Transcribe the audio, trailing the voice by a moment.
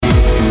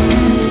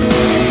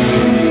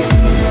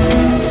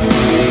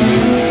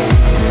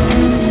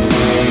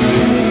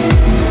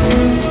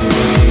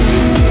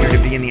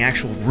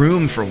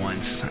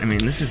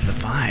mean, this is the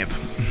vibe.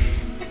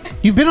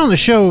 You've been on the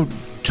show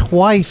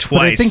twice,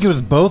 but I think it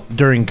was both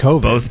during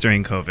COVID. Both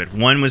during COVID.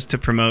 One was to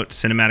promote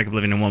Cinematic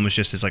Oblivion, and one was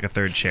just as like a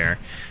third chair.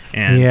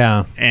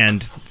 And,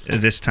 and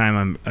this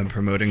time I'm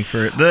promoting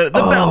for the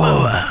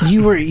Balboa.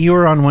 You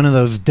were on one of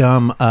those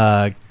dumb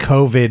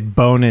COVID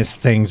bonus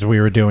things we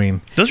were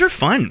doing. Those were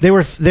fun. They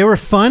were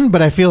fun,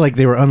 but I feel like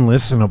they were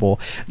unlistenable.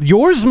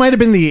 Yours might have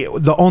been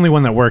the only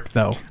one that worked,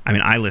 though. I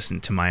mean, I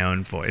listened to my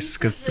own voice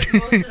because most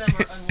of them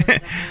are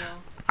unlistenable.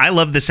 I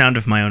love the sound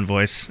of my own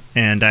voice,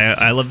 and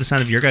I love the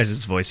sound of your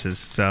guys' voices.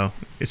 So,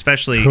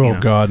 especially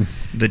God,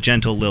 the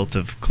gentle lilt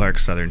of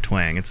Clark's Southern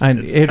twang.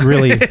 It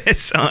really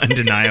it's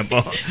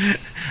undeniable.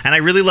 And I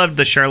really loved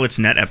the Charlotte's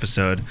Net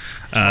episode.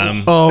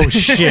 Oh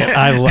shit,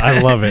 I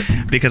love it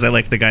because I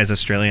liked the guy's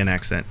Australian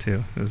accent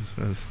too. It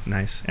was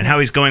nice, and how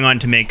he's going on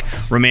to make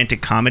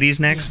romantic comedies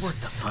next. What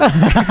the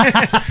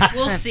fuck?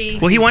 We'll see.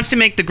 Well, he wants to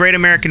make The Great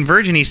American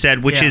Virgin, he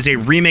said, which is a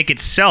remake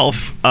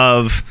itself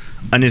of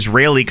an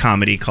Israeli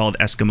comedy called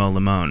Eskimo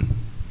Limon.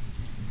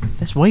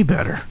 That's way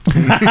better.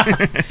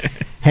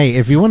 Hey,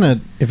 if you're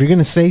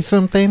gonna say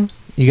something,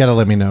 you gotta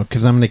let me know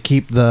because I'm gonna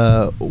keep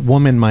the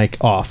woman mic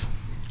off.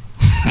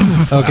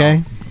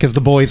 Okay, because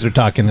the boys are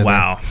talking today.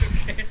 Wow.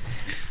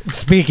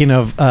 Speaking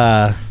of,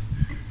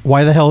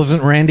 why the hell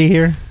isn't Randy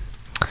here?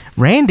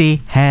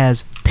 Randy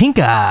has pink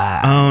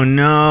eye. Oh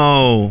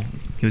no,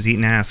 he was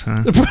eating ass,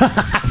 huh?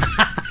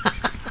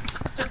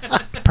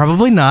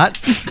 Probably not.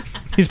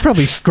 He's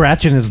probably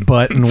scratching his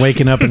butt and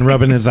waking up and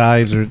rubbing his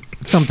eyes or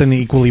something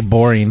equally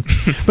boring.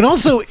 But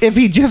also, if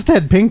he just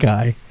had pink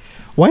eye,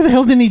 why the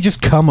hell didn't he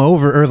just come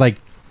over or like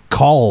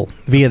call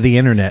via the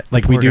internet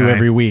like we do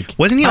every week?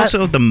 Wasn't he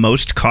also the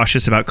most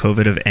cautious about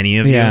COVID of any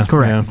of you?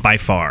 Correct. Yeah. By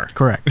far.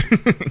 Correct.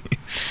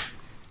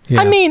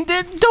 Yeah. I mean,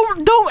 I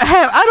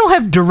don't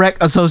have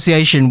direct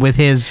association with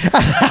his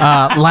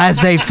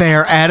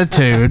laissez-faire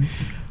attitude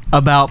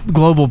about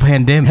global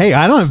pandemic. Hey,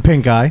 I don't have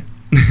pink eye.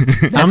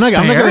 I'm not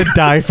going to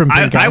die from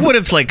pink eye. I would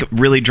have like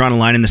really drawn a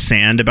line in the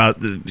sand about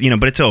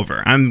but it's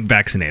over. I'm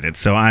vaccinated,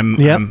 so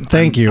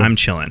thank you. I'm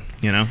chilling.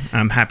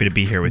 I'm happy to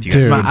be here with you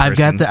Dude. guys. I've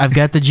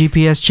got the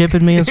GPS chip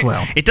in me as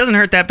well. It doesn't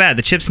hurt that bad.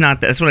 The chip's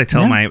not. That's what I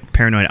tell my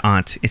paranoid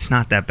aunt. It's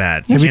not that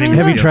bad. Have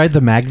you tried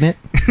the magnet?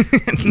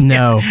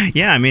 No.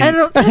 Yeah, I mean,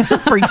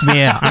 that freaks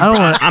me out. I don't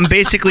want. I'm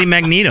basically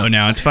Magneto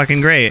now. It's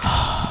fucking great.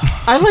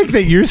 I like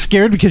that you're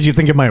scared because you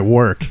think it might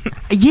work.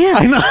 Yeah,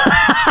 I know.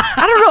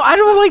 I don't know.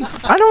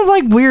 I don't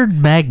like weird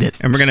magnet.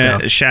 And we're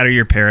gonna shatter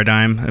your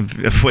paradigm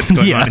of what's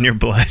going on in your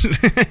blood.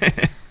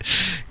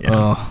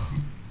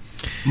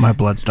 My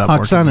blood stopped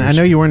working. Oksana, I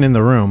know you weren't in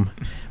the room,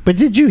 but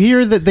did you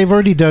hear that they've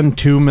already done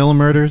 2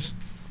 Millimurders?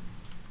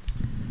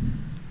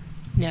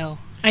 No.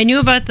 I knew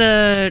about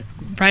the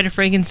Bride of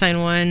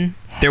Frankenstein one.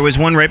 There was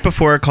one right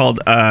before called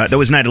that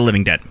was Night of the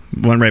Living Dead.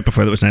 One right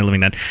before that was Night of the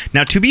Living Dead.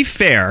 Now, to be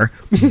fair,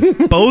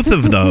 both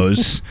of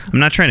those. I'm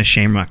not trying to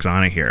shame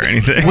Roxana here or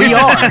anything. We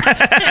are.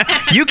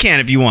 You can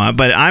if you want,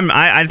 but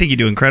I think you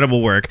do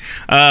incredible work.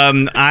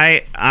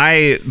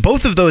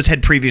 Both of those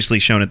had previously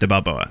shown at the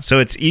Balboa, so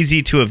it's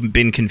easy to have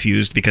been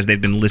confused because they've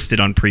been listed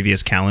on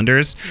previous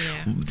calendars.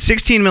 Yeah.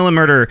 16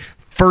 Millimurder.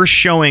 First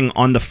showing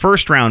on the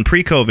first round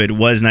pre-COVID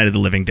was Night of the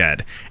Living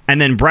Dead.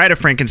 And then Bride of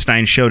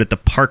Frankenstein showed at the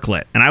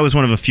Parklet. And I was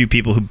one of a few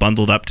people who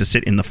bundled up to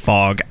sit in the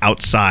fog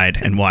outside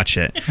and watch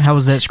it. How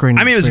was that screen?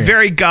 I mean, it was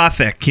very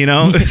gothic, It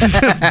was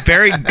a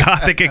very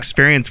gothic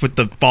experience with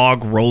the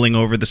fog rolling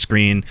over the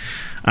screen.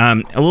 A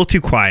little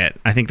too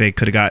quiet. I think they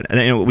could have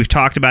got... we've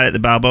talked about it. The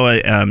Balboa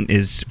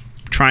is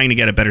trying to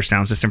get a better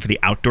sound system for the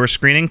outdoor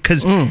screening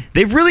because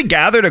they've really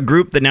gathered a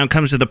group that now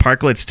comes to the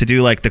parklets to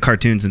do like the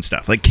cartoons and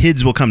stuff. Like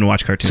kids will come to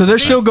watch cartoons. So they're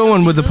still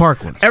going with the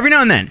parklets every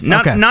now and then.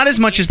 Not as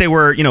much as they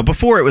were.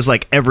 Before it was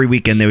like every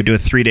weekend they would do a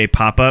 3-day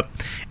pop up,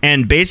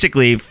 and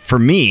basically for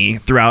me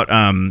throughout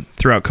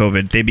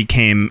COVID they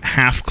became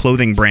half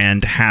clothing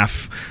brand,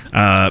 half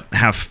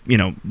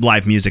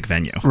live music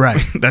venue.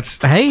 Right.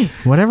 Hey,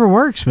 whatever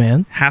works,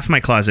 man. Half my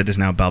closet is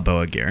now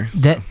Balboa gear.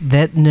 So.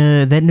 That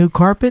new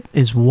carpet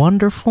is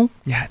wonderful.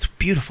 Yeah, it's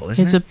beautiful,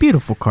 isn't it? It's a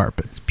beautiful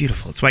carpet. It's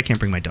beautiful. That's why I can't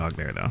bring my dog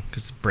there though,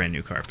 because it's a brand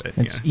new carpet.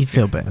 You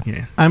feel bad.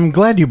 Yeah. I'm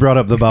glad you brought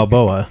up the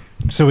Balboa,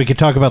 so we could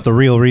talk about the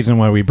real reason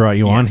why we brought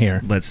you on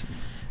here. Let's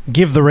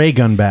give the ray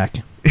gun back.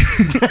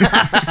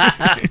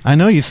 I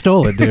know you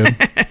stole it, dude.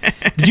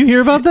 Did you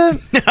hear about that?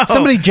 No.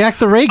 Somebody jacked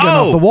the ray gun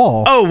off the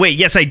wall. Oh, wait.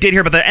 Yes, I did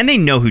hear about that. And they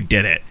know who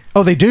did it.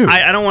 Oh, they do?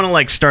 I don't want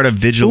to, start a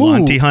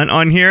vigilante hunt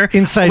on here.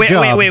 Inside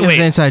job. Wait. It was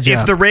an inside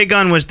job. If the ray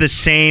gun was the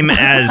same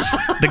as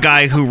the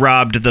guy who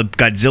robbed the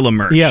Godzilla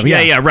merch.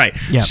 Yeah, right.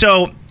 Yeah.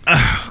 So...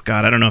 Oh,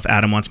 God, I don't know if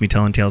Adam wants me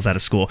telling tales out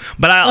of school,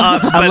 but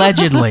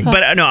allegedly.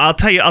 But no, I'll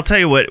tell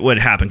you what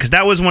happened, because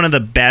that was one of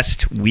the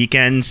best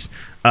weekends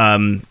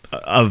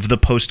of the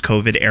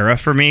post-COVID era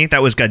for me.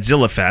 That was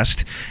Godzilla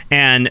Fest,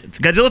 and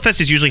Godzilla Fest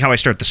is usually how I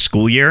start the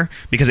school year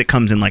because it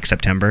comes in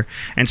September,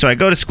 and so I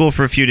go to school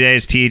for a few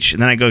days, teach,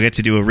 and then I go get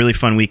to do a really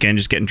fun weekend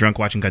just getting drunk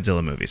watching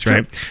Godzilla movies,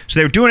 right? Sure. So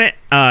they were doing it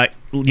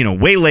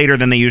way later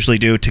than they usually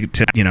do to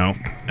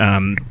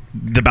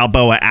the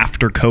Balboa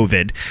after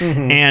COVID.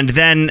 And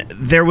then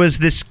there was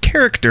this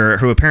character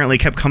who apparently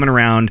kept coming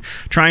around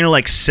trying to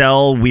like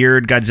sell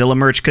weird Godzilla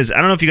merch, because I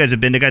don't know if you guys have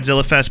been to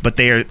Godzilla Fest, but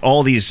they are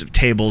all these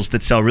tables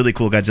that sell really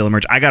cool Godzilla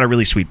merch. I got a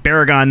really sweet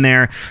Baragon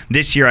there.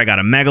 This year I got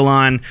a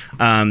Megalon.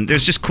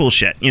 There's just cool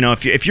shit. You know,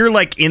 if you're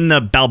like in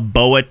the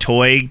Balboa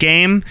toy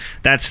game,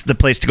 that's the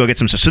place to go get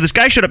some stuff. So this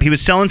guy showed up. He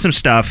was selling some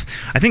stuff.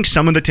 I think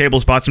some of the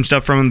tables bought some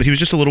stuff from him, but he was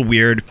just a little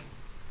weird.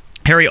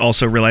 Harry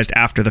also realized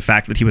after the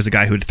fact that he was a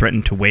guy who had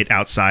threatened to wait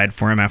outside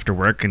for him after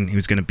work, and he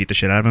was going to beat the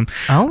shit out of him.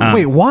 Oh,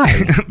 wait,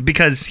 why?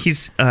 Because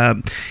he's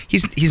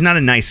not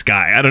a nice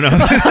guy. I don't know.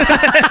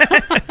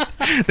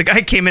 The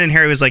guy came in and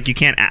Harry was like, "You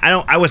can't."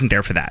 I wasn't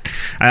there for that.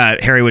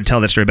 Harry would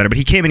tell that story better, but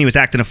he came in. He was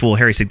acting a fool.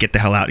 Harry said, "Get the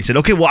hell out." He said,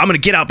 "Okay, well, I'm going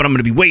to get out, but I'm going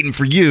to be waiting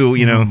for you."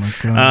 You know,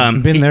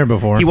 Been there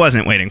before. He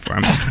wasn't waiting for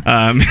him.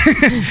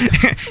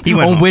 He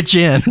went On home. which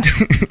end?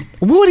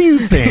 What do you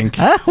think?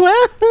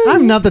 Well,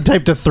 I'm not the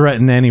type to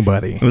threaten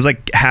anybody. It was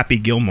like Happy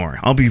Gilmore.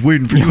 I'll be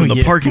waiting for you in the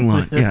yeah. parking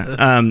lot.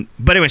 Yeah.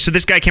 But anyway, so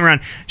this guy came around.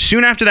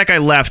 Soon after that guy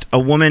left, a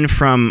woman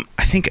from,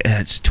 I think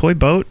it's Toy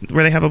Boat,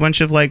 where they have a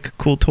bunch of like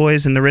cool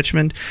toys in the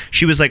Richmond.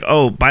 She was like,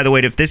 "Oh, by the way,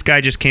 if this guy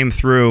just came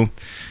through,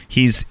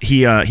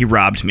 he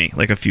robbed me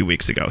like a few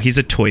weeks ago. He's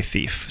a toy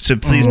thief. So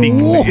please be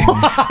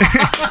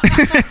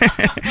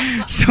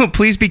so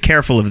please be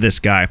careful of this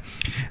guy."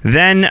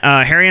 Then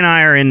Harry and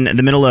I are in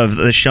the middle of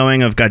the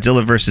showing of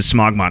Godzilla versus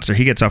Smog Monster.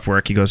 He gets off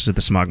work. He goes to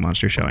the Smog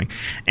Monster showing.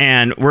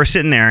 And we're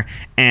sitting there,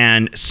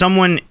 and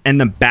someone in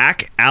the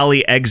back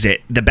alley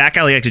exit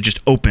just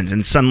opens,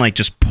 and sunlight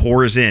just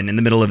pours in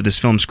the middle of this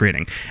film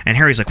screening. And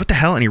Harry's like, "What the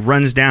hell?" And he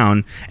runs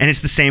down, and it's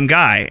the same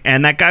guy.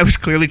 And that guy was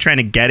clearly trying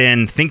to get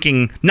in,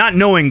 thinking, not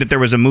knowing that there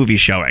was a movie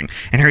showing.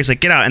 And Harry's like,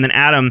 "Get out." And then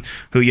Adam,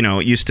 who, you know,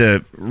 used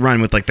to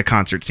run with like the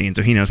concert scene,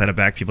 so he knows how to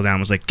back people down,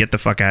 was like, "Get the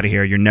fuck out of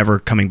here. You're never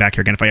coming back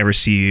here again. If I ever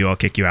see you, I'll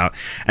kick you out."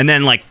 And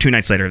then like 2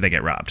 nights later, they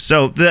get robbed.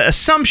 So the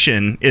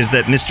assumption is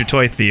that Mr.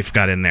 Toy Thief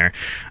got in there.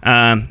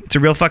 It's a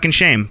real fucking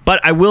shame.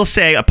 But I will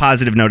say a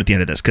positive note at the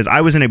end of this, because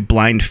I was in a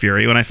blind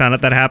fury when I found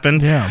out that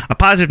happened. Yeah. A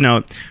positive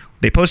note.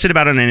 They posted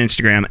about it on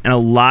Instagram, and a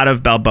lot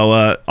of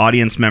Balboa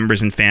audience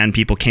members and fan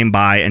people came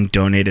by and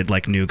donated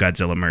like new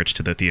Godzilla merch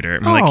to the theater.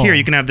 And we're like, "Here,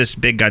 you can have this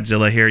big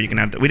Godzilla. Here, you can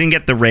have." We didn't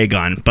get the ray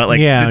gun, but like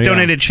they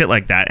donated shit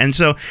like that. And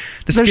so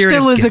the there spirit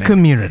still of is a giving,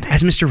 community.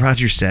 as Mr.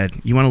 Rogers said,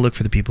 you want to look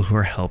for the people who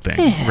are helping,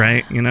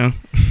 right? You know.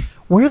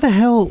 Where the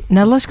hell?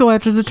 Now let's go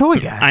after the toy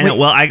guy. I know.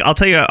 Well, I'll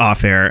tell you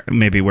off air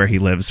maybe where he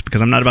lives,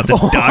 because I'm not about to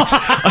dox.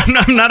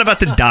 I'm not about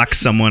to dox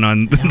someone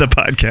on the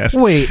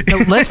podcast. Wait,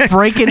 Let's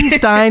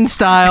Frankenstein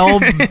style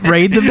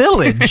raid the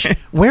village.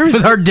 where is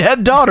With our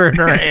dead daughter in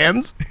our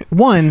hands.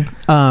 one?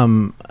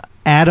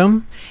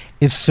 Adam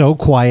is so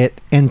quiet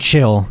and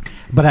chill,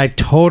 but I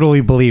totally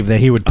believe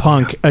that he would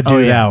punk a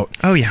dude out.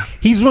 Oh yeah.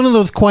 He's one of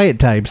those quiet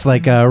types,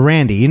 like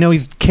Randy. You know,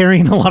 he's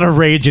carrying a lot of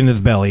rage in his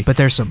belly. But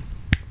there's some.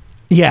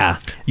 Yeah.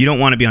 You don't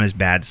want to be on his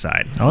bad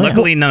side. Oh, yeah.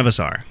 Luckily, none of us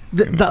are.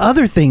 The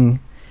other thing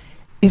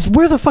is,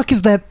 where the fuck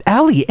is that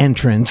alley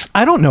entrance?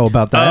 I don't know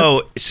about that.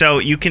 Oh, so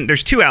you can.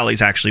 There's 2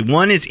 alleys actually.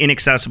 One is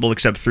inaccessible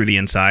except through the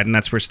inside, and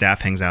that's where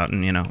staff hangs out,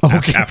 and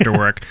after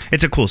work.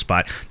 It's a cool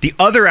spot. The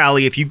other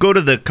alley, if you go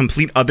to the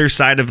complete other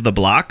side of the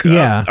block,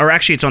 or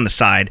actually it's on the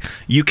side,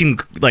 you can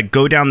like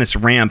go down this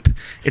ramp.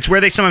 It's where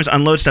they sometimes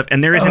unload stuff,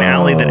 and there is an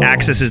alley that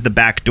accesses the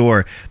back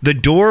door. The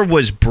door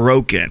was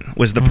broken,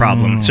 was the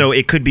problem, so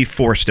it could be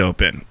forced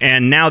open,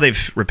 and now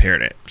they've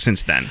repaired it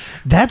since then.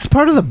 That's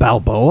part of the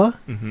Balboa?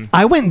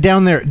 I went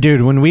down there,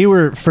 dude, when we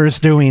were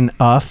first doing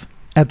UF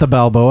at the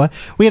Balboa,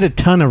 we had a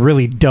ton of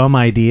really dumb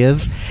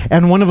ideas,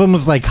 and one of them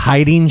was like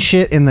hiding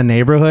shit in the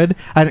neighborhood.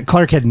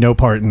 Clark had no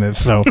part in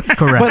this, so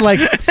Correct. But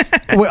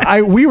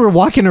like, we were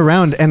walking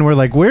around and we're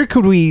like, where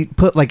could we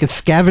put like a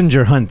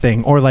scavenger hunt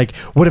thing, or like,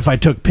 what if I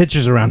took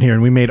pictures around here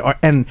and we made art?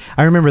 And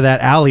I remember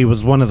that alley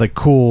was one of the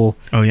cool.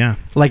 Oh yeah.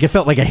 Like, it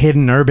felt like a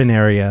hidden urban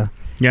area.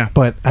 Yeah.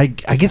 But I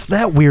guess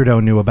that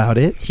weirdo knew about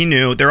it. He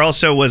knew. There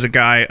also was a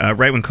guy,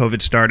 right when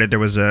COVID started, there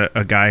was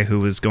a guy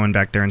who was going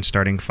back there and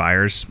starting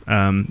fires.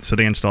 So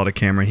they installed a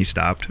camera and he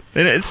stopped.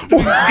 It's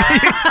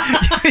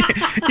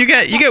you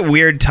get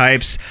weird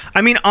types.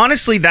 I mean,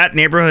 honestly, that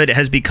neighborhood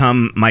has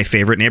become my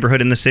favorite neighborhood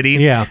in the city.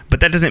 Yeah.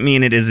 But that doesn't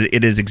mean it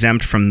is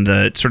exempt from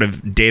the sort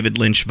of David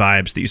Lynch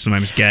vibes that you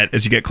sometimes get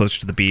as you get closer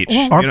to the beach.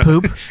 Or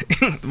poop.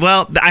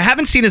 Well, I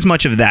haven't seen as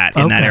much of that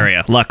in that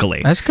area,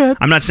 luckily. That's good.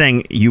 I'm not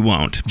saying you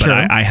won't, but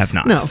Sure. I have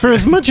not. No, for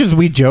as much as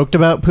we joked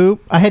about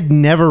poop, I had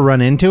never run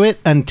into it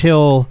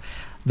until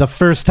the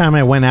first time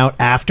I went out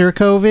after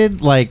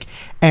COVID, like,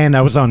 and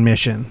I was on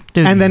mission.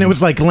 Dude, and then it was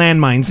like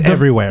landmines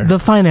everywhere. The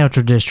Fine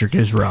Outer District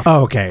is rough.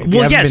 Oh, okay. You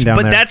Well, haven't yes, been down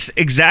but there. that's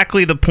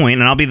exactly the point,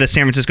 and I'll be the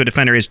San Francisco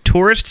defender, is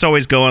tourists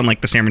always go on,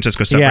 like, the San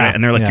Francisco subreddit, Yeah,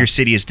 and they're like, yeah. your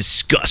city is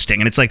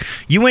disgusting. And it's like,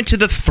 you went to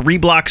the 3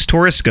 blocks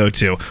tourists go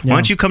to. Why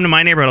don't you come to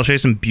my neighborhood? I'll show you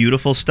some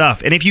beautiful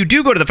stuff. And if you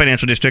do go to the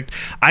financial district,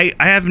 I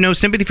have no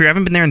sympathy for you. I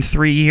haven't been there in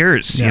 3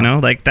 years, you know?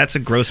 Like, that's a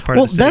gross part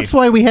of the city. That's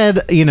why we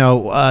had,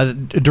 a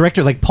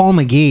director like Paul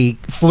McGee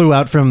flew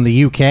out from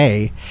the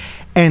UK,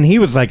 and he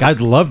was like, I'd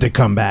love to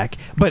come back.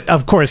 But,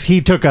 of course, he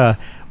took a,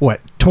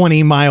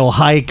 20-mile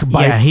hike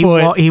by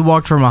foot. He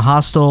walked from a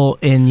hostel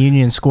in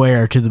Union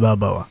Square to the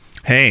Balboa.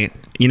 Hey,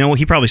 you know,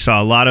 he probably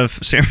saw a lot of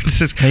San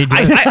Francisco. He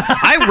did.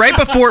 I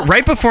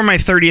right before my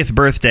 30th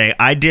birthday,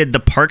 I did the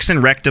Parks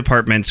and Rec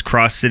Department's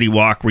Cross City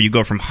Walk, where you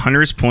go from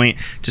Hunters Point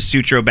to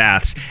Sutro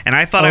Baths, and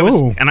I thought I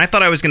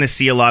was going to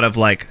see a lot of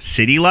like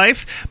city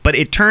life, but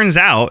it turns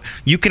out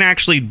you can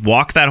actually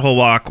walk that whole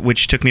walk,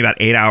 which took me about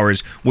 8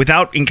 hours,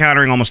 without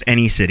encountering almost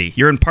any city.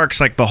 You're in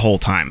parks like the whole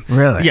time.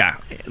 Really? Yeah,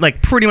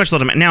 like pretty much the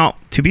whole time. Now,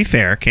 to be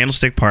fair,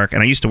 Candlestick Park,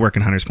 and I used to work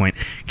in Hunters Point.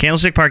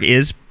 Candlestick Park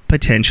is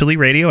potentially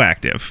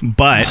radioactive,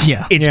 but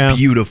it's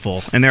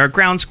beautiful, and there are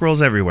ground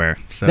squirrels everywhere.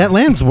 So. That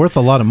land's worth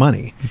a lot of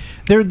money.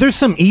 There's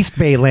some East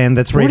Bay land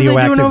that's radioactive.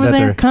 What are they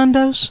doing over there?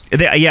 Condos?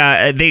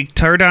 They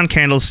tore down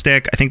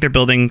Candlestick. I think they're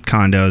building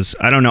condos.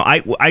 I don't know.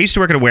 I used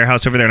to work at a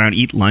warehouse over there, and I would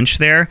eat lunch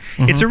there.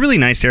 Mm-hmm. It's a really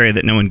nice area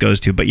that no one goes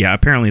to, but yeah,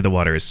 apparently the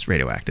water is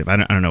radioactive. I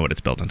don't know what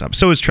it's built on top.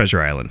 So is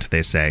Treasure Island,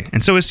 they say,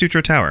 and so is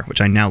Sutro Tower,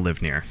 which I now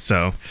live near.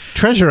 So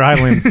Treasure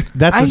Island,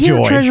 that's I a hear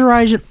joy. Treasure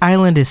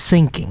Island is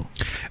sinking.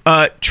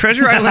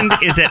 Treasure Island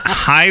is at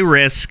high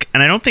risk,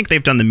 and I don't think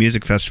they've done the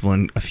music festival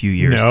in a few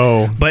years.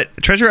 No. But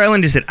Treasure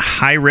Island is at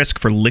high risk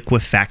for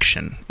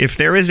liquefaction. If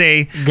there is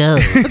a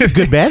That's a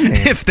good bad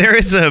name. if there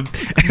is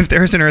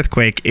an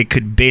earthquake, it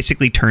could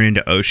basically turn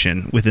into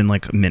ocean within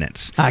like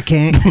minutes. I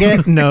can't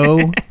get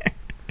no.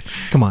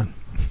 Come on,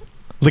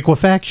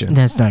 liquefaction.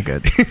 That's not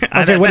good.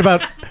 Okay, what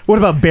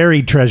about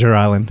buried Treasure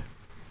Island?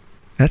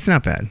 That's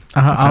not bad.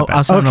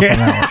 I'll sign up on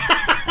that one.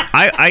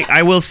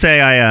 I will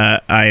say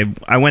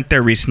I went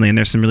there recently, and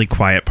there's some really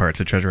quiet parts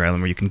of Treasure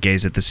Island where you can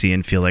gaze at the sea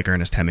and feel like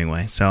Ernest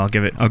Hemingway. So I'll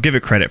give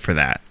it credit for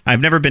that. I've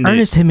never been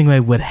Ernest Hemingway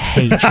would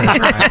hate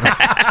Treasure Island.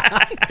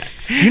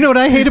 You know what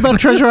I hate about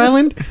Treasure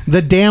Island?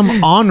 The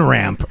damn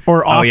on-ramp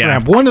or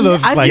off-ramp. One of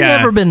those. I've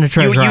never been to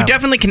Treasure Island. You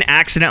definitely can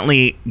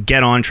accidentally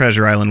get on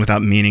Treasure Island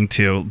without meaning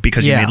to,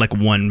 because you made like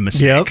one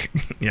mistake.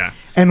 Yep. Yeah.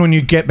 And when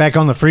you get back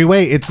on the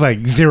freeway, it's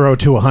like 0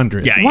 to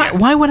 100. Yeah.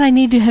 Why would I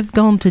need to have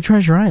gone to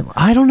Treasure Island?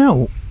 I don't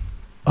know.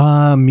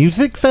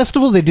 Music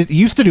festival. They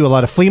used to do a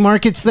lot of flea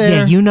markets there.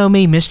 Yeah, you know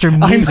me, Mr.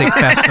 Music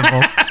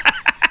Festival.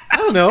 I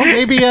don't know.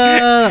 Maybe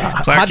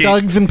hot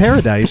dogs in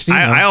paradise.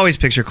 I always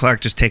picture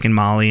Clark just taking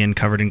Molly and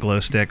covered in glow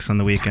sticks on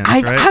the weekends.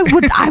 Right?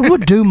 I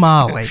would do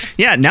Molly.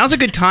 Yeah, now's a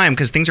good time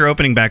because things are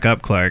opening back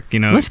up, Clark. You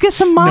know, let's get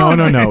some Molly.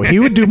 No. He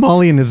would do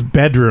Molly in his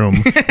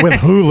bedroom with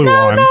Hulu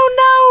on.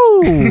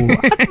 No.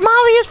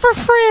 Molly is for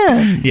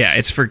friends. Yeah,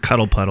 it's for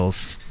cuddle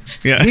puddles.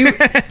 Yeah.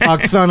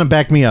 Oksana,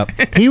 back me up.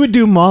 He would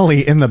do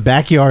Molly in the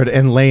backyard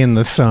and lay in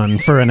the sun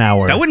for an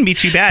hour. That wouldn't be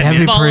too bad. That'd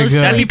be pretty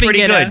good. That'd be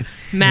pretty good.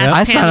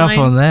 I sign up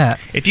on that.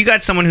 If you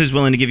got someone who's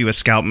willing to give you a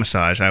scalp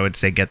massage, I would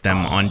say get them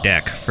on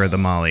deck for the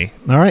Molly.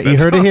 All right, you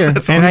heard it here.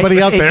 Anybody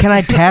out there? Can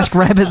I task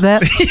rabbit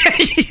that?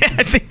 yeah,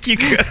 I think you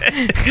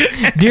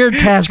could. Dear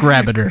task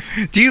rabbiter.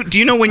 Do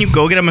you know when you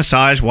go get a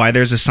massage why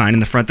there's a sign in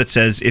the front that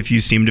says, if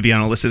you seem to be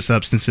on illicit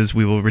substances,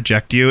 we will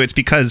reject you? It's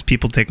because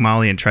people take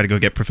Molly and try to go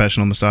get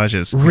professional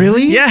massages.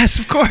 Really? Yes,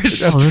 of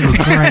course. Oh, this is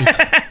great.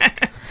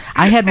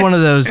 I had one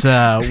of those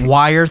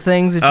wire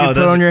things that you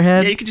put on your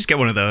head. Yeah, you could just get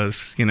one of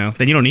those, you know.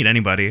 Then you don't need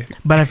anybody.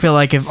 But I feel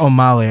like if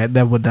Molly,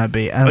 that would not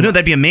be. Oh, no,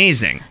 that'd be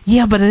amazing.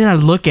 Yeah, but then I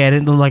look at it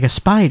and look like a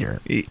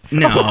spider.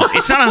 No,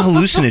 it's not a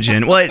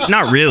hallucinogen. Well,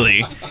 not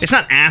really. It's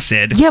not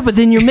acid. Yeah, but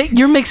then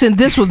you're mixing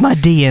this with my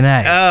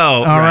DNA.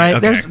 Oh, all right.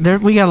 Okay.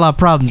 We got a lot of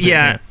problems.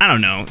 Yeah, I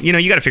don't know. You know,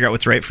 you got to figure out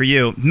what's right for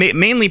you.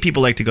 Mainly,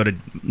 people like to go to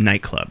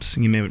nightclubs.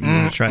 You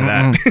may try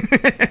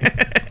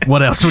that.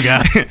 What else we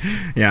got?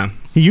 Yeah.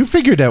 You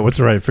figured out what's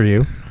right for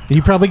you.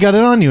 You probably got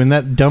it on you in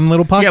that dumb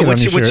little pocket on your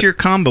shirt. What's your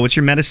combo? What's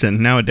your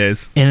medicine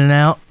nowadays? In and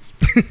Out.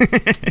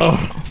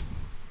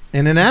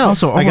 In and Out.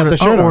 Also, I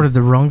ordered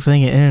the wrong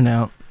thing at In and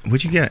Out.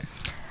 What'd you get?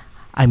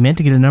 I meant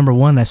to get a number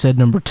 1. I said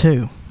number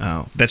 2.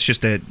 Oh, that's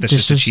just a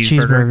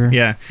cheeseburger.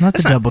 Yeah, not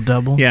the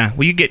double. Yeah,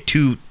 well, you get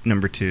 2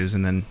 number 2s,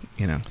 and then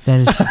that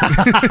is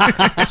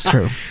that's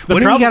true. But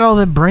then you got all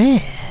the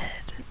bread.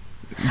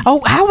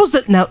 Oh, how was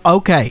it? Now,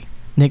 okay,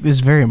 Nick, this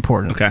is very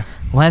important. Okay.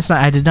 Last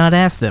night I did not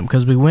ask them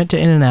because we went to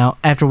In-N-Out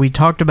after we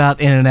talked about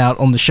In-N-Out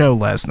on the show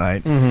last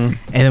night, and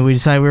then we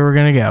decided we were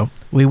going to go.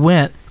 We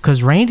went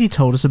because Randy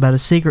told us about a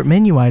secret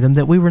menu item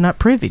that we were not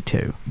privy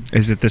to.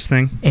 Is it this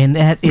thing? And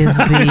that is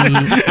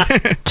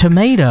the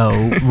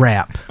tomato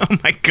wrap. Oh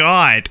my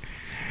God.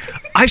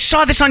 I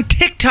saw this on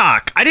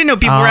TikTok. I didn't know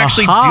people were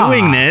actually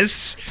doing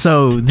this.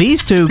 So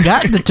these two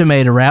got the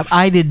tomato wrap.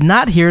 I did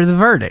not hear the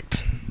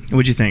verdict.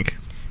 What'd you think?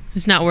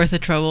 It's not worth the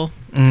trouble.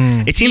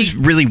 It seems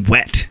really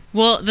wet.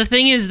 Well, the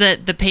thing is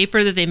that the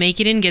paper that they make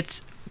it in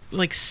gets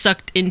like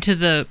sucked into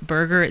the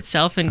burger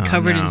itself and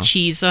covered in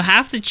cheese. So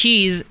half the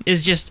cheese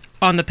is just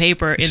on the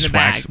paper in the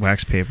bag.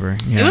 Wax paper.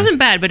 Yeah. It wasn't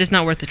bad, but it's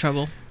not worth the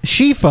trouble.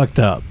 She fucked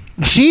up.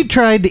 She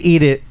tried to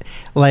eat it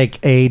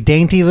like a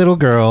dainty little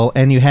girl,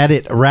 and you had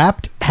it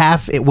wrapped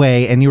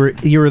halfway, and you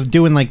were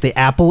doing like the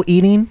apple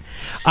eating.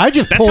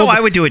 That's how I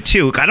would do it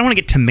too. I don't want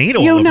to get tomato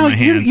all over my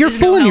hands. You're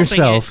fooling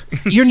yourself.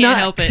 You're not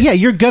help it. Yeah,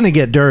 you're gonna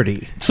get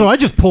dirty. So I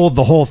just pulled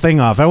the whole thing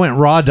off. I went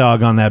raw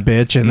dog on that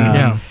bitch,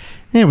 and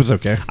It was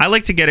okay. I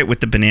like to get it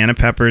with the banana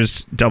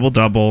peppers, double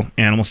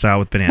animal style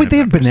with banana. Wait, they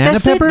have peppers. banana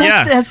peppers?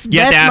 Yeah, That's you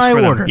have to ask my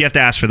for them. order. You have to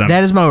ask for them.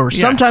 That is my order.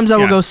 Yeah, Sometimes I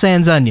will yeah. go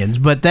sans onions,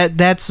 but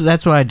that's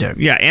what I do.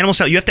 Yeah, animal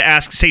style. You have to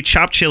ask. Say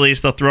chopped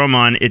chilies. They'll throw them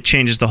on. It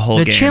changes the whole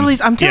The game. chilies.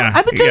 I've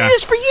been telling you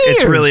this for years.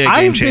 It's really a game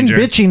I've changer.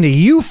 been bitching to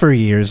you for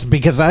years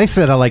because I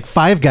said I like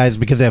Five Guys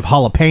because they have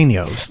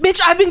jalapenos.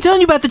 Bitch, I've been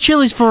telling you about the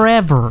chilies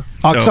forever.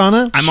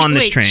 Oksana? I'm on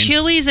this Wait, train.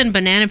 chilies and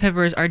banana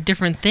peppers are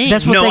different things.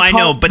 That's what No, they I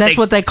call, know, but that's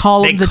what they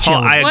call them. The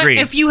chilies. I What agree.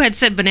 if you had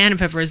said banana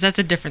peppers? That's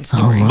a different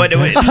story. But it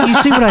was, You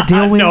see what I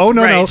deal with? No.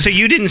 right. So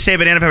you didn't say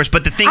banana peppers,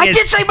 but the thing I is,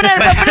 did say banana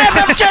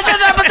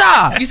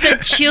pepper. You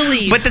said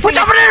chilies. But the What's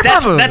thing up, banana is,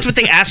 pepper? that's what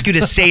they ask you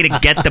to say to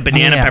get the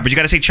banana Yeah. peppers. You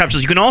got to say chopped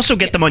chilies. You can also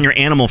get them on your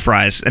animal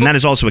fries, and that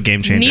is also a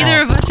game changer.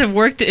 Neither of us have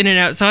worked at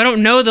In-N-Out, so I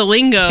don't know the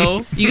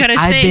lingo. You gotta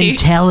I've say. been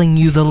telling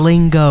you the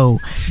lingo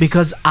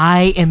because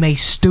I am a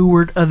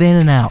steward of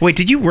In-N-Out. Wait,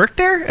 did you work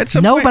there at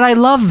some No, point? but I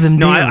love them.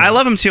 No, dearly. I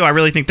love them too. I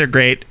really think they're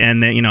great,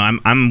 and they,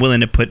 I'm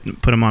willing to put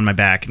them on my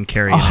back and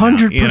carry.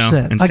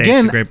 100%. And say it's a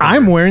Again, great burger.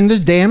 I'm wearing the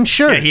damn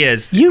shirt. Yeah, he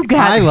is.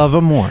 I love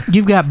them more.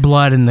 You've got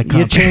blood in the cup.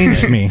 You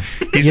changed me.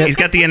 He's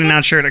got the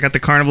In-N-Out shirt. I got the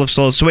Carnival of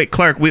Souls. So wait,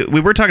 Clark, we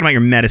were talking about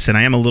your medicine.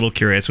 I am a little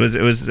curious.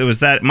 Was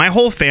that my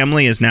whole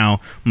family is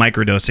now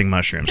microdosing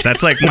mushrooms?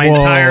 That's like my Whoa.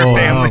 entire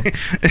family,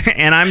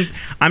 and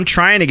I'm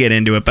trying to get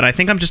into it, but I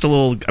think I'm a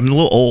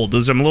little old.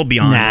 I'm a little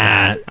beyond. Nah.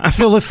 that.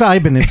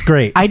 Psilocybin, it's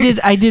great. I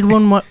did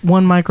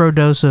one micro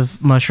dose of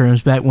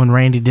mushrooms back when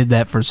Randy did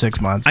that for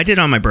 6 months. I did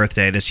on my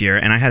birthday this year,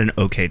 and I had an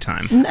okay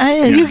time.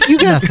 You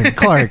got nothing.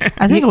 Clark.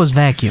 I think it was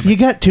vacuum. You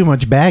got too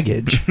much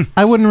baggage.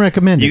 I wouldn't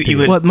recommend it. You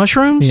would- What,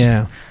 mushrooms?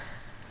 Yeah.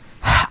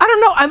 I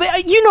don't know. I mean,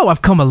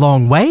 I've come a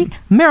long way.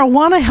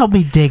 Marijuana helped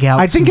me dig out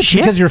I think some it's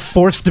shit. because you're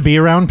forced to be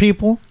around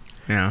people.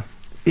 Yeah,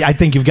 I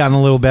think you've gotten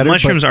a little better.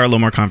 mushrooms but are a little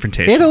more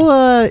confrontational. It'll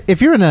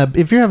if you're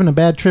having a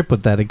bad trip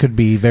with that, it could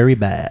be very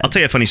bad. I'll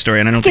tell you a funny story,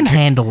 and I don't I can think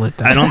handle it,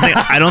 though. I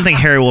don't think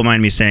Harry will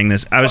mind me saying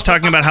this. I was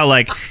talking about how,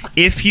 like,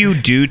 if you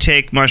do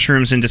take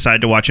mushrooms and decide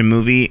to watch a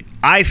movie,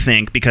 I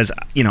think, because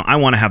I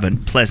want to have a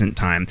pleasant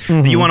time,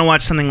 that you want to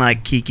watch something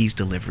like Kiki's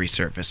Delivery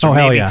Service, or Oh,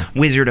 hell maybe yeah.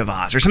 Wizard of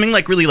Oz, or something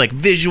like really like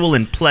visual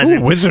and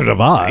pleasant. Ooh, Wizard of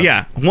Oz.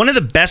 Yeah, one of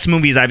the best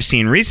movies I've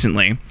seen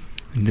recently.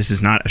 And this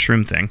is not a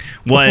shroom thing.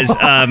 Was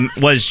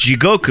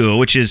Jigoku,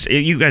 which is,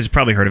 you guys have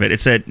probably heard of it.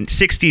 It's a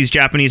 60s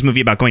Japanese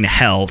movie about going to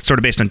hell, sort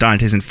of based on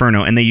Dante's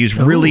Inferno, and they use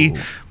really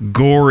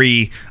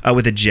gory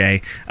with a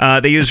J.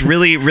 They use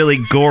really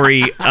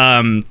gory,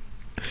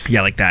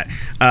 like that.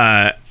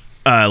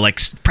 Like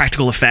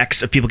practical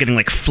effects of people getting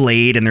like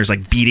flayed, and there's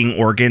like beating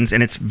organs,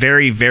 and it's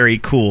very, very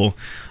cool.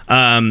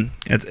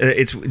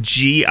 It's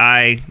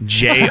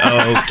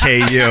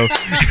Gijoku.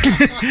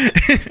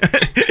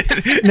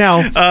 Now,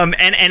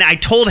 and I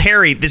told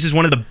Harry this is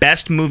one of the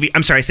best movie.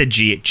 I'm sorry, I said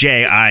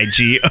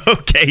Jigoku.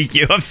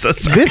 I'm so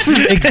sorry. this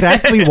is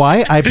exactly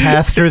why I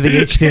passed her the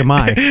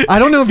HDMI. I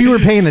don't know if you were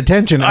paying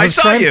attention. I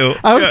saw you.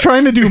 I was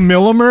trying to do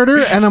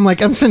Millimurder, and I'm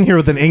like, I'm sitting here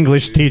with an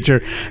English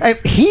teacher, and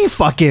he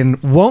fucking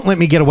won't let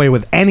me get away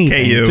with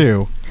anything, KU.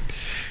 too.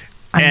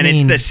 And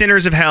it's the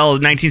Sinners of Hell,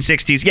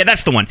 1960s. Yeah,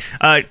 that's the one.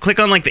 Click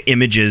on like the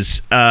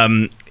images.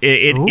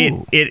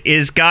 It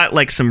is got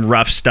like some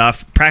rough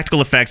stuff,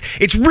 practical effects.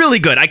 It's really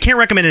good. I can't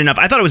recommend it enough.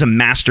 I thought it was a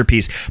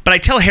masterpiece. But I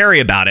tell Harry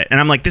about it, and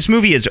I'm like, this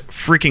movie is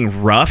freaking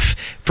rough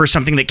for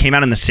something that came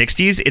out in the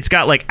 60s. It's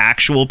got like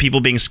actual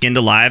people being skinned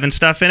alive and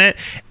stuff in it.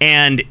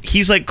 And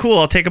he's like, cool,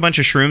 I'll take a bunch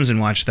of shrooms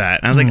and watch that.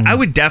 And I was like, I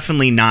would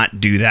definitely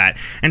not do that.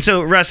 And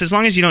so, Russ, as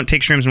long as you don't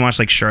take shrooms and watch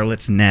like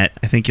Charlotte's Net,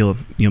 I think you'll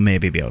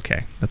maybe be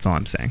okay. That's all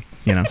I'm saying.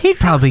 He'd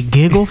probably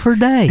giggle for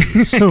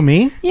days. Who,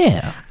 me?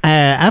 Yeah.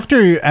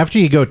 After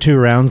you go 2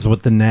 rounds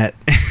with the net,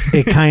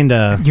 it kind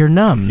of... You're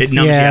numb. It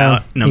numbs you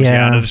out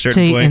at a certain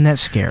See, point. and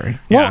that's scary.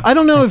 Well, Yeah. I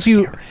don't know That's if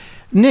you... scary.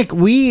 Nick,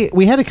 we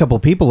had a couple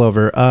people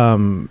over.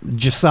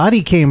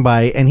 Jasadi came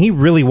by, and he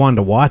really wanted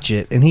to watch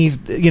it. And he's,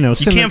 You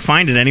can't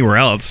find it anywhere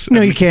else.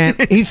 No, you can't.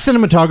 He's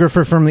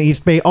cinematographer from the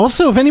East Bay.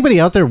 Also, if anybody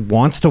out there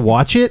wants to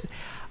watch it,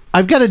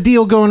 I've got a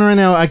deal going right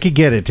now. I could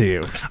get it to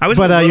you. But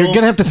you're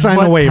going to have to sign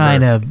What a waiver.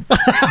 kind of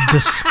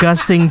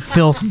disgusting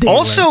filth dealer?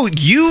 Also,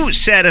 you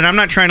said, and I'm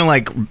not trying to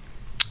like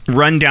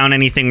run down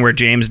anything where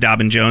James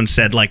Dobbin Jones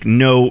said like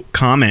no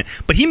comment,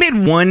 but he made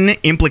one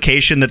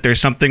implication that there's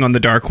something on the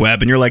dark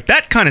web, and you're like,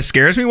 that kind of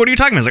scares me. What are you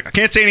talking about? I was like, I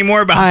can't say any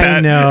more about that. I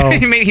know.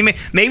 he made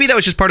maybe that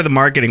was just part of the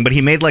marketing, but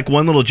he made like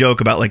one little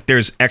joke about like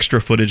there's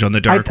extra footage on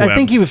the dark web. I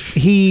think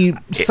he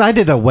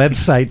cited a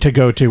website to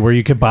go to where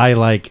you could buy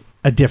like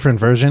a different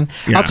version.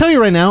 Yeah. I'll tell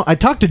you right now, I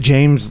talk to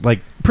James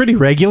like pretty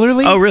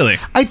regularly. Oh, really?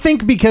 I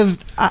think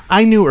because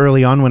I knew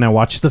early on when I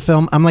watched the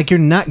film, I'm like, you're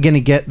not going to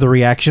get the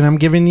reaction I'm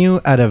giving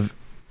you out of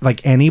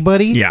like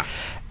anybody. Yeah.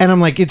 And I'm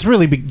like, it's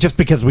really just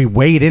because we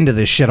wade into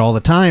this shit all the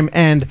time.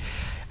 And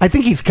I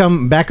think he's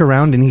come back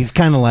around, and he's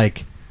kind of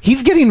like,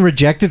 he's getting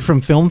rejected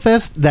from Film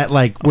Fest that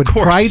like would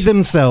pride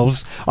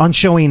themselves on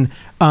showing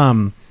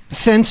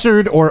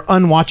censored or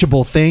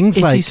unwatchable things.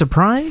 Is like, he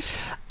surprised?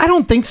 I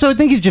don't think so. I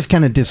think he's just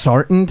kind of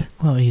disheartened.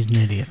 Well, he's an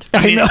idiot.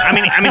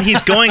 I mean,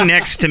 he's going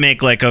next to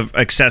make like a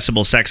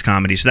accessible sex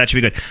comedy, so that should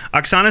be good.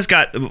 Oksana's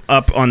got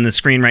up on the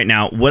screen right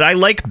now. What I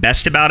like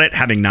best about it,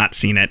 having not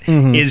seen it,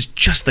 is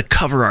just the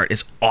cover art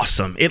is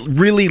awesome. It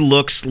really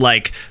looks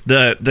like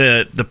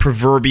the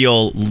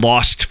proverbial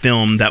lost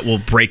film that will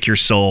break your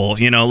soul.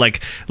 You know,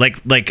 like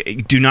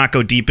do not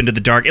go deep into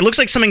the dark. It looks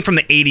like something from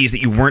the 80s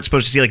that you weren't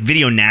supposed to see, like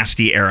Video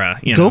Nasty era.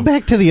 You know? Go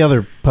back to the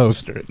other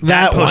poster.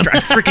 That poster, one. I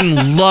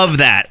freaking love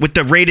that with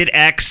the rated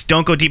X.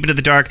 Don't go deep into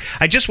the dark.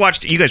 I just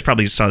watched. You guys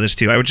probably saw this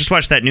too. I just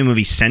watched that new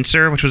movie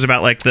Censor, which was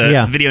about like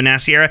the Video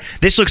Nasty era.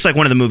 This looks like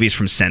one of the movies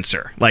from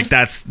Censor. Like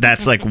that's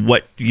like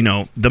what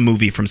the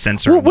movie from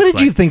Censor. What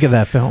did you think of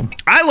that film?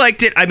 I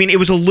liked it. I mean, it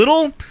was a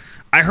little.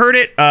 I heard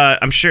it.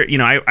 I'm sure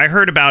I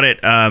heard about it.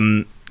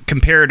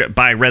 Compared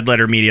by Red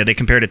Letter Media, they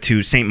compared it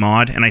to Saint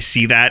Maud, and I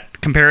see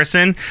that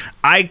comparison.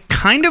 I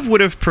kind of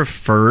would have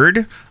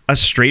preferred a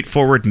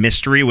straightforward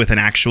mystery with an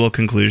actual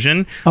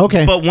conclusion.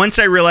 Okay. But once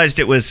I realized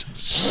it was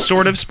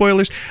sort of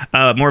spoilers,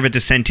 more of a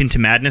descent into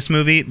madness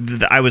movie,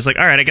 I was like,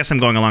 all right, I guess I'm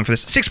going along for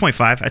this.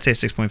 6.5. I'd say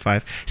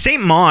 6.5.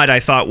 Saint Maud,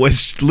 I thought,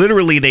 was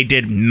literally they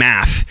did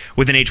math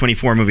with an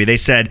A24 movie. They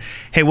said,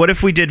 hey, what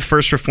if we did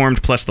First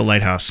Reformed plus The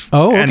Lighthouse?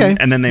 Oh, okay.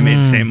 And then they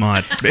made Saint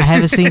Maud. I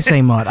haven't seen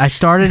Saint Maud. I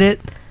started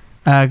it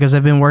because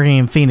I've been working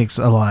in Phoenix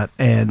a lot,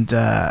 and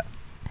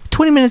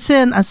 20 minutes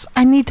in,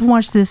 I need to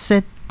watch this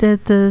at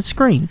the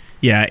screen.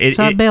 Yeah,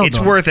 it's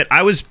worth it.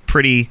 I was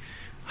pretty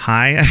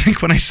high, I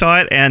think, when I saw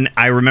it, and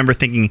I remember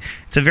thinking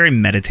it's a very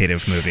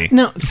meditative movie.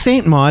 No,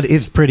 Saint Maud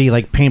is pretty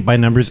like paint by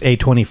numbers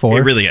A24.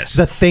 It really is.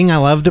 The thing I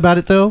loved about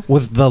it though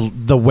was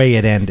the way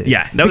it ended.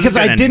 Yeah, that was because a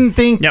good I ending. didn't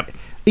think. Yep.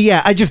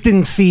 Yeah, I just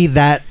didn't see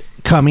that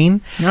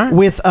coming. Right.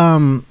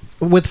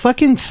 With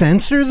fucking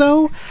Censor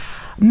though,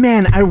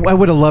 man, I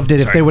would have loved it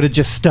if they would have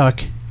just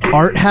stuck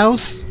art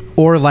house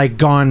or like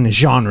gone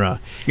genre.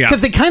 Yeah.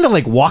 Because they kind of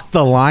like walked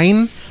the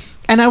line.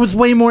 And I was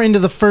way more into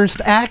the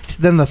first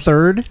act than the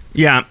third.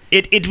 Yeah,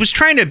 it was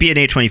trying to be an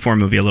A24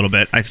 movie a little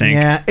bit, I think.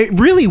 Yeah, it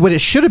really, what it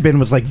should have been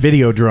was like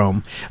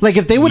Videodrome. Like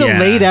if they would have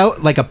laid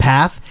out like a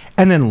path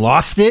and then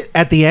lost it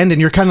at the end,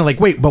 and you're kind of like,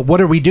 wait, but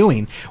what are we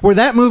doing? Where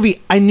that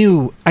movie, I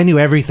knew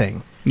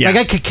everything. Yeah. Like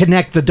I could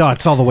connect the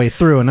dots all the way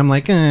through, and I'm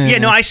like, Yeah,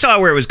 no, I saw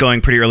where it was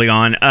going pretty early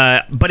on,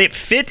 but it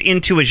fit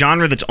into a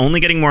genre that's only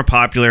getting more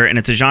popular, and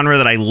it's a genre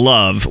that I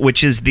love,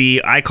 which is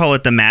I call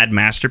it the mad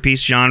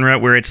masterpiece genre,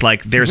 where it's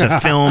like there's a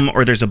film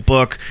or there's a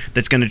book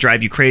that's going to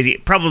drive you crazy.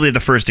 Probably the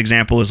first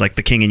example is like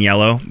The King in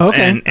Yellow.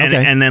 Okay.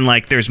 And then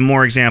like there's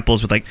more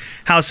examples with like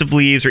House of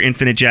Leaves or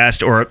Infinite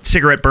Jest or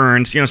Cigarette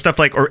Burns, stuff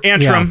like, or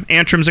Antrim. Yeah.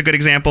 Antrim's a good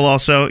example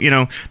also,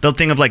 the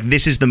thing of like,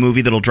 this is the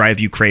movie that'll drive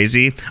you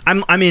crazy.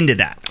 I'm into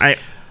that.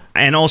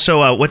 And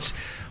also, what's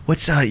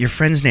your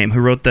friend's name who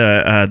wrote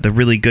the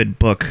really good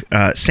book?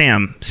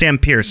 Sam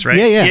Pierce, right?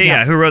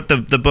 Yeah. Who wrote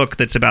the book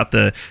that's about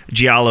the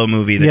Giallo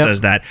movie that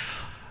does that.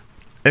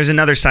 There's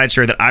another side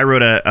story that I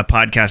wrote a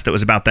podcast that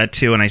was about that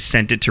too, and I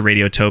sent it to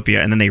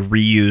Radiotopia, and then they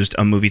reused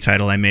a movie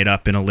title I made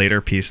up in a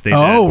later piece.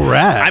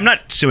 Right. I'm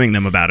not suing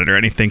them about it or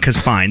anything, because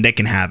fine, they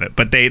can have it.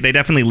 But they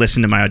definitely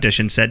listened to my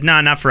audition, said,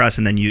 nah, not for us,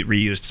 and then you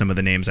reused some of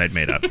the names I'd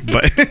made up.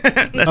 But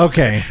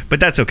okay. But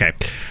that's okay.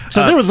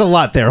 So there was a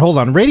lot there. Hold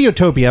on.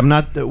 Radiotopia, I'm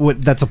not...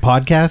 that's a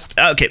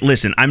podcast? Okay,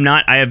 listen, I'm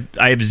not... I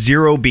have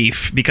zero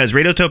beef, because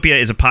Radiotopia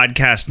is a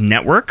podcast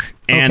network,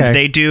 and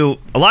they do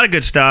a lot of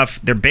good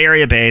stuff. They're Bay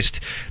Area based.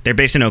 They're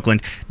based in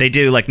Oakland. They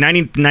do like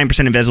 99%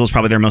 Invisible is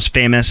probably their most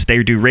famous.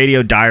 They do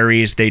Radio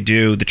Diaries. They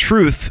do The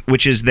Truth,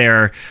 which is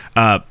their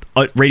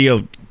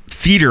radio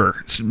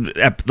theater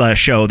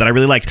show that I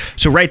really liked.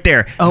 So right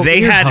there,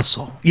 they Ear had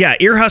Hustle. Yeah,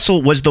 Ear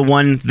Hustle was the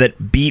one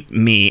that beat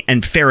me,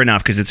 and fair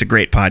enough, because it's a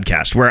great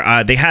podcast.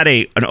 Where they had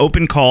an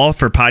open call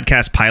for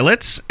podcast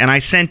pilots, and I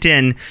sent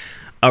in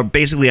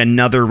basically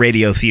another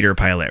radio theater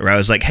pilot, where I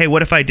was like, hey,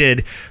 what if I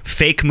did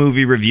fake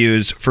movie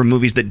reviews for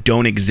movies that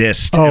don't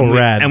exist?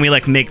 Rad. And we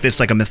like make this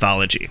like a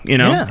mythology,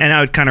 Yeah. And I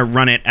would kind of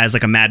run it as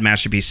like a Mad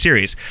Masterpiece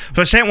series.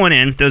 So I sent one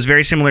in that was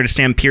very similar to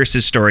Sam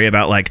Pierce's story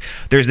about like,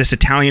 there's this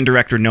Italian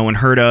director no one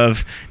heard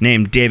of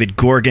named David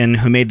Gorgon,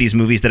 who made these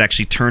movies that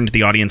actually turned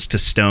the audience to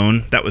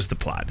stone. That was the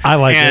plot. I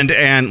like it.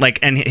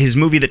 And his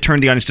movie that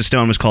turned the audience to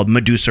stone was called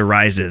Medusa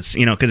Rises,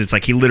 because it's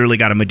like he literally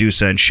got a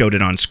Medusa and showed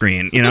it on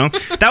screen,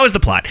 That was the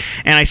plot.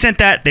 And I sent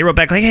that. They wrote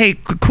back like, hey,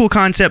 cool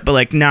concept, but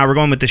like, nah, we're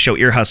going with the show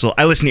Ear Hustle.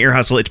 I listened to Ear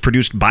Hustle. It's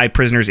produced by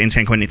prisoners in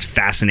San Quentin. It's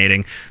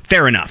fascinating.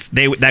 Fair enough.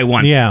 They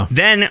won. Yeah.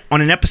 Then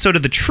on an episode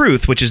of The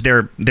Truth, which is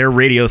their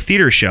radio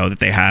theater show that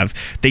they have,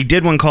 they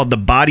did one called The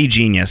Body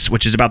Genius,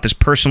 which is about this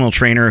personal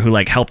trainer who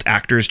like helped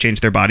actors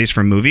change their bodies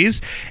for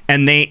movies.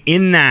 And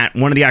in that,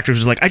 one of the actors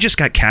was like, I just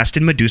got cast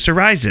in Medusa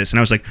Rises. And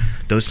I was like,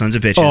 those sons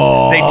of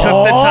bitches. They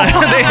took the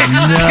title.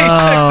 They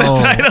took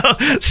the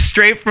title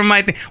straight from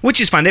my thing,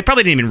 which is fine. They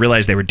probably didn't even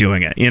realize they were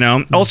doing it,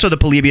 Also, The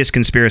Polybius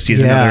Conspiracy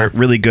is another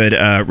really good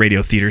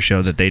radio theater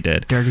show that they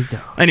did. Dirty dog.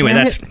 Anyway,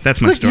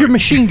 that's my Look, story. you're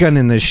machine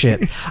gunning this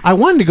shit. I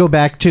wanted to go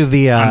back to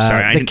the I'm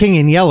sorry, the King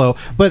in Yellow,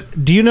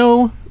 but do you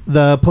know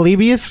the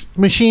Polybius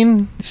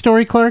machine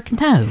story, Clark?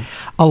 No.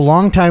 A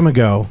long time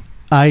ago,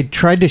 I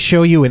tried to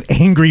show you an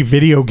angry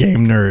video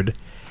game nerd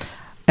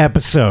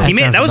episode.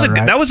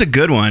 That was a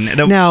good one.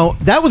 Now,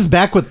 that was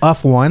back with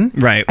UF 1.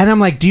 Right. And I'm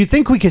like, do you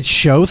think we could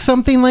show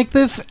something like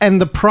this?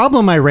 And the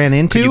problem I ran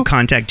into... Could you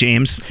contact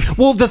James?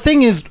 Well, the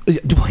thing is,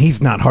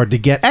 he's not hard to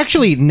get.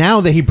 Actually,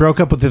 now that he broke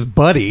up with his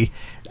buddy,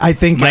 I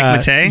think... Mike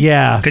Matei?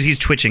 Yeah. Because he's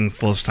twitching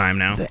full time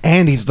now.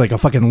 And he's like a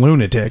fucking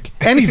lunatic.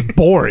 And he's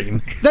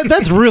boring.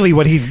 That's really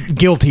what he's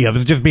guilty of,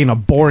 is just being a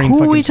boring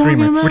fucking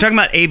streamer. We're talking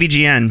about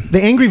AVGN.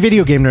 The Angry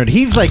Video Game Nerd.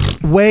 He's like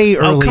way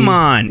early. Oh, come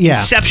on. Yeah.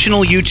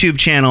 Exceptional YouTube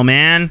channel,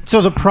 man.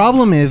 So the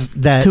problem is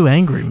that... It's too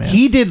angry, man.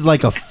 He did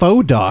like a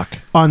faux doc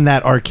on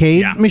that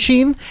arcade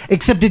machine,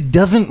 except it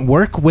doesn't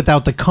work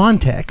without the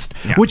context,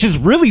 which is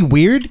really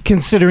weird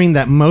considering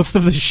that most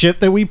of the shit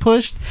that we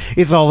pushed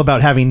is all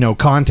about having no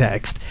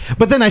context.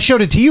 But then I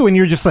showed it to you and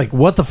you're just like,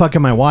 what the fuck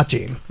am I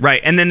watching?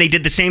 Right. And then they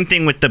did the same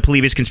thing with the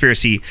Polybius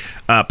Conspiracy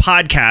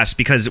podcast,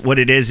 because what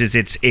it is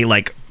it's a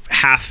like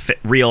half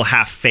real,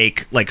 half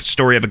fake like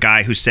story of a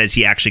guy who says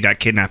he actually got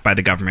kidnapped by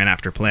the government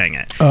after playing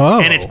it.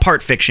 Oh. And it's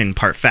part fiction,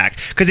 part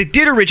fact, because it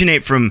did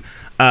originate from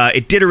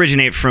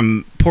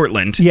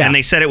Portland, and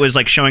they said it was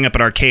like showing up at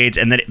arcades,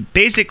 and that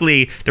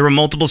basically there were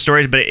multiple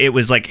stories, but it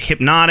was like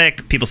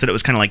hypnotic. People said it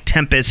was kind of like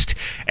Tempest,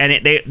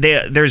 and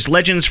there's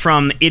legends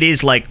from it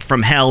is like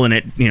from hell, and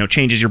it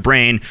changes your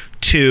brain,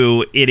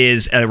 to it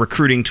is a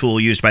recruiting tool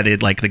used by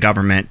the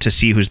government to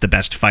see who's the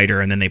best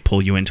fighter, and then they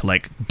pull you into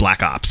like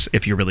Black Ops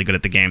if you're really good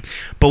at the game.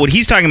 But what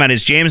he's talking about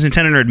is James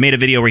Nintendo Nerd made a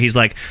video where he's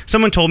like,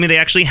 someone told me they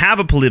actually have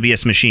a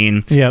Polybius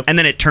machine, and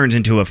then it turns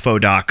into a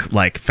faux doc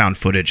like found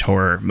footage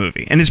horror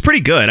movie, and it's pretty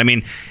good. I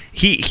mean,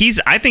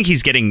 I think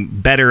he's getting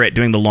better at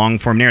doing the long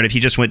form narrative. He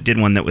just did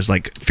one that was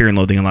like Fear and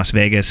Loathing in Las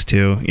Vegas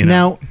too.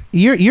 Now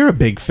you're a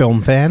big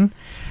film fan.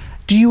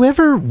 Do you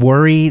ever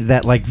worry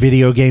that like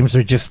video games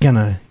are just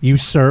gonna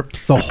usurp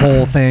the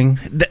whole thing?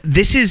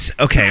 This is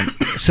okay.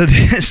 So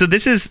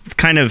this is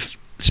kind of,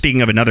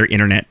 speaking of another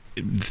internet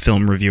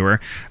film reviewer,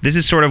 this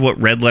is sort of what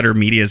Red Letter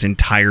Media's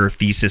entire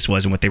thesis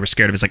was, and what they were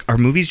scared of is like, are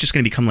movies just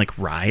going to become like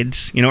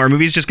rides? Are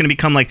movies just going to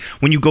become like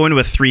when you go into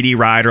a 3D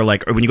ride, or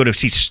when you go to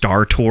see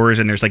Star Tours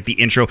and there's like the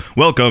intro,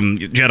 welcome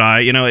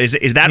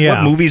Jedi, is that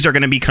what movies are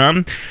going to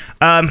become?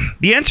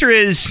 The answer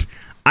is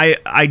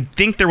I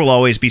think there will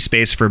always be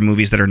space for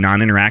movies that are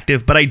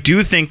non-interactive, but I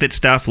do think that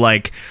stuff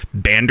like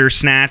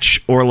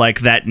Bandersnatch or like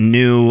that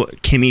new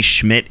Kimmy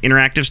Schmidt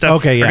interactive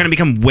stuff are going to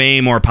become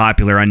way more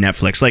popular on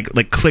Netflix.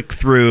 Like click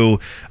through,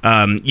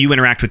 you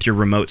interact with your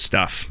remote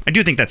stuff. I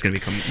do think that's going to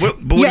become.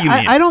 But what do you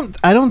mean? I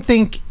don't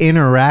think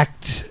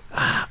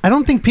I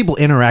don't think people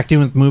interacting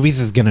with movies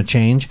is going to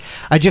change.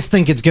 I just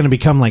think it's going to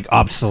become like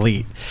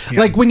obsolete. Yeah.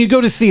 Like when you go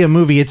to see a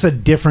movie, it's a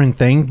different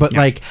thing. But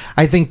like,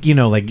 I think,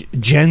 like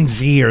Gen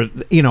Z or,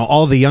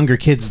 all the younger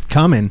kids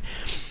coming,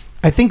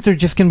 I think they're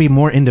just going to be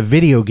more into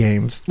video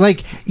games.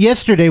 Like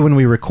yesterday when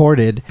we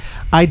recorded,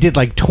 I did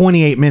like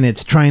 28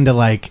 minutes trying to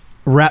like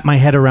wrap my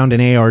head around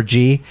an ARG.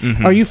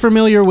 Mm-hmm. Are you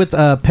familiar with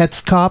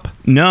Pets Cop?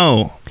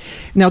 No.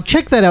 Now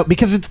check that out,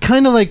 because it's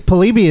kind of like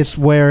Polybius,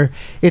 where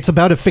it's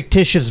about a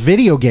fictitious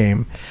video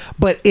game,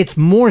 but it's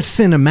more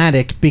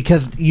cinematic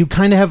because you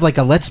kind of have like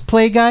a Let's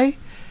Play guy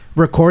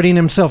recording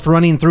himself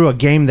running through a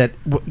game that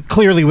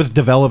clearly was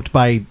developed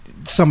by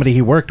somebody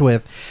he worked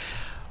with.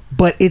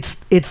 But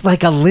it's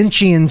like a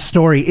Lynchian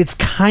story. It's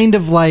kind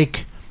of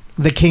like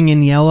The King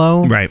in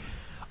Yellow. Right.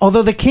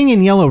 Although The King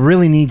in Yellow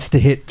really needs to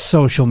hit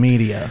social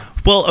media.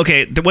 Well,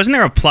 okay, wasn't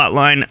there a plot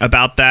line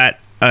about that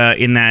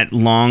in that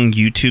long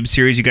YouTube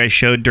series you guys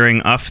showed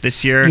during UF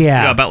this year?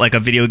 Yeah. About like a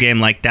video game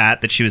like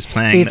that she was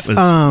playing that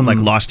was like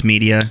Lost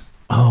Media.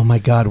 Oh my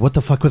God, what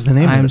the fuck was the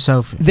name of it? I Am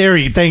Sophie.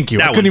 Thank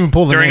you. I couldn't even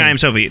pull the name. During I Am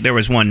Sophie, there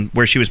was one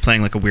where she was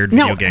playing like a weird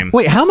video game.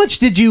 Wait, how much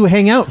did you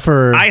hang out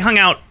for? I hung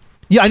out.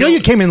 Yeah, I know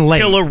you came in late.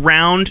 Till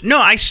around. No,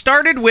 I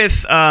started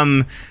with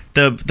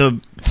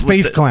the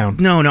Space Clown.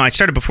 No, I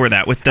started before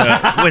that with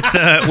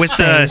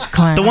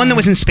the one that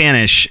was in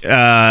Spanish.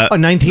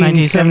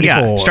 1974.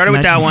 Yeah, started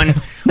with that one.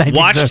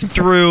 Watched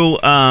through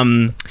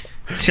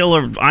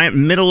till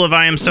middle of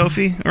I Am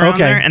Sophie around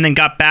there, and then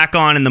got back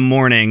on in the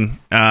morning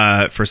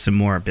for some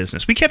more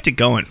business. We kept it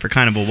going for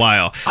kind of a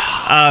while.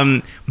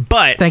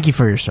 But thank you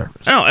for your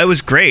service. No, it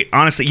was great.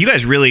 Honestly, you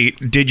guys really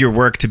did your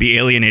work to be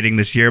alienating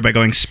this year by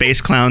going Space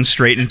Clown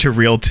straight into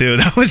Real 2.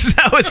 That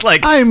was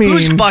like, I mean,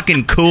 who's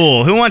fucking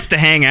cool? Who wants to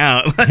hang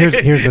out?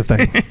 Here's the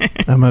thing.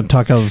 I'm going to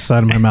talk out of the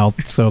side of my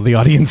mouth so the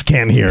audience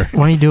can't hear.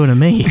 What are you doing to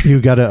me?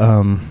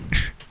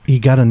 You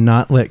gotta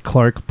not let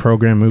Clark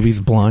program movies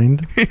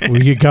blind.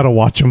 You gotta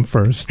watch them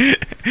first.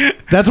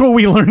 That's what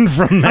we learned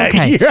from that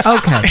year.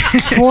 Okay.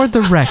 For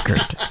the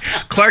record,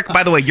 Clark,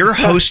 by the way, your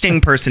hosting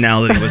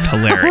personality was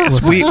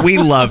hilarious. We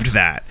loved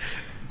that.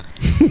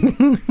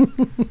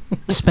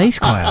 Space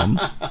Clown.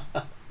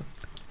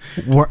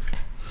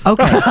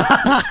 Okay.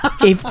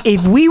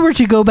 If we were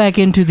to go back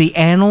into the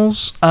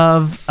annals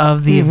of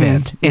the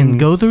event and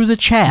go through the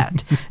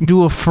chat,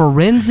 do a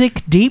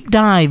forensic deep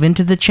dive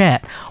into the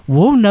chat,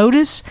 we'll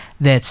notice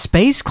that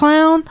Space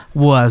Clown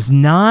was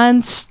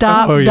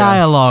non-stop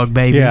dialogue,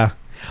 baby. Yeah.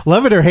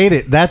 Love it or hate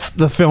it, that's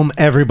the film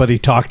everybody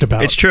talked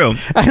about. It's true.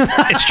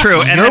 It's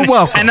true. And You're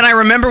welcome. And then I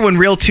remember when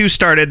Reel 2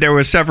 started, there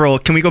were several.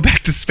 Can we go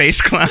back to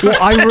Space Clowns?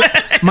 Well,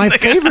 my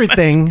favorite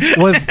thing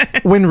was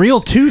when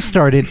Reel 2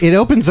 started, it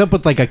opens up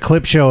with like a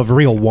clip show of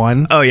Reel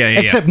 1. Oh, yeah.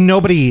 Except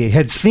nobody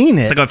had seen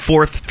it. It's like a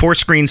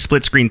four-screen,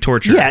 split-screen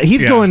torture. Yeah,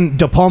 he's going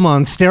De Palma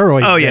on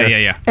steroids. Oh, yeah, there.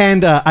 yeah.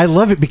 And I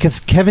love it because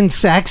Kevin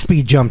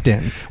Saxby jumped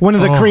in, one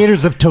of the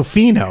creators of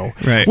Tofino,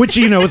 right. which,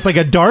 it's like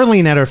a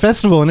darling at our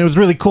festival, and it was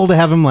really cool to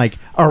have him like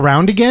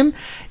around again.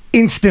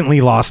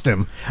 Instantly lost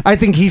him. I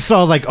think he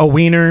saw like a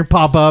wiener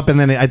pop up, and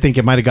then I think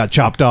it might have got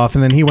chopped off,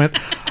 and then he went,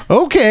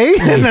 okay,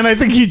 and then I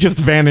think he just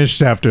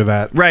vanished after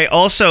that. Right.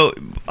 Also,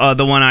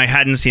 the one I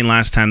hadn't seen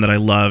last time that I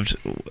loved,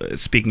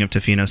 speaking of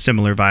Tofino,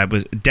 similar vibe,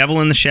 was Devil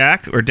in the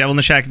Shack, or Devil in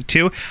the Shack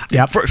 2.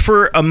 Yep.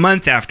 For a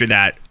month after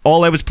that,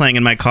 all I was playing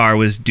in my car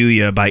was Do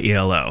Ya by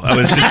ELO. I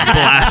was just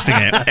blasting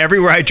it.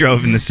 Everywhere I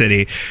drove in the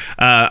city,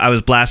 I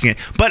was blasting it.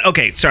 But,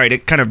 okay, sorry, to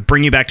kind of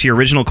bring you back to your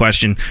original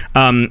question,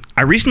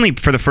 I recently,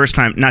 for the first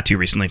time, not too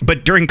recently,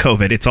 but during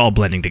COVID, it's all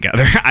blending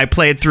together. I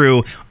played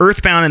through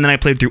Earthbound, and then I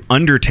played through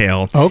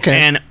Undertale. Okay.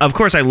 And, of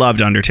course, I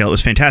loved Undertale. It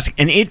was fantastic.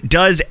 And it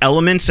does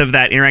elements of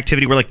that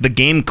interactivity where, like, the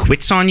game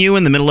quits on you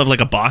in the middle of,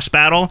 like, a boss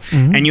battle,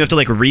 and you have to,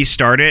 like,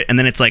 restart it, and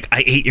then it's like,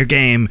 I hate your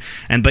game,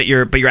 but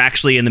you're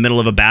actually in the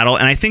middle of a battle.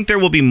 And I think there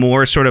will be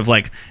more sort of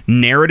like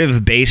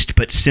narrative based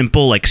but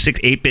simple like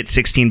 8-bit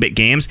 16-bit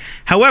games.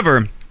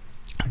 However,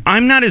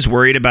 I'm not as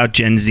worried about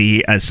Gen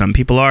Z as some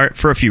people are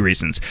for a few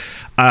reasons.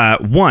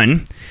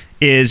 One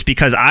is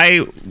because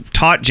I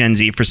taught Gen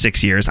Z for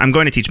 6 years. I'm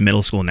going to teach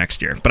middle school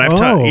next year, but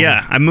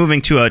I'm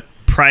moving to a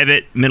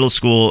private middle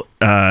school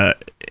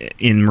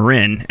in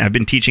Marin. I've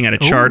been teaching at a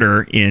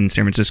charter in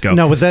San Francisco.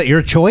 No, was that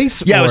your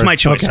choice? Yeah, it was my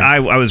choice. Okay.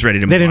 I was ready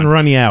to move They didn't on.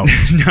 run you out.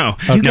 No.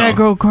 You gotta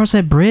go across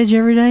that bridge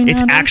every day now?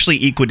 It's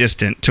actually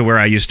equidistant to where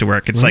I used to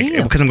work. It's like,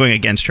 because I'm going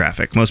against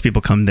traffic. Most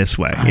people come this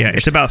way.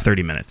 It's about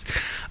 30 minutes.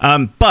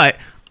 But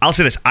I'll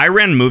say this. I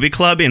ran movie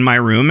club in my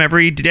room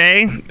every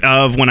day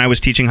of when I was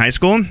teaching high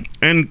school,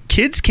 and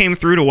kids came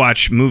through to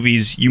watch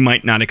movies you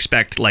might not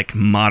expect like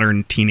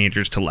modern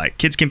teenagers to like.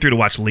 Kids came through to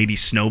watch Lady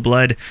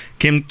Snowblood.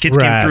 Kids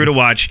came through to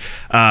watch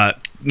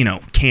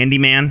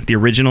Candyman, the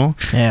original.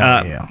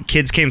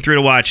 Kids came through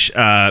to watch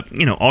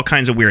all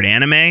kinds of weird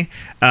anime.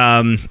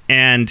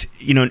 And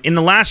in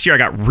the last year I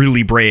got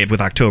really brave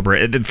with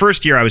October. The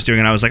first year I was doing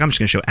it, I was like, I'm just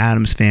gonna show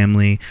Addams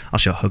Family, I'll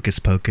show Hocus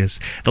Pocus.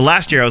 The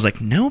last year I was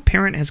like, no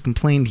parent has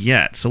complained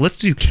yet, so let's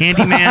do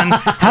Candyman.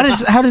 How did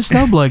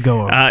Snowblood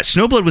go over?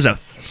 Snowblood was a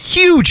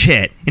huge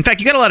hit. In fact,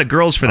 you got a lot of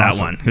girls for that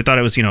one who thought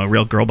it was a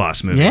real girl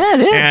boss movie. Yeah,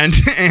 it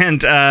is.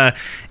 And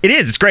it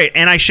is. It's great.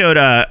 And I showed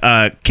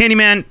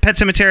Candyman, Pet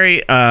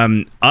Sematary,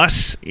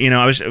 Us.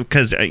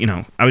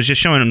 I was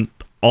just showing them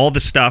all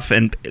the stuff,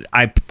 and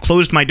I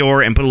closed my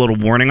door and put a little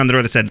warning on the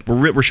door that said,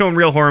 we're showing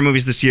real horror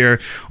movies this year,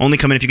 only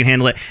come in if you can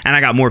handle it. And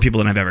I got more people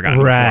than I've ever gotten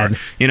before.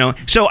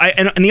 So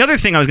and the other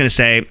thing I was going to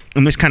say,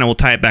 and this kind of will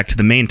tie it back to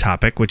the main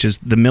topic, which is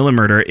the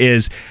Millimurder,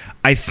 is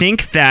I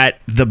think that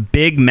the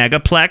big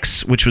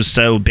megaplex, which was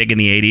so big in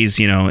the 80s,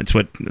 it's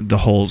what the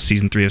whole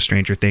season 3 of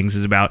Stranger Things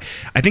is about.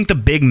 I think the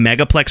big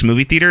megaplex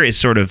movie theater is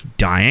sort of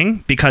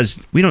dying because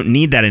we don't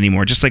need that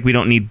anymore. Just like we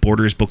don't need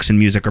Borders Books and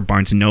Music or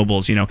Barnes and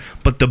Nobles,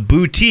 but the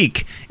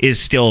boutique is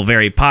still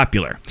very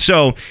popular.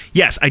 So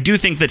yes, I do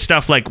think that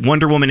stuff like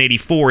Wonder Woman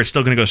 84 is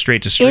still going to go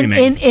straight to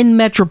streaming. In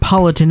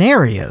metropolitan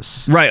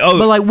areas. Right. Oh,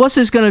 but like, what's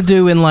this going to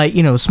do in like,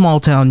 small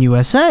town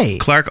USA?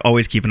 Clark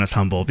always keeping us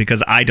humble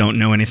because I don't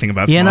know anything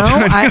about small town.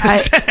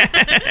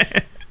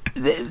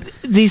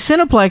 The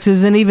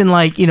Cineplexes and even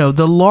like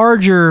the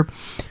larger,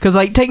 because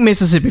like take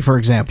Mississippi for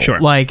example. Sure.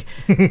 Like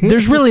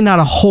there's really not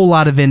a whole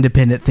lot of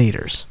independent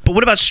theaters. But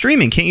what about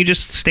streaming? Can't you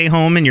just stay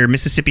home in your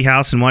Mississippi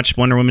house and watch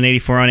Wonder Woman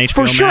 84 on HBO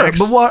For sure, Max?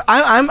 but what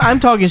I'm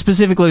talking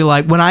specifically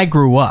like when I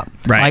grew up.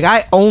 Right. Like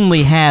I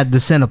only had the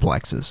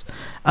Cineplexes.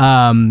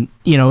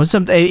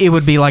 It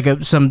would be like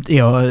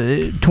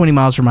 20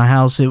 miles from my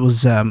house. It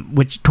was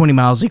which 20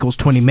 miles equals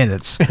 20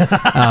 minutes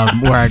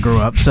where I grew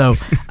up. So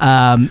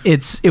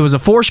it was a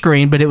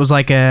 4-screen, but it was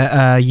like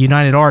a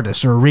United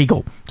Artists or a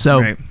Regal. So.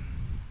 Right.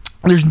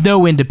 There's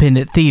no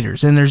independent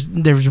theaters, and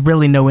there's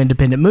really no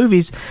independent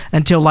movies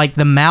until like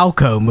the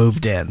Malco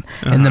moved in,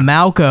 and the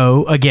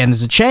Malco again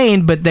is a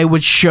chain, but they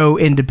would show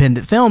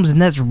independent films,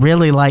 and that's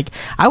really like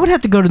I would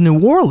have to go to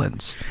New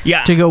Orleans,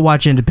 to go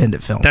watch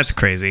independent films. That's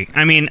crazy.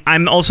 I mean,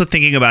 I'm also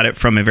thinking about it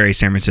from a very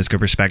San Francisco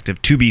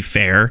perspective. To be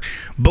fair,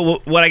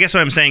 but what I guess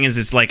what I'm saying is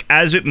it's like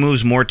as it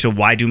moves more to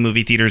why do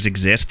movie theaters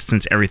exist,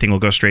 since everything will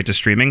go straight to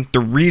streaming. The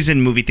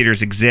reason movie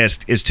theaters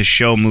exist is to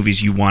show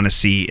movies you want to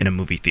see in a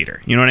movie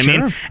theater. You know what I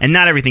mean? And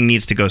not everything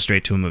needs to go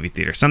straight to a movie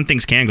theater. Some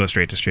things can go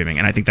straight to streaming,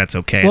 and I think that's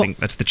okay. Well, I think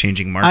that's the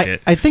changing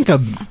market. I think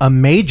a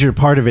major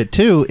part of it,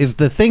 too, is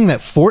the thing that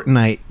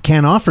Fortnite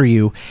can offer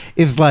you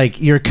is, like,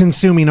 you're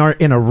consuming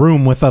art in a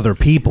room with other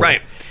people.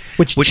 Right.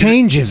 which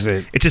changes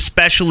it. It's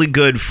especially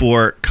good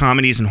for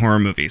comedies and horror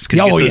movies.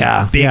 Oh, you get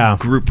yeah. those big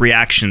group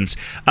reactions.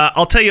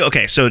 I'll tell you,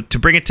 okay, so to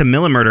bring it to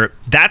Millimurder,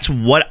 that's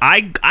what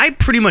I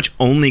pretty much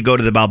only go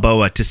to the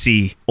Balboa to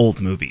see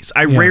old movies.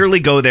 I rarely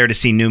go there to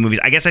see new movies.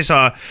 I guess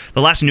the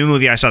last new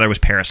movie I saw there was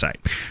Parasite.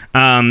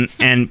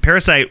 And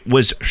Parasite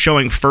was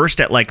showing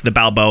first at like the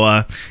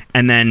Balboa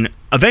and then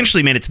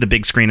eventually made it to the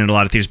big screen in a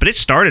lot of theaters, but it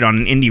started on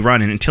an indie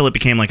run, and until it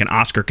became like an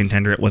Oscar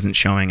contender, it wasn't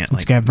showing it.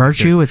 It's got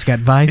Virtue, it's got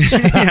Vice.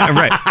 Yeah,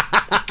 right.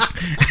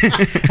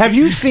 Have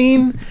you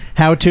seen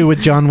How To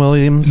with John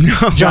Williams?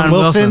 No. John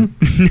Wilson?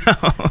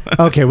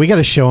 No. Okay, we got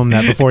to show him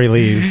that before he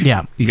leaves.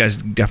 Yeah. You guys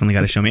definitely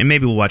got to show me, and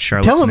maybe we'll watch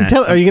Charlotte's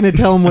Tell him. Are you going to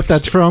tell him what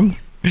that's from?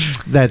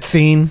 That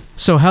scene.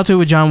 So How To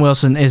with John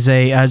Wilson is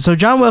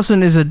John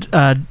Wilson is a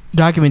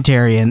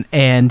documentarian,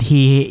 and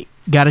he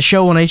got a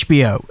show on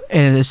HBO,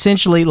 and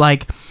essentially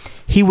like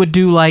he would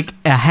do like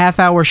a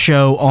half-hour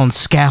show on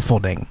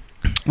scaffolding.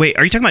 Wait,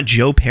 are you talking about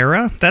Joe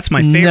Pera? That's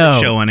my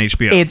favorite show on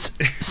HBO. It's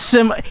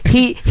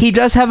he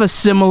does have a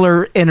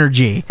similar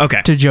energy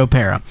to Joe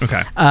Pera.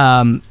 Okay.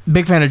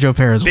 Big fan of Joe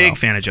Pera as well. Big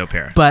fan of Joe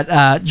Pera.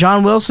 But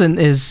John Wilson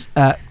is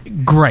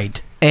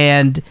great,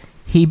 and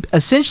he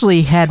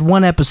essentially had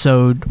one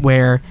episode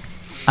where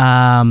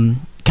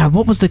God,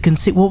 what was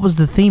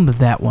the theme of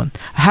that one?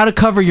 How to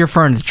cover your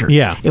furniture.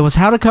 Yeah. It was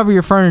how to cover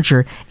your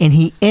furniture, and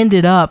he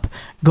ended up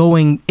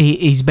going,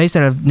 he's based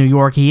out of New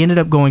York, he ended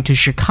up going to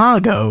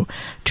Chicago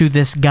to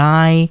this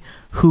guy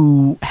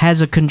who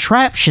has a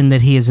contraption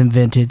that he has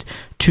invented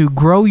to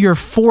grow your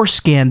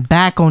foreskin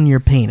back on your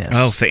penis.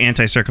 Oh, the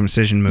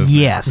anti-circumcision movement.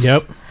 Yes.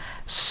 Yep.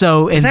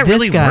 So does that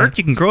really work?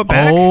 You can grow it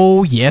back?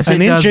 Oh, yes, it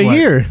does. An inch a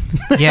year.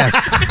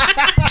 Yes.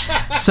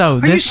 So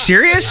Are you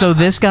serious? So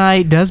this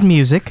guy does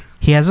music.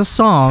 He has a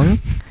song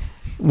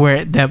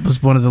where that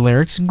was one of the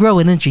lyrics. Grow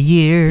an inch a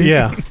year.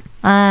 Yeah.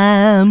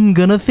 I'm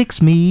gonna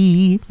fix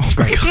me. Oh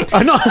my God.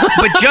 I know.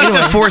 But just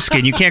a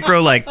foreskin. You can't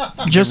grow like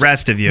the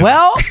rest of you.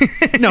 Well,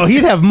 no,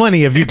 he'd have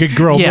money if you could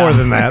grow more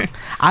than that.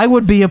 I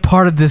would be a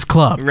part of this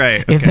club,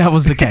 right? If that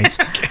was the case.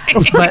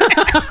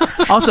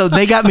 But also,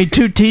 they got me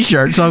 2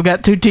 T-shirts, so I've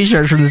got 2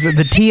 T-shirts from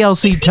the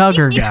TLC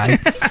Tugger guy.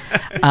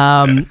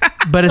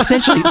 But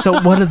essentially, so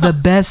one of the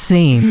best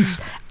scenes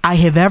I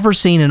have ever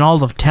seen in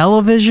all of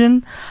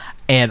television,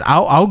 and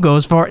I'll go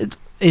as far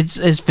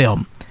it's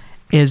film.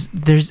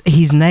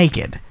 He's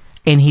naked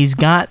and he's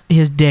got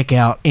his dick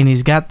out and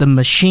he's got the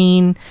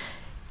machine.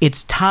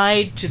 It's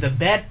tied to the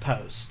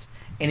bedpost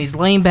and he's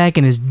laying back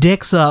and his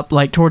dick's up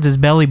like towards his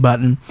belly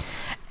button.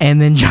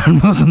 And then John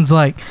Wilson's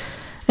like,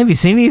 "Have you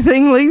seen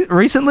anything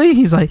recently?"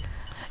 He's like,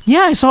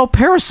 "Yeah, I saw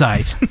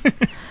Parasite."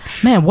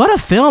 Man, what a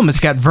film! It's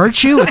got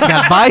Virtue. It's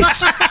got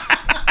Vice.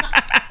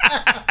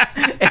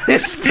 And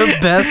it's the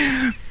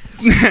best.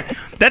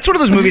 That's one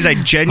of those movies I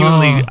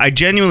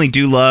genuinely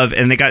do love,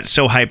 and they got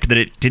so hyped that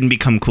it didn't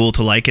become cool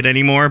to like it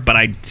anymor, but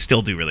I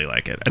still do really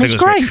like it. I think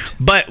it's great.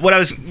 But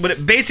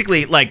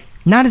basically, like,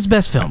 not his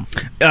best film.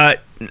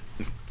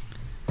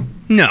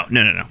 No.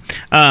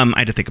 I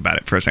had to think about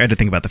it first. I had to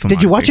think about the film.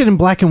 Did you watch it in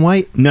black and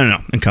white?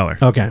 No, in color.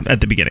 Okay.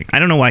 At the beginning. I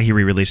don't know why he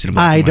re-released it in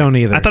black and white. I don't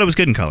either. I thought it was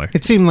good in color.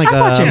 It seemed like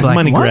a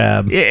money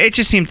grab. It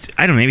just seemed,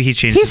 I don't know, maybe he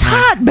changed He's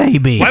hot,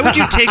 baby. Why would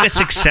you take a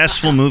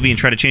successful movie and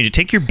try to change it?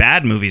 Take your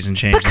bad movies and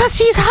change because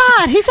he's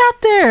hot. He's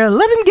out there.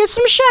 Let him get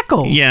some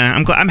shekels. Yeah,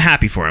 I'm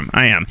happy for him.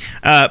 I am.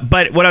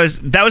 But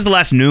that was the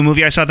last new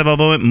movie I saw at the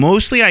Balboa.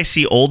 Mostly I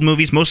see old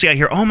movies. Mostly I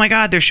hear, "Oh my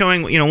God, they're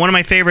showing, one of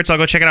my favorites. I'll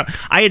go check it out."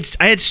 I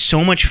had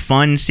so much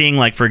fun seeing,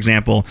 like, for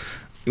example,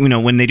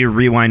 when they do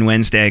Rewind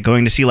Wednesday,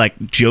 going to see like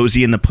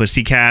Josie and the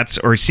Pussycats,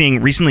 or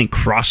seeing recently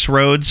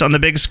Crossroads on the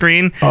big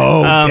screen.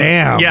 Oh,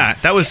 damn. Yeah,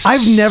 that was...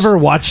 I've never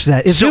watched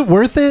that. Is it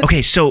worth it?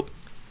 Okay, so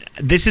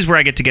this is where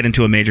I get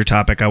into a major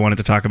topic I wanted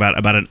to talk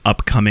about an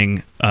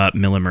upcoming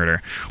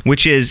Millimurder,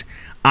 which is...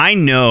 I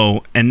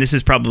know, and this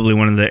is probably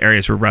one of the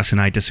areas where Russ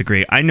and I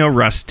disagree. I know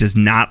Russ does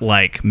not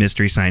like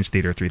Mystery Science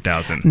Theater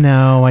 3000.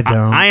 No, I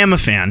don't. I am a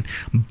fan,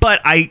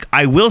 but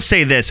I will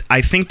say this.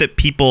 I think that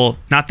people,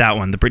 not that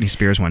one, the Britney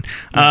Spears one.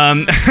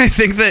 I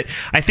think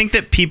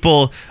that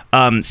people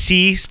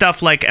see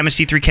stuff like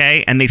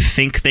MST3K and they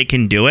think they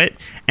can do it.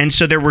 And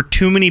so there were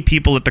too many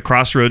people at the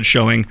Crossroads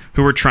showing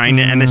who were trying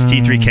to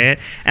MST3K it.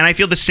 And I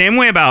feel the same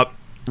way about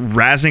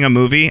razzing a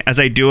movie as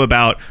I do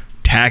about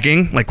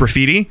tagging, like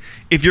graffiti.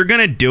 If you're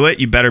gonna do it,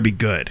 you better be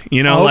good.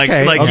 You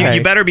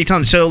better be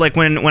telling. So like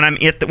when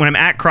I'm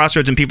at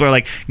Crossroads and people are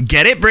like,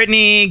 "Get it,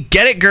 Brittany,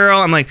 get it, girl,"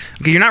 I'm like,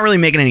 okay, you're not really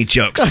making any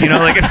jokes.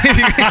 Like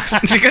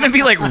if you're gonna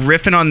be like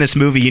riffing on this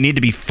movie, you need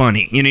to be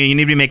funny. You need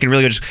to be making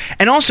really good.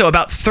 And also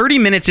about 30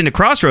 minutes into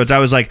Crossroads, I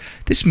was like,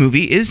 this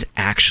movie is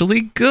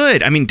actually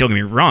good. I mean, don't get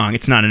me wrong,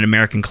 it's not an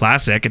American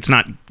classic. It's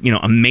not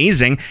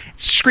amazing.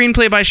 It's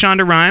screenplay by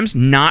Shonda Rhimes,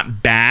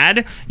 not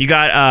bad. You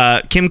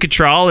got Kim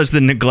Cattrall as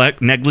the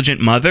negligent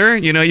mother.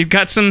 You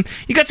got some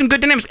good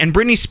dynamics. And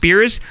Britney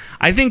Spears,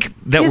 I think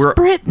that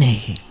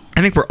Britney.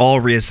 I think we're all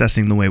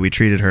reassessing the way we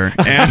treated her,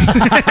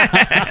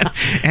 and,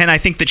 and I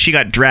think that she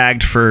got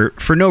dragged for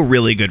no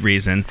really good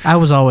reason. I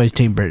was always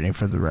Team Brittany,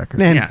 for the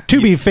record. And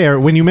to be fair,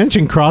 when you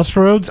mentioned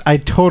Crossroads, I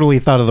totally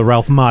thought of the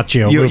Ralph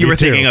Macchio movie. You were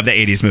thinking of the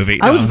 80s movie.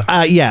 I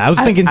was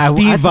thinking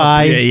Steve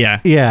Vai.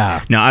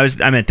 Yeah. No,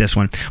 I meant this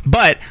one.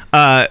 But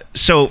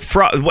so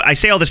I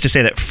say all this to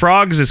say that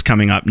Frogs is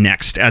coming up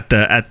next at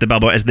the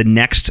Balboa as the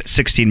next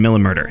 16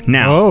 Millimurder.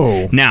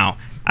 Now.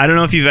 I don't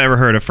know if you've ever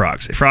heard of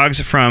Frogs. Frogs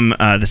from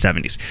the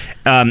 70s.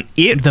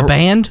 The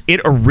band?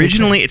 It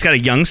originally, it's got a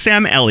young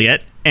Sam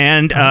Elliott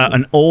and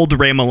an old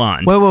Ray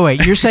Milland.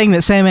 Wait. You're saying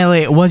that Sam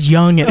Elliott was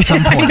young at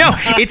some point? No,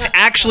 it's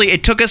actually,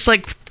 it took us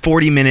like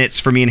 40 minutes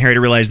for me and Harry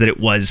to realize that it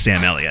was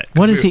Sam Elliott.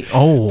 What is he?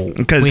 Oh,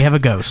 because we have a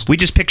ghost. We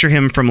just picture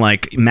him from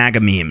like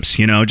MAGA memes,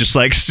 just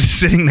like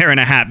sitting there in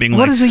a hat being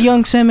what is a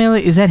young Sam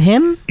Elliott? Is that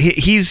him?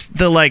 He's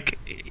the like...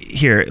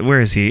 Here, where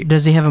is he?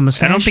 Does he have a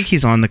mustache? I don't think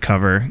he's on the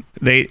cover.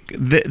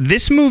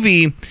 This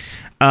movie.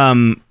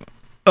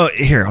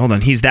 Here, hold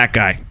on. He's that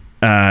guy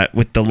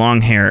with the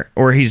long hair,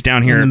 or he's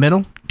down here in the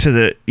middle.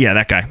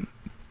 That guy.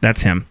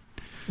 That's him.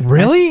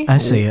 Really? I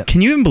see it.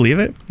 Can you even believe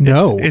it?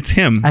 No, it's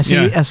him. I see.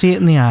 Yeah. I see it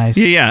in the eyes.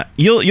 Yeah.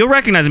 You'll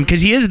recognize him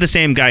because he is the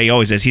same guy he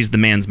always is. He's the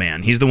man's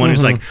man. He's the one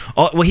who's like.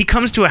 He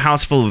comes to a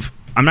house full of.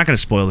 I'm not going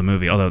to spoil the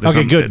movie, although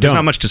there's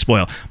not much to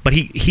spoil. But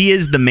he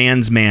is the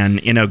man's man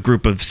in a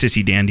group of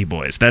sissy dandy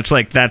boys.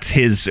 That's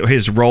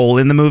his role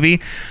in the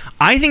movie.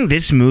 I think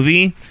this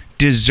movie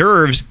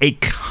deserves a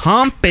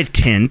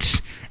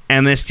competent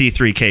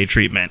MST3K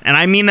treatment, and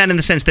I mean that in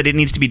the sense that it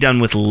needs to be done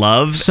with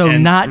love. So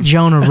not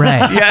Jonah Ray.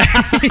 Yeah.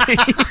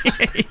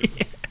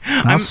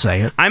 I'll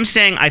say it. I'm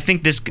saying I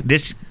think this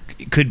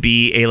could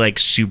be a like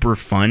super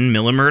fun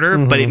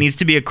Millimurder, but it needs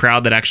to be a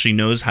crowd that actually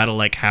knows how to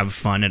like have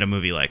fun at a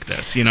movie like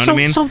this. You know what I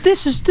mean? So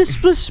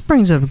this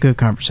brings up a good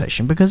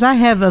conversation because I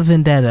have a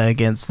vendetta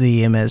against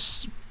the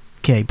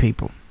MSK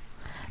people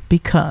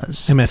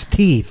because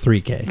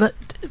MST3K.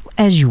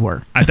 As you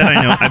were. I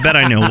bet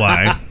I know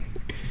why.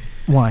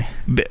 Why?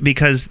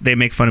 Because they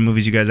make fun of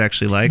movies you guys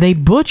actually like. They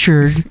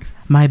butchered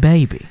my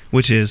baby.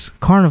 Which is?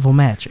 Carnival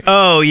Magic.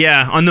 Oh,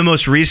 yeah. On the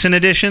most recent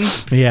edition?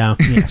 Yeah.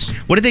 Yes.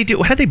 What did they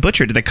do? How did they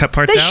butcher? Did they cut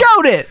parts out? They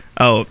showed it.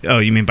 Oh,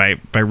 you mean by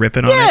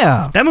ripping on it?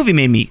 Yeah. That movie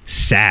made me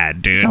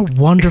sad, dude. It's a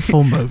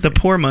wonderful movie. The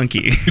poor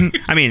monkey.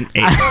 I mean,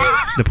 ape.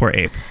 The poor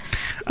ape.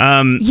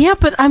 Yeah,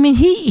 but I mean,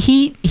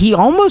 he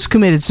almost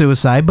committed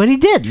suicide, but he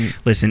didn't.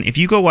 Listen, if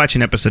you go watch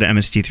an episode of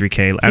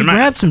MST3K, he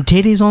grabbed some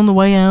titties on the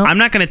way out. I'm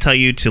not going to tell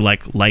you to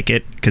like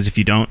it, because if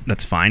you don't,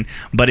 that's fine.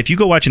 But if you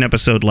go watch an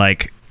episode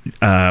like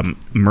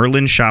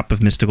Merlin's Shop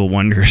of Mystical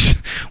Wonders,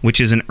 which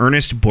is an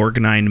Ernest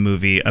Borgnine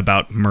movie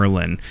about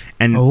Merlin,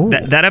 and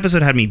that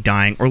episode had me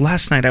dying. Or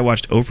last night I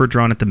watched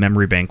Overdrawn at the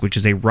Memory Bank, which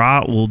is a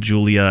Raul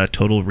Julia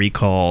Total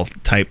Recall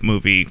type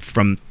movie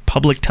from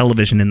public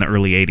television in the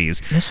early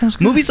 80s. That sounds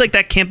good. Movies like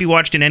that can't be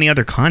watched in any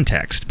other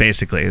context,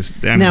 basically.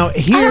 Now,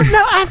 here... I don't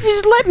know.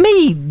 Just let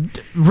me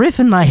riff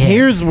in my head.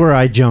 Here's where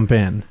I jump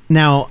in.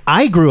 Now,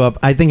 I grew up...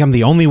 I think I'm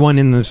the only one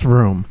in this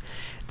room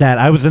that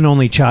I was an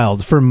only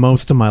child for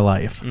most of my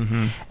life.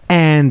 Mm-hmm.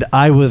 And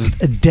I was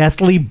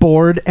deathly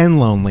bored and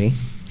lonely.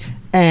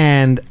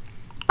 And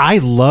I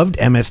loved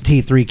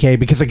MST3K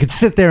because I could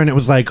sit there and it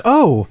was like,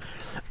 oh...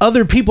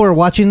 other people are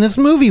watching this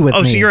movie with me.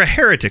 Oh, so you're a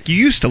heretic. You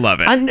used to love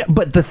it.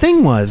 But the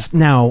thing was,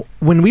 now,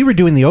 when we were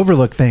doing the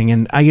Overlook thing,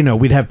 and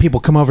we'd have people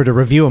come over to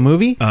review a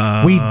movie,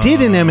 we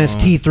did an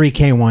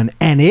MST3K one,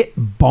 and it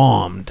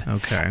bombed.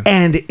 Okay.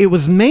 And it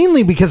was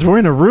mainly because we're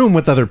in a room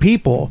with other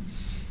people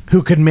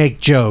who could make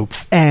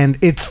jokes, and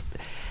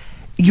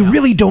you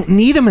really don't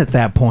need them at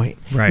that point.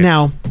 Right.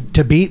 Now,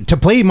 to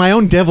play my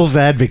own devil's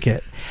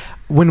advocate,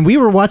 when we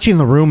were watching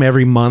The Room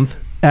every month,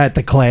 at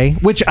the Clay,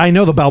 which I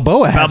know the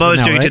Balboa has.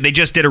 Balboa's doing right? too. They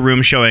just did a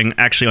room showing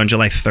actually on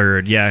July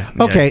 3rd. Yeah.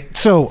 Okay,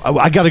 so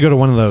I got to go to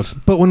one of those.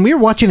 But when we were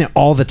watching it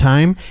all the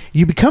time,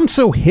 you become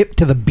so hip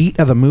to the beat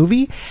of the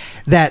movie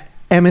that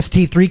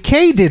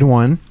MST3K did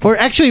one, or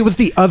actually it was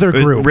the other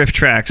group. Riff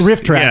Tracks.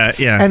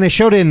 Yeah. And they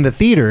showed it in the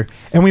theater,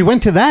 and we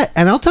went to that,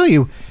 and I'll tell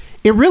you,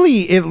 it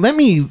let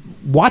me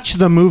watch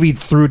the movie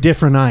through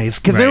different eyes,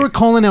 because they were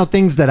calling out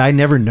things that I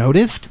never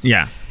noticed.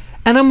 Yeah.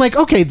 And I'm like,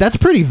 okay, that's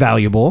pretty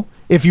valuable.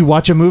 If you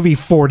watch a movie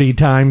 40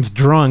 times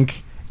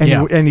drunk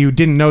and you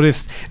didn't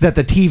notice that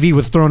the TV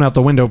was thrown out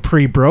the window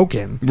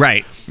pre-broken.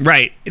 Right.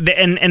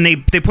 And they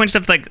point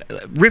stuff like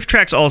Riff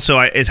Tracks also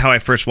is how I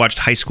first watched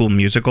High School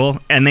Musical,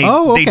 and they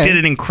did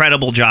an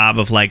incredible job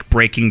of like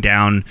breaking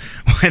down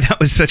why that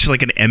was such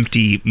like an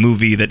empty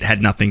movie that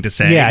had nothing to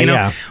say.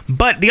 Yeah.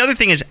 But the other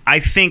thing is, I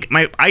think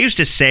I used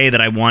to say that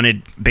I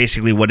wanted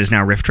basically what is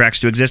now Riff Tracks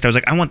to exist. I was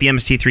like, I want the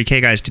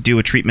MST3K guys to do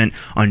a treatment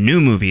on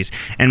new movies.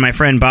 And my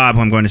friend Bob,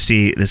 who I'm going to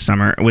see this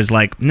summer, was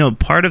like, no,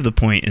 part of the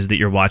point is that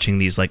you're watching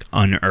these like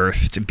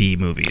unearthed B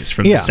movies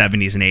from the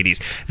 70s and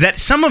 80s, that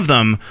some of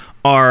them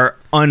are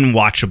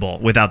unwatchable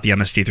without the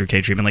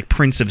MST3K treatment, like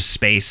Prince of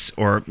Space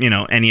or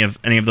any of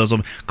those.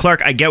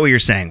 Clark, I get what you're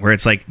saying, where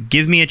it's like,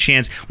 give me a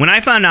chance. When I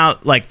found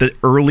out like the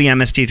early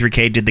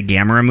MST3K did the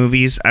Gamera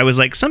movies, I was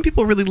like, some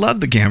people really love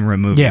the Gamera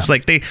movies. Yeah.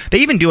 Like they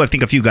even do, I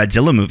think, a few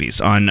Godzilla movies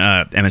on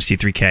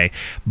MST3K.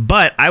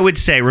 But I would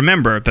say,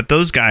 remember that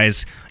those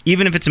guys,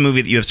 even if it's a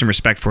movie that you have some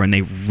respect for and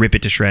they rip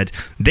it to shreds,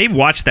 they've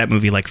watched that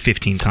movie like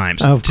 15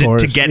 times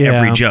to get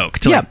every joke,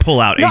 to like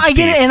pull out. No, I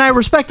get it, and I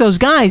respect those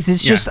guys.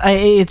 It's just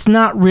it's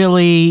not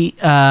really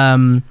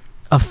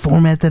a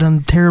format that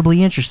I'm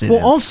terribly interested in.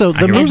 Well, also,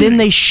 the movie... And then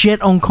they shit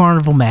on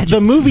Carnival Magic.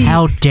 The movie...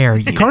 How dare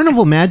you?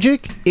 Carnival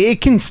Magic, it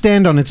can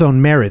stand on its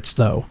own merits,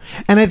 though.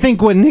 And I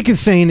think what Nick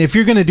is saying, if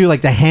you're going to do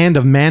like the Hand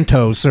of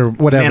Mantos or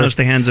whatever... Manos,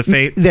 the Hands of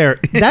Fate.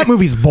 That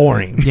movie's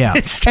boring. Yeah.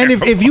 And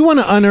if you want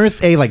to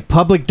unearth a like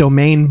public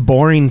domain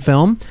boring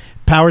film...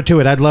 Power to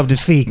it. I'd love to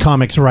see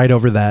comics right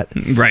over that.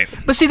 Right.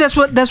 But see, that's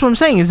what I'm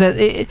saying, is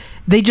that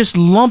they just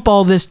lump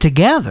all this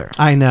together.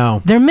 I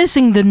know. They're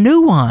missing the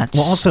nuance.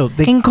 Well, also,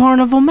 in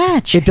Carnival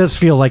Magic. It does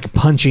feel like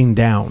punching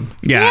down.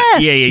 Yeah.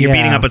 Yes. Yeah. You're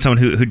beating up on someone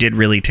who did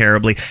really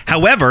terribly.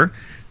 However,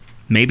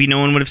 maybe no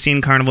one would have seen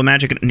Carnival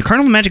Magic. And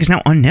Carnival Magic is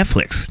now on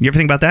Netflix. You ever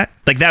think about that?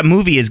 Like, that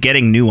movie is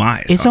getting new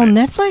eyes. It's on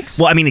Netflix?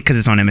 Well, I mean, because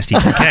it's on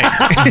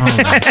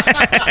MST3K.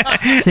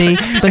 See,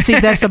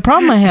 that's the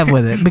problem I have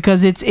with it,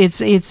 because it's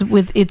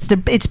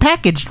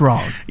packaged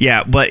wrong.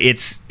 Yeah, but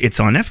it's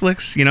on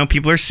Netflix.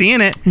 People are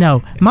seeing it.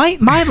 No, my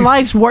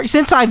life's work,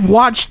 since I've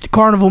watched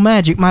Carnival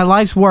Magic, my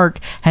life's work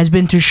has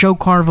been to show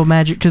Carnival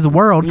Magic to the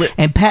world,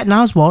 and Patton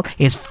Oswalt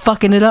is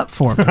fucking it up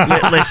for me.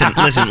 Listen.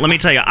 Let me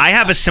tell you, I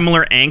have a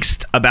similar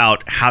angst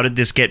about how did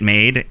this get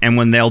made, and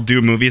when they'll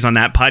do movies on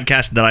that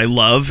podcast that I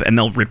love, and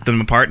they'll rip them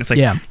apart, and it's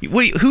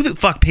like, who the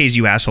fuck pays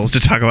you assholes to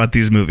talk about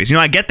these movies?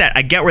 I get that.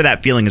 I get where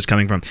that feeling is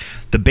coming from.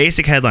 The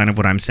basic headline of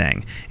what I'm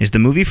saying is the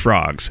movie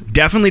Frogs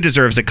definitely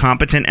deserves a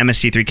competent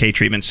MST3K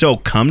treatment. So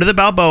come to the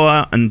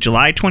Balboa on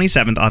July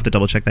 27th. I'll have to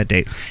double check that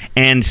date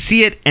and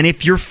see it. And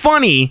if you're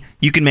funny,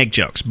 you can make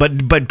jokes,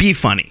 but be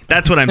funny.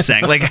 That's what I'm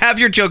saying. Like, have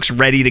your jokes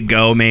ready to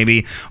go,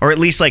 maybe, or at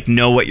least like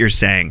know what you're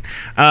saying.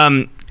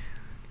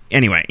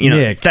 Anyway,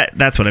 Nick,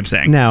 that's what I'm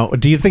saying. Now,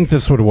 do you think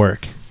this would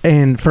work?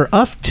 And for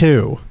UF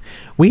 2,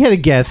 we had a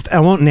guest, I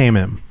won't name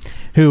him,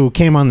 who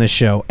came on this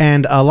show.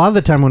 And a lot of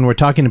the time when we're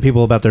talking to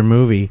people about their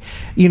movie,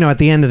 at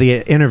the end of the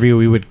interview,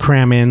 we would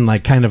cram in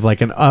like kind of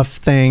like an UF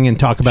thing and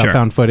talk about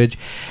found footage.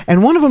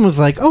 And one of them was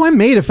like, oh, I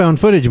made a found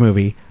footage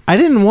movie. I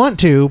didn't want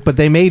to, but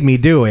they made me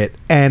do it,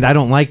 and I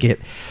don't like it.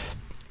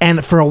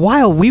 And for a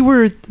while, we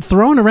were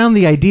throwing around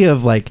the idea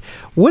of like,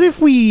 what if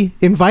we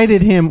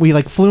invited him, we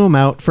like flew him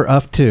out for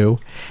UF 2,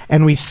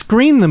 and we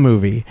screened the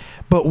movie,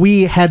 but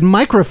we had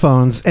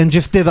microphones and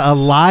just did a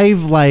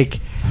live, like,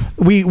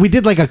 we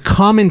did like a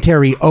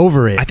commentary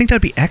over it. I think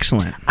that'd be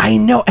excellent. I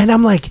know. And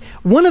I'm like,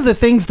 one of the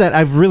things that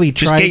I've really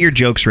tried... Just get your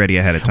jokes ready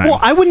ahead of time. Well,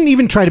 I wouldn't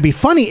even try to be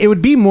funny. It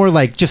would be more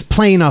like just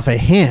playing off of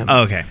him.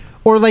 Oh, okay.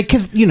 Or like,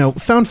 because,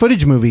 found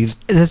footage movies...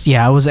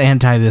 I was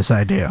anti this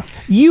idea.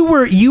 You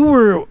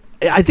were...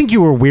 I think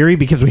you were weary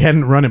because we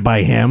hadn't run it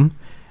by him.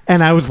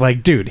 And I was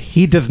like, dude,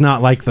 he does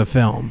not like the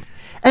film.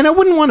 And I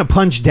wouldn't want to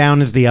punch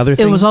down as the other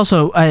thing. It was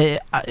also,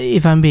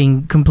 if I'm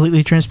being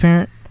completely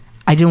transparent,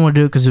 I didn't want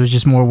to do it because it was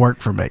just more work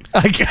for me.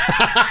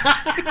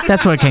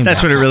 That's what it came down to.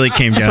 That's what it really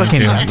came down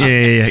to.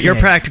 Yeah. You're a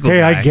practical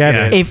guy. I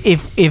get it.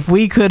 If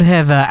we could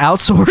have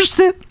outsourced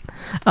it,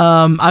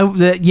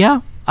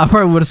 I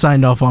probably would have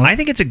signed off on it. I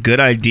think it's a good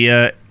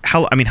idea.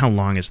 How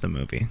long is the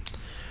movie?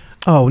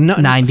 Oh, no,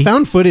 90.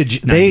 Found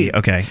footage. 90,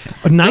 okay.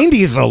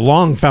 90 is a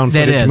long found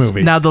footage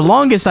movie. Now, the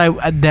longest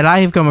that I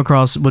have come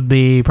across would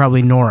be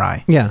probably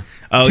Nori. Yeah.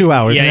 Oh, 2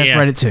 hours. Yeah, that's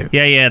rated 2.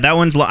 Yeah. That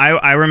one's...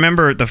 I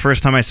remember the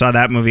first time I saw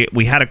that movie,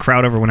 we had a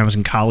crowd over when I was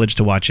in college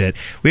to watch it.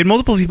 We had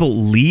multiple people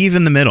leave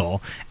in the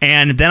middle,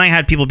 and then I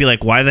had people be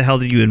like, why the hell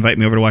did you invite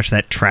me over to watch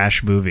that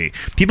trash movie?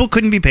 People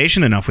couldn't be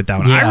patient enough with that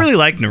one. Yeah. I really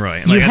like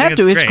Noroi. You have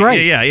to. It's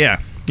great. Yeah.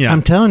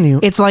 I'm telling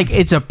you, it's like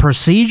it's a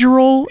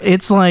procedural.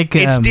 It's like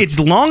it's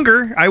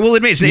longer. I will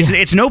admit,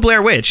 it's no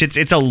Blair Witch.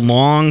 It's a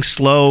long,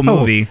 slow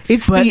movie.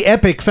 It's the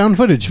epic found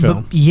footage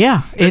film.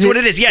 That's what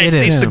it is. Yeah,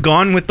 it's the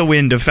Gone with the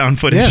Wind of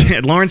found footage.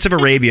 Yeah. Lawrence of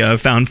Arabia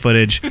of found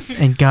footage.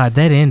 And God,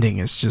 that ending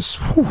is just.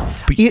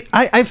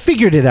 I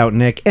figured it out,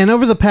 Nick. And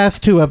over the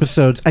past 2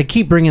 episodes, I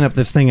keep bringing up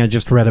this thing I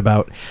just read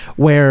about,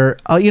 where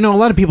a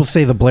lot of people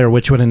say the Blair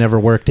Witch would have never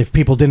worked if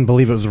people didn't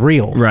believe it was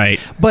real. Right.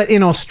 But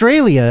in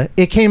Australia,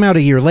 it came out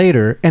a year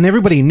later. And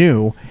everybody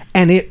knew,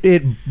 and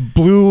it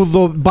blew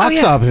the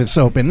box office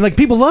open. Like,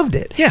 people loved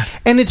it. Yeah.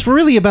 And it's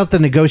really about the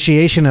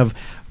negotiation of,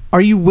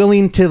 are you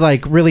willing to,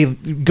 like, really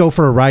go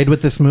for a ride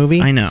with this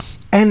movie? I know.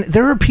 And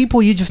there are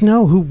people you just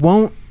know who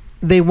won't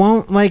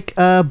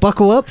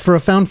buckle up for a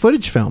found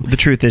footage film. The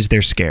truth is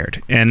they're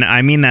scared. And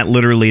I mean that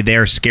literally.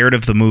 They're scared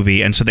of the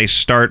movie, and so they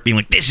start being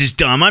like, this is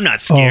dumb, I'm not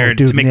scared,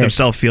 to make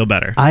themselves feel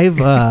better. I've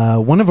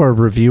one of our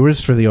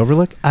reviewers for The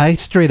Overlook, I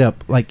straight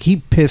up, like, he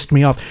pissed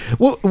me off.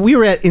 Well, we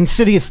were at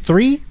Insidious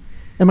 3,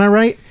 am I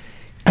right?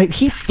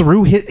 He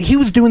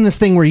was doing this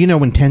thing where,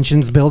 when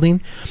tension's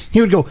building,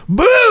 he would go,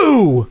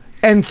 boo!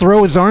 and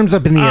throw his arms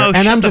up in the air. And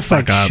shut I'm the just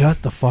like, fuck up.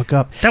 shut the fuck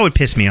up. That would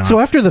piss me off. So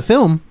after the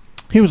film,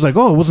 he was like,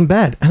 oh, it wasn't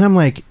bad. And I'm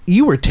like,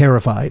 you were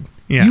terrified.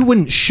 Yeah. You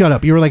wouldn't shut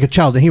up. You were like a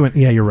child. And he went,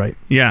 yeah, you're right.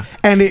 Yeah.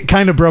 And it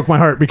kind of broke my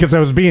heart because I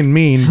was being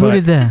mean. Who but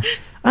did that?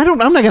 I'm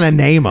not going to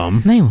name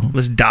him. Name him.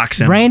 Let's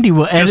dox him. Randy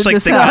will edit like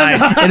this the out.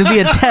 guy- It'll be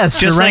a test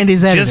for Just like,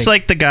 Randy's editing. just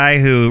like the guy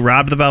who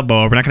robbed the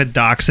Balboa. We're not going to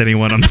dox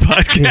anyone on the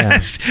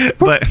podcast.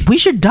 But we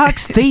should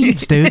dox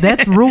thieves, dude.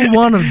 That's rule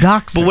 1 of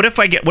doxing. but what if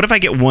I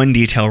get one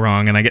detail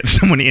wrong and I get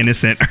someone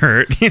innocent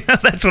hurt? You know,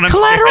 that's what I'm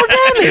collateral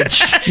scared.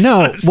 damage?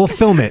 No, we'll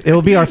film it.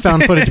 It'll be our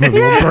found footage movie.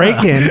 We'll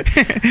break in,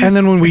 and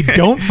then when we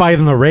don't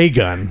find the ray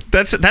gun,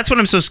 That's what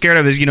I'm so scared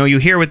of is, you know, you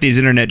hear with these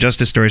internet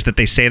justice stories that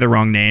they say the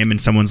wrong name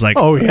and someone's like,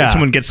 Oh, yeah.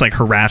 someone gets like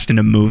harassed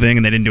into moving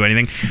and they didn't do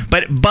anything.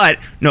 But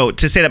no,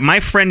 to say that my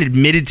friend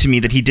admitted to me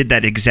that he did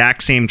that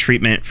exact same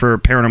treatment for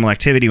Paranormal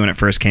Activity when it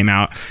first came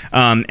out.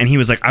 And he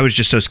was like, I was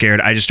just so scared.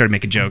 I just started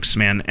making jokes,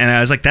 man. And I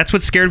was like, that's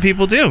what scared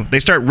people do. They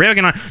start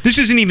ragging on, this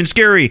isn't even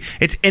scary.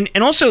 It's and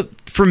also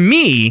for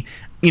me,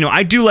 you know,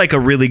 I do like a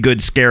really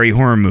good scary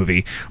horror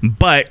movie,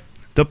 but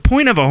the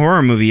point of a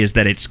horror movie is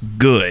that it's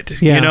good.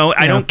 Yeah, you know,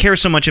 I yeah. don't care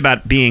so much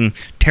about being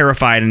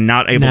terrified and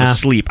not able Nah. to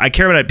sleep. I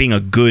care about it being a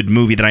good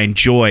movie that I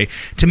enjoy.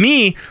 To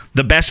me,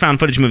 the best found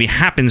footage movie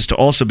happens to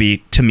also be,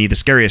 to me, the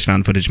scariest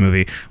found footage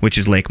movie, which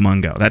is Lake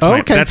Mungo.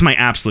 That's my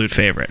absolute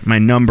favorite, my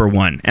number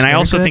one. And I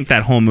also think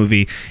that whole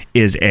movie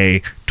is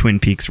a Twin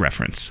Peaks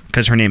reference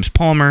because her name's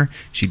Palmer.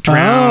 She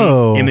drowns.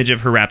 Oh. Image of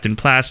her wrapped in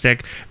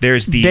plastic.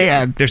 There's the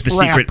Dad there's the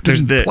wrapped secret.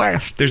 There's in the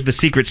plastic. there's the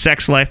secret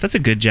sex life. That's a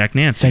good Jack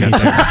Nance. Thank you,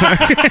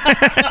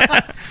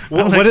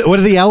 what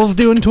do the owls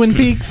do in Twin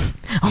Peaks?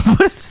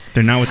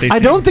 They're not what they. I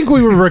say. don't think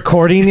we were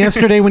recording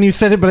yesterday when you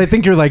said it, but I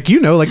think you're like,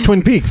 like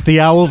Twin Peaks, the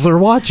owls are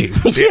watching.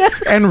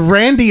 And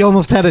Randy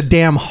almost had a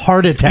damn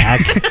heart attack.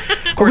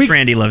 Of course,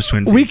 Randy loves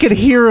Twin Peaks. We could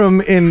hear him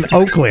in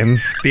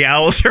Oakland. The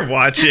owls are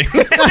watching.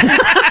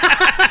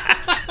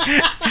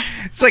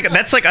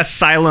 That's like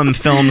Asylum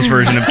Films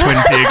version of Twin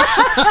Peaks.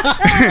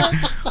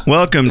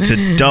 Welcome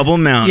to Double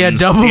Mountains.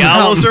 Yeah, Double the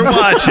owls are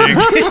Mountains. watching.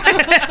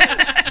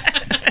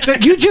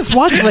 You just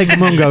watched Lake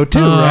Mungo too,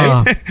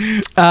 right?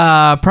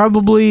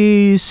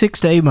 Probably 6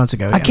 to 8 months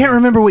ago. I can't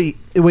remember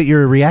what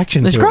your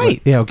reaction It's to it great.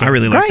 was. Yeah, okay. I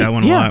really like Great, that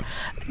one a yeah. lot.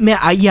 Man,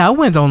 I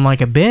went on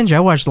like a binge. I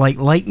watched like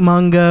Lake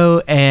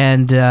Mungo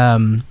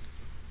and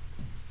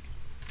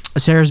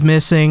Sarah's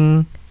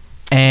Missing.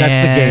 And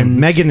That's the game.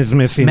 Megan is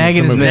missing.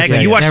 Megan is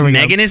missing. You watched There we go.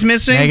 Megan is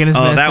Missing? Megan is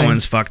That Missing.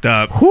 one's fucked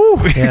up.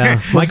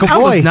 Yeah, Michael I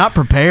was Goy. not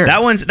prepared.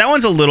 That one's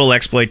a little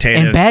exploitative.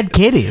 and Bad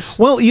Kitties.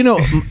 Well,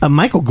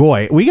 Michael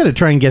Goy, we got to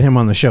try and get him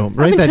on the show.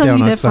 Write been that telling down.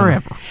 you that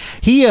Oksana.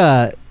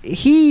 forever.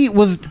 He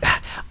was.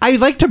 I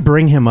like to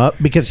bring him up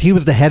because he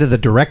was the head of the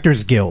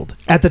Directors Guild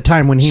at the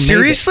time when he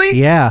Seriously? made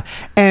it. Yeah,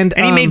 and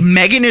he made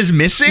Megan is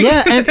Missing?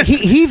 Yeah, and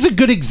he's a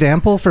good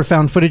example for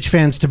found footage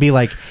fans to be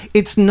like,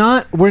 it's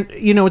not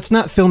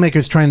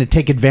filmmakers trying to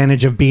take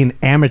advantage of being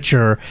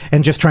amateur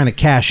and just trying to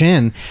cash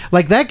in.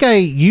 Like that guy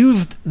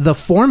used the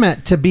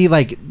format to be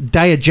like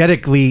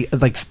diegetically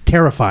like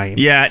terrifying.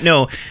 Yeah,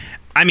 no.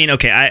 I mean,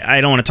 okay, I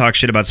don't want to talk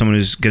shit about someone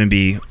who's going to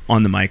be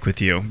on the mic with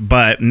you,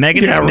 but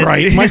Megan is Missing.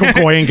 Right. Michael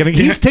Goy ain't gonna.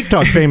 He's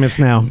TikTok famous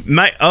now.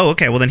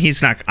 Okay. Well, then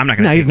he's not. I'm not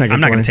going he's not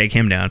gonna to play. take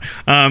him down.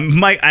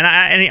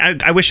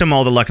 I wish him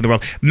all the luck in the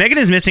world. Megan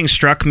is Missing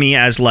struck me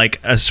as like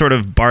a sort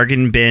of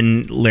bargain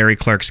bin Larry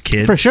Clark's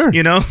Kids. For sure.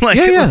 You know,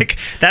 Yeah. like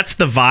that's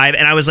the vibe.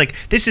 And I was like,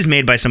 this is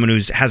made by someone who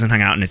hasn't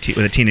hung out with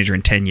a teenager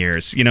in 10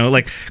 years. You know,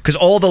 like because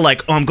all the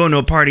like, oh, I'm going to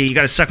a party. You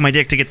got to suck my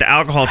dick to get the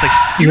alcohol. It's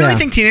like you really Yeah.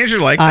 think teenagers are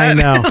like that? I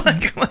know.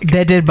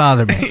 That did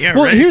bother me. Yeah,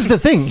 Well, right. here's the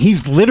thing.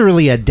 He's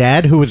literally a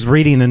dad who was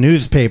reading a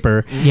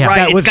newspaper. Yeah. Right,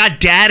 that it's was- got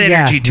dad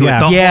energy to yeah.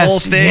 it. The Yes, whole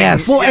thing.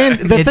 yes. Well, and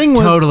the It thing was,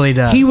 totally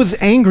does. he was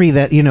angry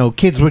that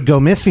kids would go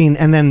missing,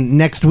 and then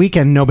next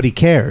weekend nobody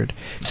cared.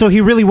 So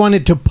he really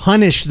wanted to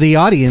punish the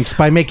audience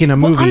by making a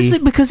Well, movie. honestly,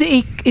 because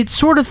it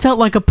sort of felt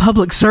like a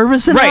public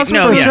service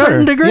announcement no, to a yeah.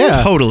 certain degree.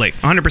 Yeah. Totally,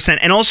 100%,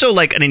 and also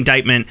like an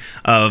indictment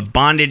of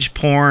bondage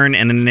porn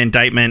and an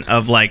indictment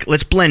of like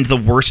let's blend the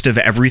worst of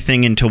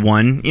everything into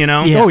one. You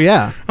know? Oh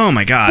yeah. Oh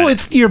my god. Well,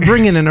 you're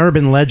bringing an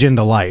urban legend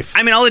to life.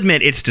 I mean, I'll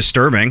admit it's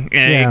disturbing.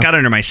 Yeah. It got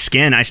under my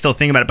skin. I still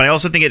think about it, but I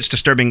also think it's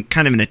disturbing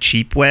kind of in a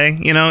cheap way.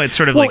 You know, it's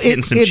sort of like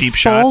hitting some cheap it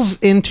falls shots.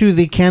 into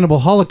the cannibal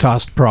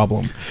holocaust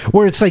problem,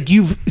 where it's like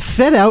you've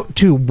set out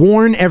to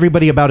warn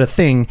everybody about a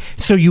thing,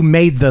 so you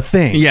made the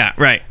thing. Yeah,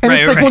 right. And right,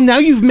 it's like, right. well, now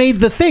you've made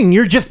the thing.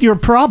 You're just your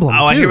problem.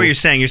 Oh, I hear too. what you're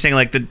saying. You're saying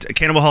like the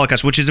Cannibal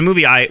Holocaust, which is a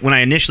movie when I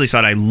initially saw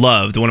it, I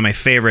loved. One of my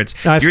favorites.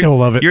 I still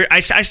love it. I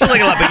still like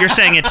it a lot, but you're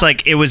saying it's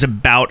like it was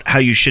about how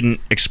you shouldn't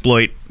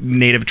exploit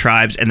native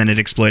tribes, and then it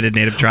exploited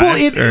native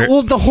tribes.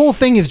 Well, the whole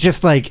thing is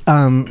just like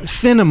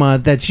cinema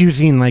that's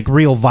using like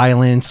real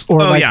violence,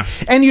 or and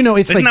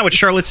it's isn't that what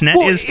Charlotte's Net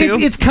is too?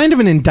 It's kind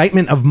of an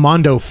indictment of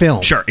Mondo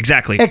film. Sure,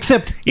 exactly.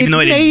 Except even though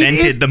it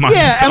invented the Mondo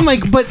film. I'm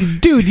like, but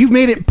dude, you've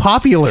made it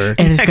popular,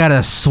 and it's got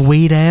a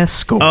sweet ass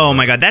score. Oh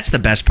my god, that's the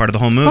best part of the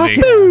whole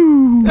movie.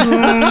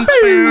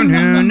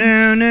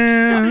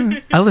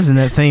 I listen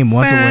to that theme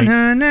once a week.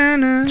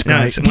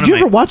 Did you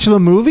ever watch the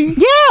movie?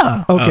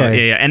 Yeah.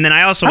 Okay. Yeah. And then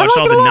I also watched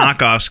all the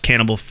knockoffs: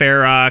 Cannibal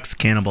Ferox,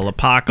 Cannibal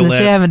Apocalypse.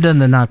 See, I haven't done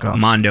the knockoffs.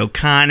 Mondo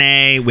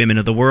Cane, Women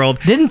of the World.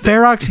 Didn't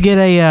Ferox get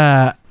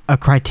a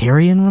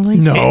Criterion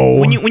release? No.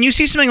 When you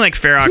see something like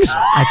Ferox,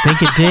 I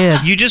think it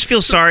did. you just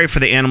feel sorry for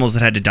the animals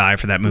that had to die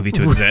for that movie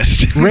to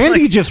exist.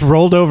 Randy just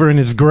rolled over in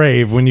his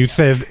grave when you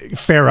said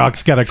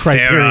Ferox got a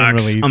Criterion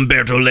release.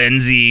 Umberto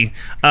Lenzi.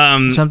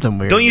 Something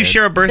weird. Don't you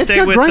share a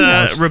birthday with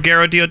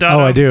Ruggero Deodato? Oh,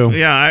 I do.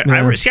 Yeah, I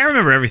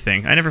remember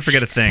everything. I never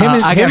forget a thing.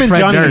 I got Fred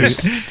Johnny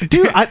Durst.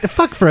 Dude,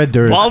 fuck Fred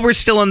Durst. While we're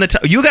still on the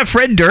you got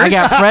Fred Durst? I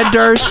got Fred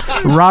Durst,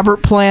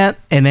 Robert Plant,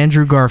 and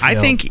Andrew Garfield.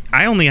 I think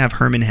I only have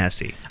Herman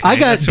Hesse. Okay? I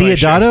got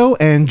Deodato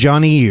and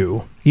Johnny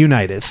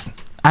Unitas.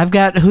 I've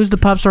got who's the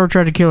pop star who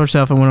tried to kill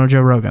herself and went on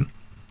Joe Rogan?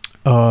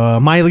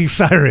 Miley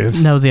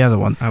Cyrus. No, the other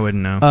one. I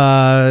wouldn't know.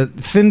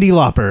 Cyndi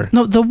Lauper.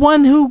 No, the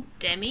one who...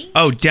 Demi?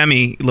 Oh,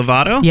 Demi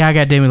Lovato? Yeah, I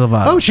got Demi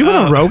Lovato. Oh, she went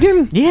on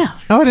Rogan? Yeah.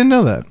 Oh, I didn't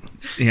know that.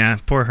 Yeah,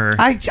 poor her.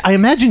 I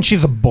imagine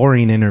she's a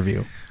boring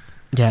interview.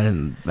 Yeah, I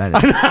didn't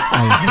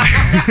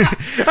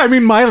I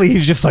mean, Miley,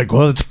 he's just like,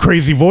 well, it's a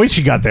crazy voice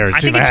you got there. I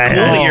think it's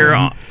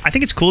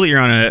cool that you're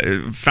on,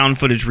 a found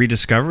footage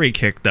rediscovery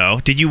kick,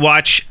 though. Did you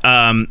watch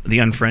the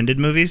Unfriended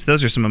movies?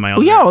 Those are some of my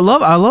own. Yeah, I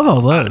love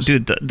all those.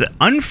 Dude, the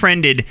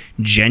Unfriended,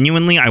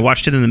 genuinely, I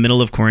watched it in the middle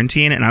of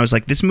quarantine, and I was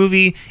like, this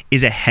movie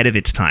is ahead of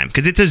its time.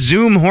 Because it's a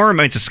Zoom horror,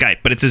 it's a Skype,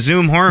 but it's a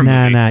Zoom horror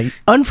movie. Nah.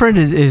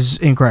 Unfriended is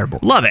incredible.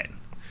 Love it.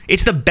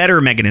 It's the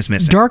better Megan is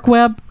Missing. Dark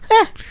Web?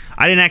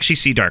 I didn't actually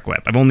see Dark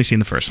Web. I've only seen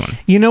the first one.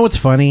 You know what's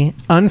funny?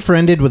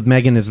 Unfriended with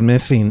Megan is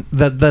Missing.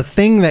 The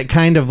thing that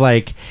kind of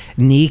like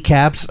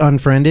kneecaps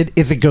Unfriended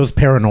is it goes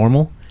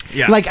paranormal.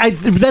 Yeah. Like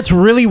that's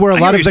really where a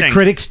lot of the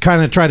critics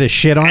kind of try to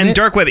shit on it. And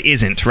Dark Web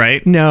isn't,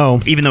 right?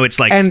 No. Even though it's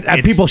like... And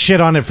people shit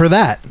on it for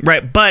that.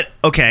 Right, but,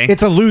 okay.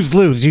 It's a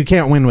lose-lose. You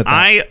can't win with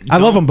that. I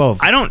love them both.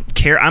 I don't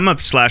care. I'm a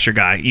slasher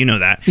guy. You know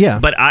that. Yeah.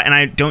 But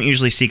I don't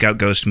usually seek out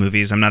ghost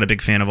movies. I'm not a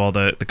big fan of all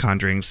the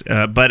Conjurings.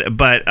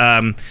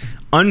 But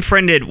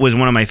Unfriended was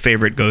one of my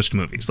favorite ghost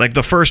movies. Like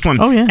the first one.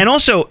 Oh, yeah. And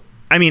also,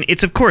 I mean,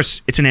 it's an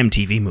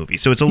MTV movie,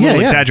 so it's a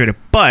little exaggerated.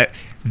 But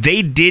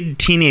they did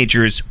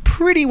teenagers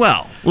pretty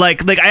well.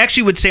 Like I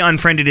actually would say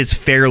Unfriended is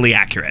fairly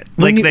accurate.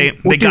 They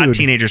got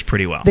teenagers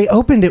pretty well. They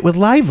opened it with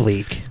Live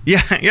Leak.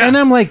 Yeah. And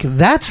I'm like,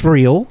 that's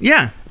real.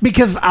 Yeah.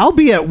 Because I'll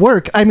be at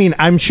work. I mean,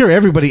 I'm sure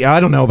everybody. I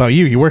don't know about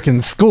you. You work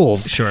in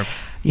schools. Sure.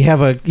 You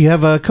have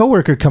a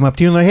coworker come up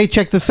to you and like, hey,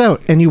 check this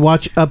out, and you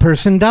watch a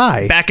person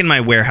die. Back in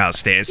my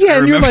warehouse days. Yeah,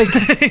 and you're like,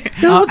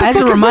 as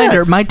a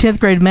reminder, my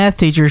 10th grade math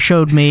teacher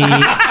showed me.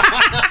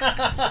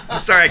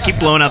 Sorry, I keep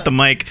blowing out the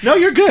mic. No,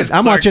 you're good.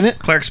 I'm watching it.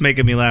 Clark's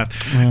making me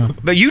laugh. Yeah.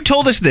 But you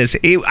told us this.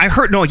 I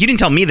heard. No, you didn't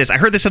tell me this. I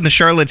heard this on the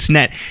Charlotte's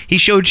Net. He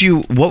showed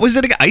you, what was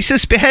it?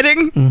 ISIS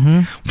beheading?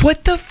 Mm-hmm.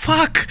 What the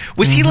fuck?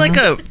 Was he like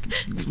a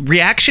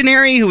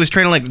reactionary who was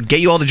trying to like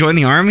get you all to join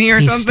the army or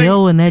something? He's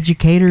still an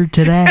educator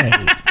today.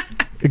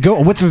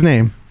 What's his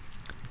name?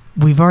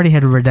 We've already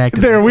had to redact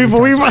it. So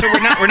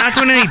we're not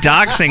doing any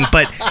doxing,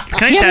 but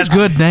can I just ask?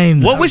 Good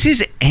name. What was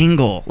his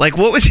angle? Like,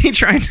 what was he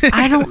trying to?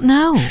 I don't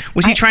know.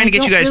 Was he trying to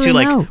get you guys to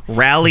like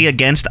rally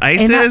against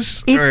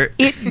ISIS?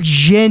 It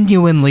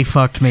genuinely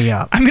fucked me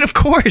up. I mean, of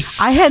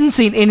course. I hadn't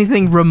seen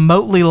anything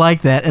remotely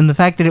like that, and the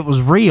fact that it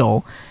was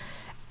real.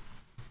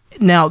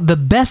 Now, the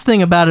best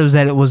thing about it was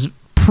that it was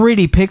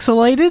pretty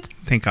pixelated.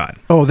 Thank God.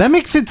 Oh, that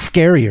makes it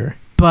scarier.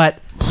 But.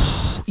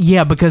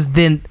 Yeah, because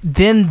then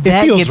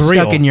that gets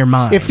real. Stuck in your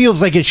mind. It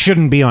feels like it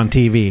shouldn't be on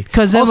TV.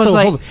 Because it was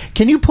like,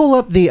 can you pull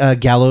up the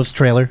Gallows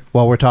trailer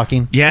while we're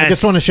talking? Yes. I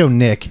just want to show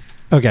Nick.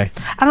 Okay.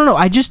 I don't know.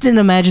 I just didn't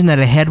imagine that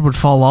a head would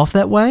fall off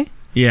that way.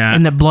 Yeah.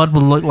 And that blood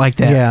would look like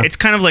that. Yeah. It's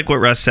kind of like what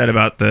Russ said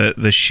about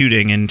the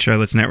shooting in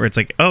Charlotte's Net, where it's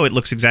like, oh, it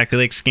looks exactly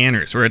like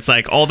Scanners, where it's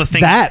like all the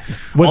things that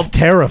was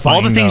terrifying.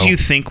 All the things you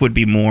think would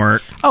be more.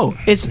 Oh,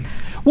 it's.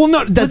 Well,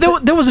 no,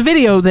 there was a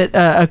video that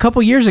a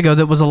couple years ago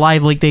that was a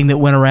live leak thing that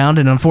went around,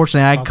 and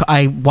unfortunately,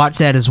 I watched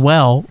that as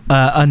well,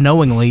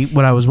 unknowingly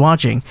when I was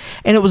watching,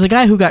 and it was a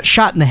guy who got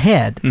shot in the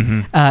head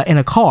in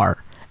a car.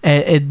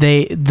 They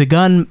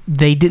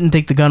didn't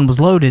think the gun was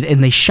loaded,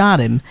 and they shot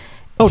him.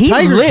 Oh, he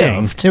Tiger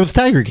lived. King. It was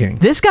Tiger King.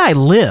 This guy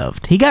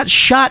lived. He got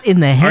shot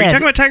in the head. Are you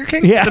talking about Tiger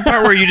King? Yeah. The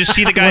part where you just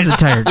see the guy's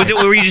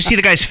where you just see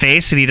the guy's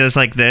face, and he does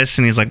like this,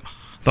 and he's like.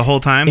 The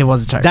whole time? It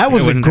was a Tiger. That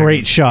was a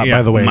great shot,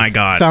 by the way. My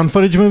God. Found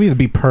footage movie would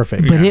be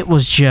perfect. But it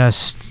was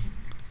just...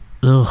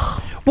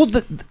 Ugh. Well,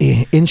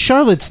 in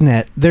Charlotte's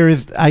Net, there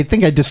is... I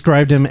think I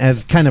described him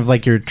as kind of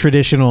like your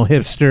traditional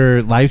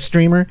hipster live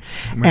streamer.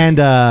 Right. And,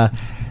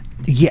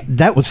 yeah,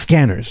 that was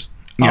Scanners.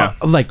 Yeah.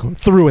 Like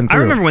through and through.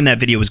 I remember when that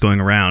video was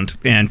going around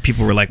and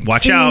people were like,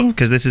 watch out,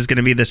 because this is going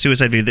to be the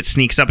suicide video that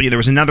sneaks up on you. There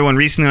was another one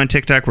recently on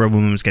TikTok where a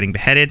woman was getting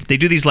beheaded. They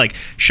do these like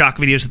shock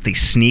videos that they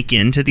sneak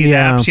into these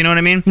apps. You know what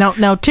I mean?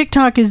 Now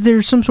TikTok, is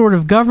there some sort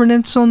of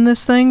governance on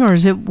this thing, or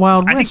is it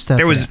Wild West? I think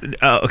there was,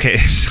 okay,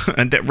 so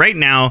right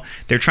now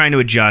they're trying to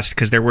adjust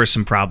because there were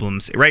some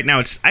problems. Right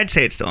now, I'd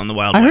say it's still in the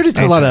Wild West. I heard it's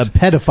a lot of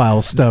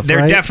pedophile stuff, There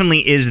right?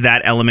 definitely is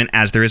that element,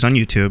 as there is on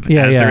YouTube,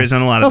 there is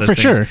on a lot of those things.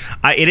 Sure.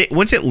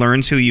 Once it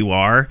learns who you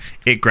are,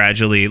 it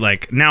gradually,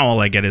 like, now all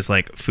I get is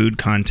like food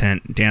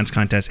content, dance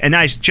contests, and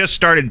I just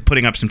started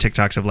putting up some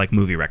TikToks of like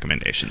movie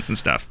recommendations and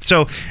stuff.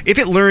 So if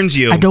it learns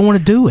you, I don't want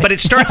to do it. But it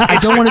starts. I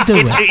don't want to do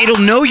it.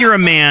 It'll know you're a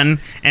man,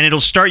 and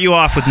it'll start you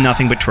off with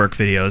nothing but twerk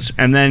videos,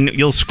 and then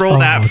you'll scroll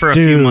that for a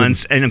few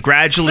months, and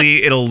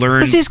gradually it'll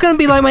learn. But see, it's going to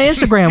be like my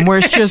Instagram, where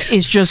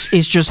it's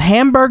just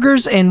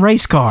hamburgers and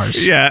race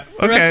cars. Yeah.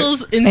 Okay.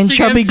 Russell's Instagram And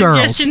chubby girls.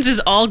 suggestions is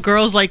all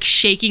girls like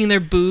shaking their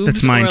boobs.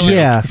 That's mine or, too. like,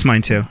 Yeah. It's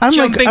mine too. I'm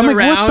like, what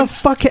around. the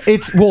fuck?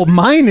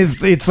 Mine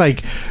is, it's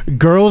like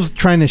girls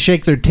trying to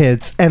shake their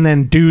tits and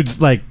then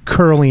dudes like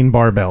curling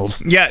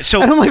barbells. Yeah.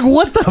 So And I'm like,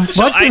 what the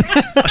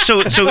fuck?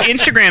 So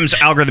Instagram's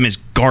algorithm is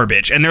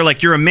garbage, and they're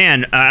like, you're a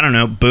man, I don't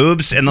know,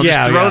 boobs, and they'll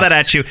just throw that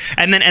at you,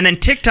 and then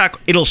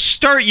TikTok, it'll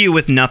start you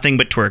with nothing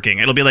but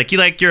twerking. It'll be like,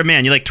 you're a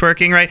man, you like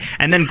twerking, right?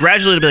 And then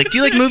gradually it'll be like, do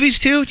you like movies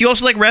too? Do you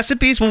also like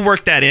recipes? We'll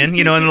work that in, and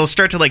it'll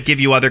start to like give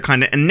you other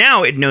content. And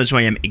now it knows who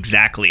I am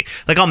exactly.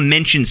 Like I'll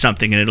mention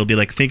something, and it'll be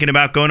like, thinking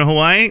about going to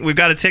Hawaii? We've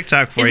got a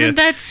TikTok for you. Isn't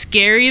that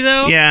scary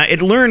though? Yeah,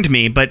 it learned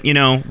me, but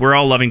we're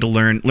all learning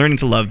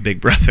to love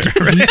Big Brother.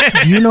 Right?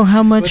 Do you know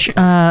how much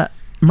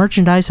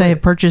merchandise I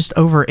have purchased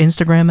over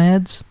Instagram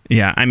ads?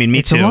 Yeah, I mean, me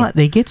it's too. a lot.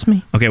 They gets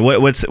me. Okay,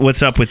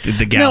 what's up with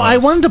the gallows? No, I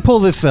wanted to pull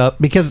this up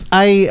because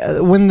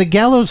when the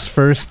gallows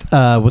first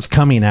was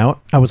coming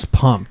out, I was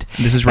pumped.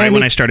 This is right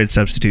when I started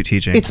substitute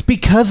teaching. It's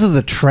because of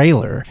the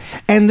trailer.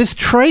 And this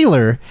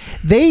trailer,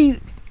 they...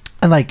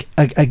 Like,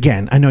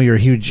 again, I know you're a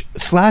huge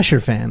slasher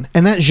fan,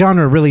 and that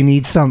genre really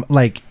needs some,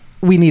 like,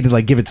 we need to,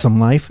 like, give it some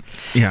life.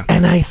 Yeah.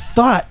 And I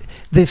thought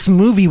this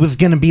movie was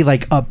going to be,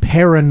 like, a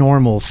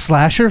paranormal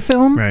slasher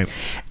film. Right.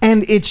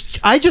 And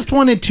I just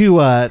wanted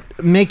to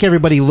make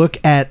everybody look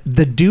at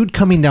the dude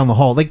coming down the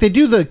hall. Like, they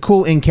do the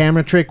cool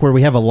in-camera trick where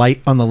we have a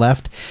light on the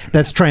left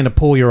that's trying to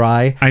pull your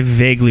eye. I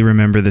vaguely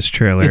remember this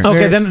trailer.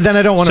 Okay, then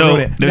I don't want to ruin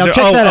it. Now,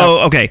 check that out.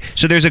 Oh, okay.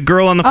 So there's a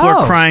girl on the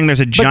floor crying.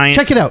 There's a giant,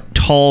 check it out.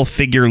 Tall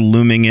figure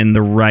looming in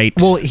the right.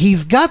 Well,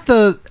 he's got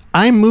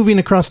I'm moving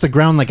across the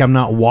ground like I'm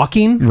not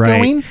walking,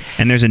 going.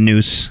 And there's a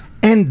noose.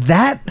 And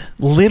that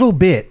little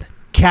bit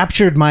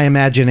captured my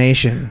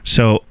imagination.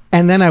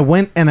 And then I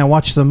went and I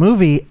watched the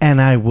movie,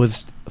 and I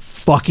was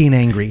fucking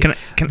angry.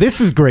 This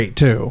is great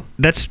too.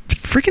 That's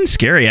freaking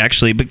scary,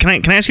 actually. But can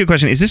I ask you a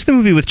question? Is this the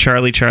movie with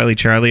Charlie?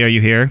 Are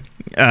you here?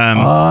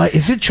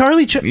 Is it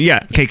Charlie?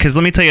 Yeah. Okay. Because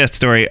let me tell you a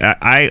story.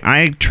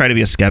 I try to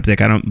be a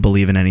skeptic. I don't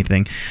believe in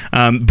anything,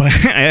 but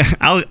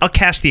I'll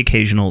cast the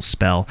occasional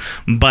spell.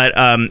 But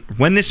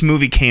when this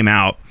movie came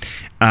out,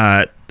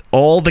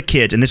 all the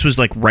kids, and this was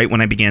like right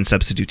when I began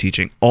substitute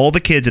teaching, all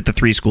the kids at the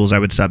 3 schools I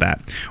would sub at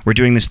were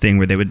doing this thing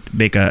where they would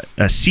make a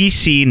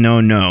CC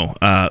no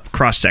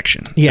cross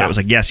section. Yeah. So it was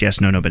like yes,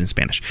 no, but in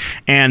Spanish.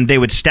 And they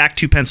would stack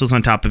 2 pencils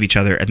on top of each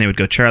other, and they would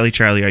go, Charlie,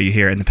 are you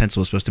here? And the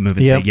pencil was supposed to move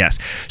and say yes.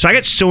 So I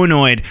got so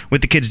annoyed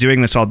with the kids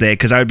doing this all day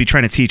because I would be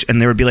trying to teach,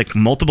 and there would be like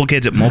multiple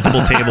kids at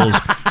multiple tables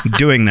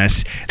doing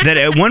this, that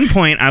at one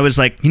point I was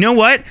like, you know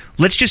what?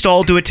 Let's just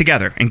all do it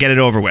together and get it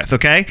over with,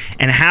 okay?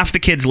 And half the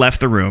kids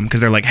left the room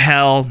because they're like,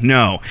 hell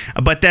no.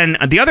 But then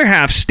the other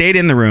half stayed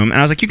in the room,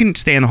 and I was like, you can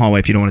stay in the hallway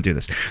if you don't want to do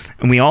this.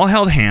 And we all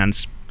held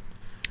hands,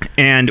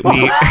 and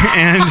we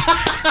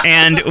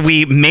and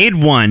we made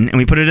one, and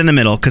we put it in the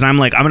middle because I'm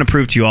like, I'm going to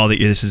prove to you all that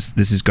this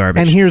is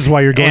garbage. And here's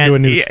why you're going to a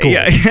new school.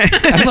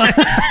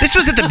 This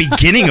was at the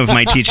begining of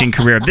my teaching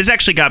career. This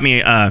actually got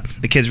me.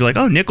 The kids were like,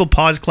 "Oh, Nick will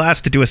pause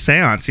class to do a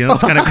séance."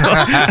 That's kind of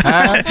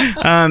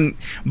cool.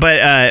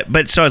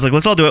 But so I was like,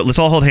 "Let's all do it. Let's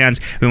all hold hands."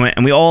 We went,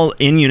 and we all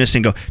in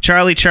unison go,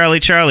 "Charlie,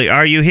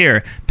 are you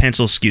here?"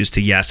 Pencil skews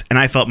to yes, and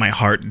I felt my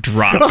heart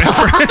drop.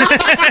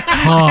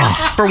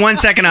 For 1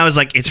 second, I was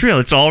like, "It's real.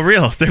 It's all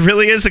real. There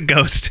really is a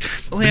ghost."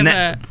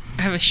 I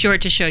have a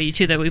short to show you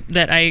too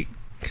that I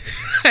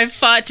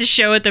fought to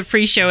show at the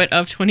pre-show at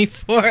of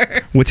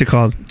 24. What's it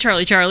called?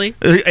 Charlie.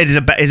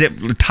 Is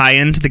it tie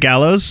into the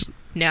gallows?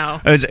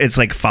 No. It's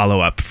like follow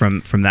up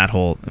from that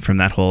whole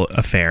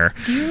affair.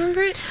 Do you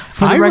remember it?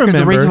 For the record,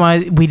 the reason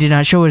why we did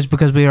not show it is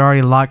because we had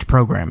already locked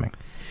programming.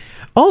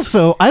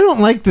 Also, I don't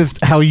like this,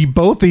 how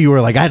both of you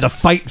were like, I had to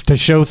fight to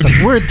show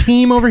something. We're a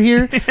team over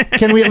here.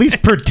 Can we at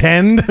least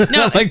pretend?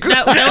 No,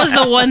 that was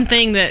the one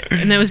thing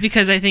and that was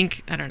because I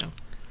don't know.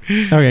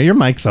 Okay, your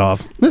mic's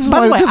off. This is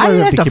By the way, this is I we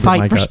didn't have have to keep your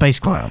fight mic for up. Space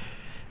Clown.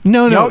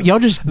 No. Y'all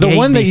just the gave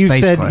one me that you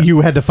Space said Clown. you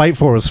had to fight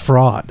for was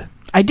fraud.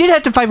 I did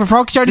have to fight for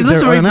frogs. Started There-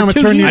 listening and I'm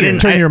for gonna 2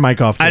 years. turn your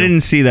mic off. I too.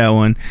 didn't see that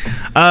one.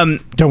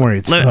 Don't worry.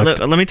 It's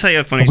Let me tell you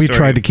a funny we story.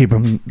 tried to keep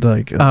him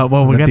like.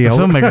 Well, we got the deal.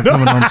 filmmaker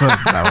coming on.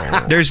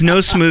 So. There's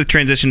no smooth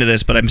transition to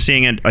this, but I'm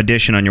seeing an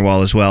audition on your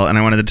wall as well, and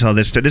I wanted to tell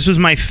this story. This was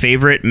my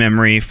favorite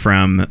memory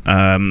from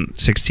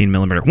 16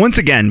 Millimurder. Once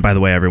again, by the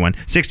way, everyone,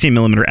 16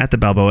 Millimurder at the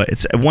Balboa.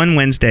 It's one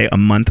Wednesday a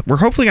month. We're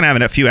hopefully going to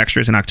have a few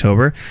extras in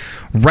October,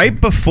 right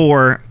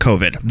before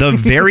COVID. The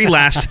very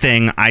last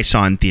thing I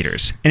saw in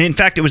theaters, and in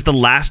fact, it was the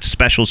last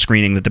special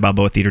screening that the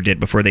Balboa Theater did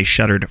before they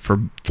shuttered for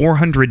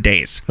 400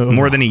 days,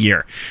 more than a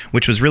year,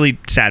 which was really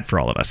sad for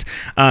all of us.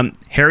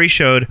 Harry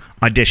showed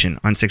Audition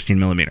on 16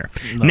 millimeter.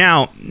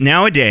 Now,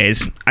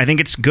 nowadays, I think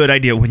it's a good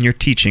idea when you're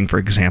teaching, for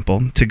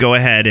example, to go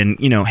ahead and,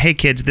 hey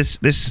kids,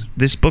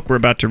 this book we're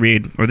about to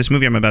read, or this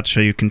movie I'm about to show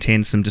you,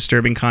 contains some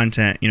disturbing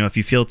content. If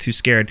you feel too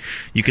scared,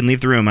 you can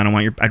leave the room.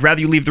 I'd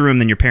rather you leave the room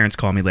than your parents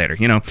call me later,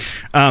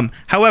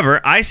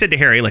 However, I said to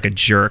Harry, like a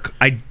jerk,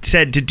 I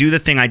said to do the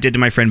thing I did to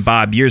my friend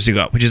Bob years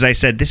ago, which is I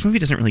said, this movie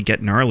doesn't really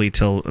get gnarly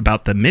till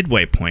about the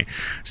midway point.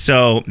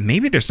 So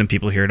maybe there's some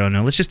people here who don't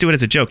know. Let's just do it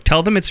as a joke.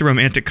 Tell them it's a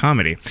romantic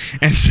comedy.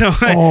 And so,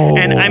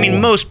 and I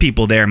mean, most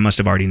people there must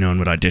have already known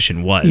what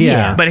Audition was.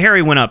 Yeah. But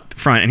Harry went up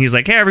front and he's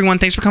like, hey, everyone,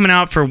 thanks for coming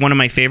out for one of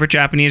my favorite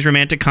Japanese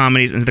romantic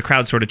comedies. And the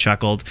crowd sort of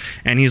chuckled.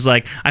 And he's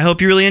like, I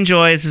hope you really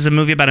enjoy. This is a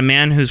movie about a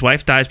man whose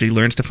wife dies, but he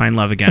learns to find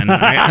love again. And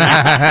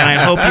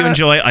I hope you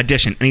enjoy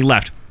Audition. And he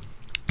left.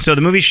 So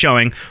the movie's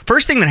showing.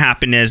 First thing that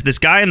happened is this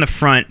guy in the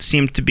front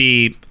seemed to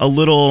be a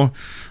little,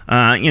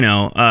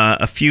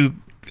 a few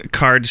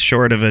cards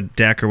short of a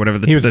deck or whatever.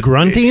 He was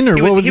grunting, or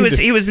what was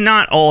he was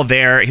not all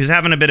there. He was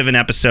having a bit of an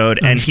episode,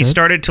 and he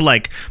started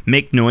to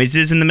make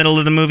noises in the middle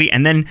of the movie,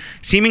 and then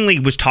seemingly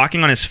was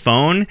talking on his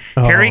phone.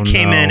 Harry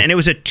came in, and it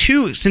was a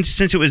since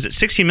it was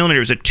 16 millimeter,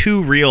 it was a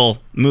 2-reel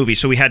movie,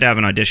 so we had to have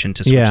an audition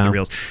to switch the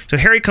reels. So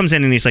Harry comes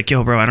in and he's like,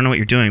 "Yo, bro, I don't know what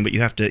you're doing, but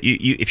you have to.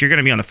 If you're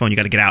gonna be on the phone, you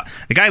got to get out."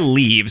 The guy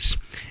leaves.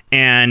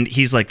 And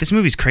he's like, this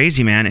movie's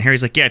crazy, man. And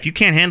Harry's like, yeah, if you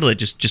can't handle it,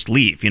 just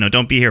leave.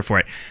 Don't be here for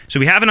it.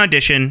 So we have an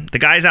audition. The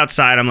guy's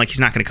outside. I'm like,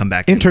 he's not going to come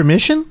back.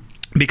 Intermission?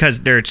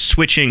 Because they're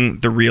switching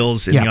the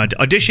reels in the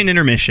audition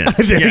intermission.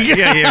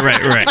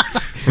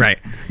 Right.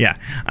 Yeah.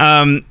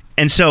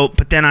 And so,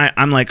 but then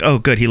I'm like, oh,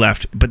 good, he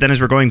left. But then as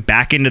we're going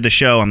back into the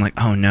show, I'm like,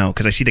 oh, no,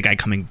 because I see the guy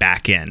coming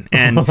back in.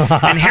 And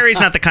Harry's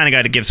not the kind of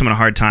guy to give someone a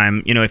hard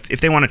time.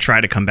 If they want to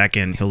try to come back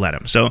in, he'll let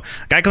him. So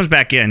the guy comes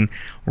back in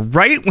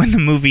right when the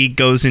movie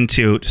goes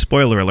into,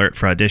 spoiler alert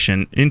for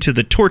Audition, into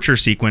the torture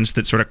sequence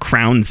that sort of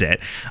crowns it.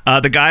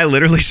 The guy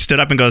literally stood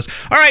up and goes,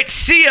 all right,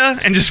 see ya,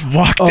 and just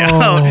walked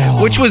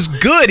out, which was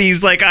good.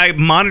 He's like,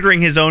 I'm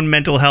monitoring his own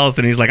mental health,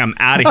 and he's like, I'm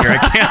out of here.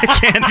 I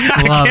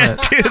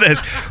can't do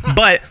this.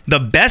 But the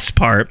best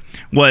part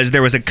was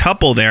there was a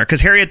couple there,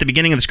 because Harry at the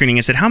beginning of the screening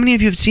had said, how many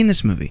of you have seen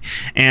this movie?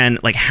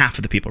 And like half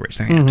of the people raised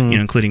their hand,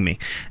 including me,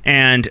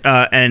 and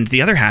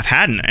the other half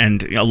hadn't,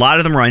 and a lot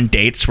of them were on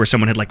dates where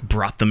someone had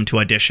brought them to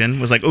audition,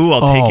 was like, ooh,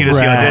 I'll take you to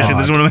see Audition,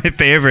 this is one of my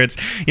favorites,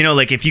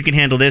 if you can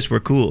handle this, we're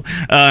cool.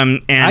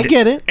 And I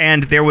get it.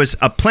 And there was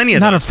plenty of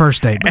not those. A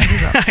first date, but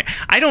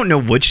I don't know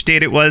which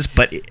date it was,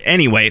 but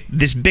anyway,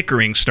 this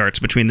bickering starts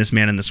between this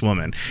man and this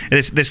woman.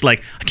 This I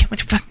can't wait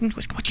to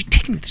what you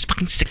taking me, this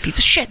fucking sick piece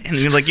of shit, and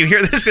you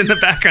hear this in the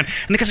background,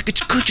 and the guy's like,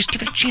 it's good, just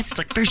give it a chance,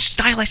 it's very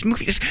stylized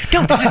movie.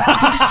 No, this is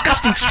fucking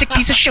disgusting, sick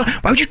piece of shit,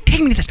 why would you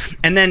take me to this?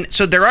 And then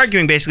so they're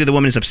arguing. Basically the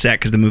woman is upset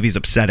because the movie's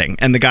upsetting,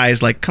 and the guy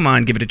is like, come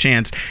on, give it a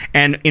chance.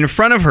 And in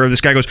front of her, this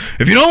guy goes,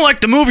 if you don't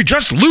like the movie,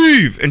 just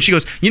leave. And she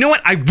goes, you know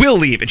what, I will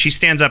leave. And she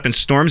stands up and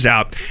storms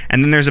out.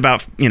 And then there's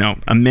about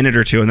a minute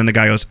or two, and then the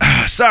guy goes,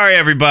 sorry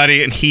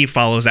everybody, and he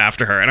follows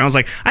after her. And I was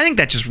like, I think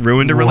that just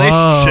ruined a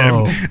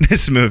relationship,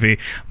 this movie.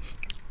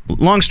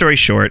 Long story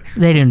short,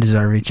 they didn't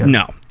deserve each other.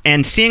 No.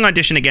 And seeing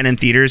Audition again in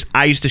theaters,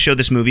 I used to show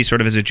this movie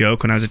sort of as a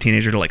joke when I was a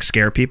teenager to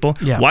scare people.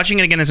 Yeah. Watching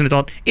it again as an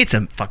adult, it's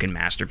a fucking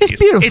masterpiece.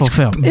 It's beautiful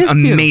film. It's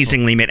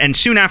amazingly made. And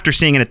soon after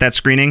seeing it at that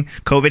screening,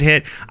 COVID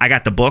hit. I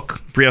got the book,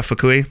 Ryo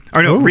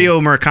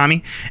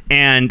Murakami,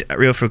 and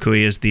Ryo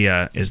Fukui is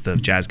the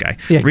jazz guy.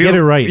 Yeah, get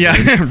it right. Yeah,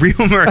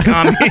 Ryo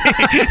Murakami.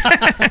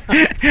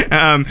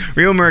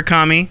 Ryo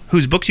Murakami,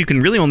 whose books you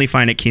can really only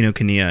find at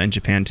Kinokuniya in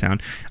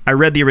Japantown. I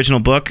read the original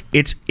book.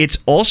 It's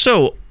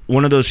also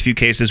one of those few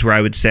cases where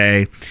I would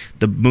say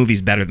the movie's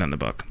better than the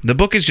book. The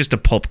book is just a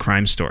pulp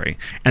crime story,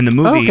 and the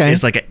movie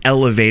is like an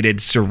elevated,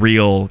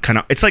 surreal kind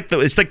of. It's like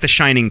the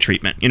Shining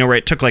treatment, where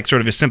it took sort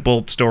of a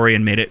simple story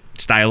and made it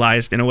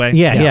stylized in a way.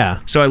 Yeah.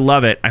 So I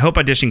love it. I hope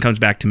Audition comes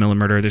back to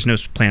Millimurder. There's no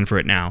plan for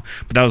it now,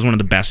 but that was one of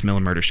the best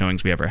Millimurder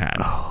showings we ever had.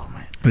 Oh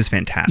man. It was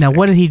fantastic. Now,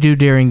 what did he do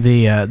during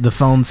the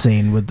phone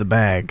scene with the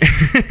bag?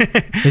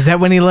 Is that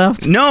when he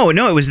left? No,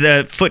 it was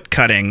the foot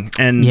cutting,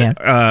 and or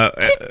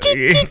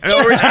it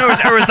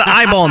was the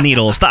eyeball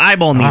needles. The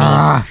eyeball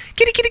needles.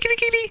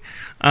 Kitty.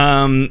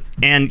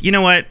 And you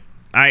know what?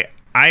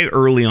 I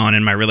early on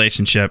in my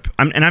relationship,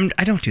 I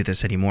don't do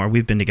this anymore.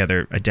 We've been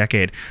together a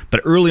decade,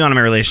 but early on in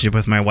my relationship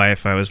with my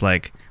wife, I was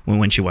like,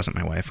 when she wasn't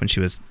my wife, when she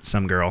was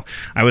some girl,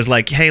 I was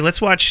like, hey,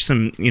 let's watch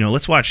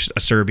a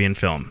Serbian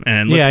film,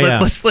 and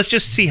let's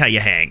just see how you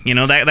hang,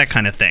 that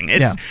kind of thing.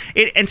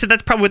 And so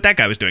that's probably what that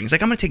guy was doing. He's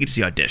like, I'm gonna take you to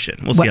see Audition.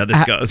 We'll see how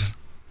this goes.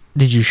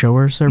 Did you show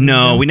her Serbian?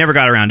 No, we never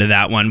got around to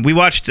that one. We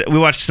watched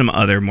some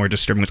other more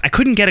disturbing ones. I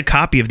couldn't get a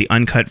copy of the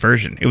uncut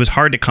version. It was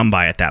hard to come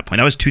by at that point.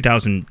 That was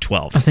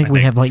 2012. I think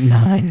we have like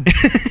 9.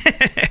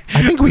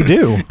 I think we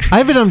do. I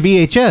have it on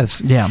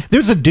VHS. Yeah.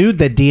 There's a dude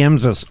that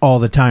DMs us all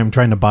the time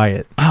trying to buy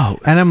it. Oh.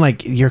 And I'm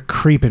like, you're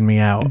creeping me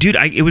out. Dude,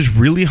 it was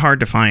really hard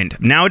to find.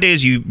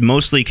 Nowadays, you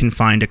mostly can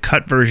find a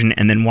cut version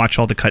and then watch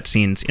all the cut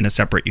scenes in a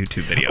separate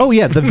YouTube video. Oh,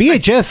 yeah. The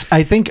VHS,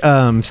 I think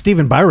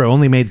Stephen Byro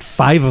only made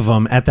 5 of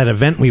them at that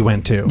event we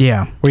went to.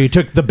 Yeah. Where you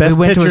took the best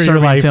we went picture to a of your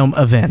Serbian life. film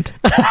event.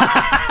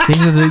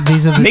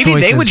 These are the maybe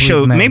choices they would show.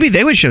 we've made. Maybe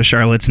they would show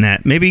Charlotte's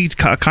Net. Maybe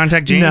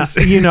contact James.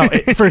 No,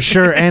 for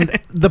sure. And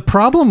the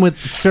problem with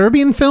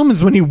Serbian film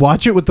is when you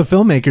watch it with the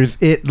filmmakers,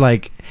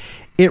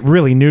 it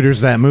really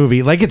neuters that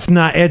movie. Like, it's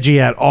not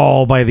edgy at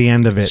all by the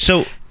end of it.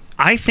 So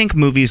I think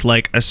movies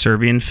like a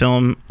Serbian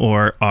film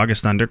or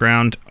August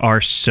Underground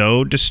are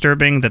so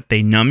disturbing that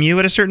they numb you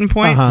at a certain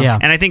point. Yeah.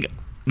 And I think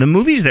the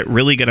movies that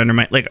really get under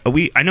my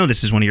I know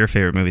this is one of your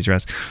favorite movies,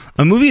 Russ.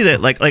 A movie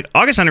that like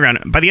August Underground.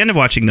 By the end of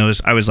watching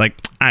those, I was like,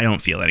 I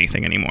don't feel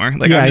anything anymore.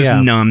 Like, I'm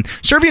just numb.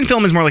 Serbian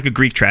film is more like a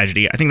Greek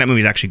tragedy. I think that movie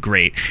is actually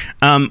great.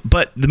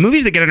 But the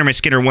movies that get under my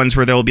skin are ones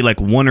where there will be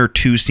like 1 or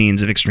 2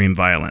 scenes of extreme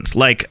violence,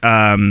 like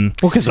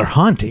because they're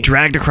haunting.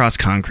 Dragged Across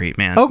Concrete,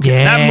 man.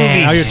 Okay, that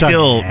movie you're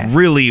still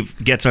really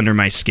gets under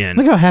my skin.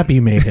 Look how happy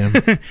you made him.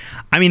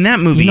 I mean, that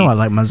movie. I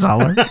like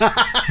Mazzala.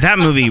 That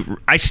movie,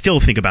 I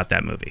still think about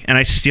that movie, and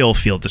I still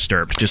feel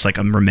disturbed, just like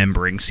I'm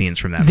remembering scenes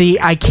from that movie.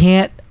 I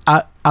can't.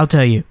 I'll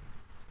tell you,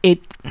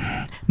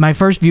 my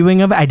first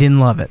viewing of it, I didn't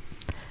love it.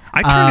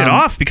 I turned it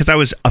off because I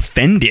was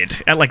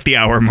offended at like the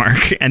hour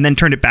mark, and then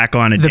turned it back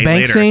on a day later. The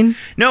bank scene?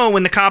 No,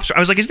 when the cops, I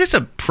was like, "Is this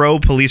a pro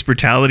police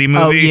brutality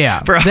movie?" Oh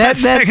yeah, For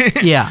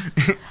that yeah.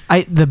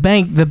 The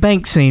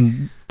bank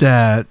scene.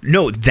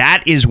 No,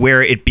 that is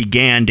where it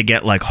began to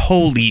get like,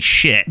 holy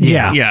shit.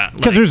 Yeah.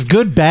 Because there's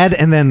good, bad,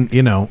 and then,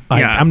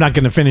 I'm not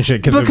going to finish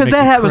it. Because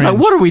that was like,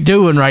 what are we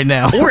doing right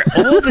now? Or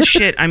all the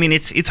shit. I mean,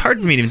 it's hard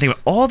for me to even think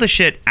about all the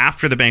shit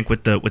after the bank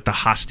with the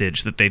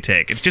hostage that they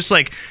take. It's just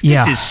like,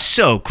 this is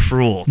so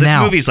cruel. This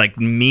movie's like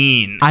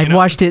mean. I've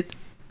watched it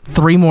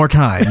 3 more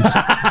times.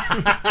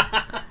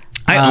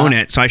 I own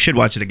it, so I should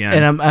watch it again.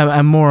 And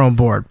I'm more on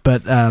board.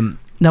 But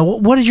now,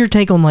 what is your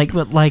take on like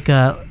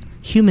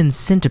Human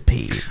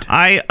Centipede?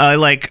 I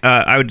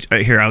would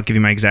here. I'll give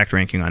you my exact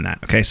ranking on that.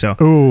 Okay, so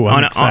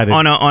I'm excited.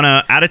 on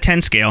a out of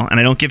 10 scale,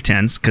 and I don't give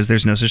 10s because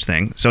there's no such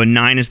thing. So a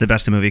 9 is the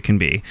best a movie can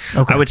be.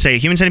 Okay. I would say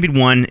Human Centipede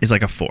 1 is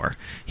like a 4.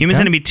 Human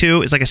Centipede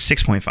 2 is like a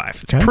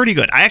 6.5. It's pretty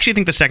good. I actually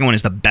think the second one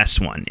is the best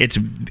one. It's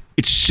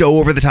so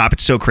over the top.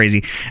 It's so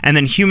crazy. And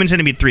then Human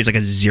Centipede 3 is like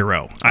a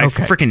 0. I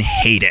freaking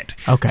hate it.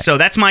 Okay. So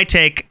that's my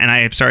take, and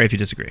I'm sorry if you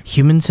disagree.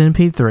 Human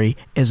Centipede 3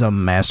 is a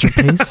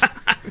masterpiece.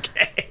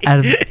 Okay.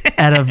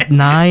 Out of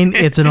 9,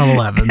 it's an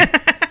 11.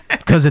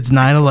 Because it's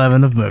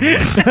 9/11 of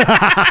movies.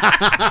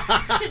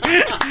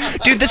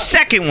 Dude, the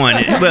second one.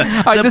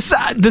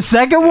 The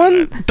second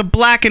one? The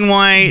black and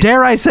white.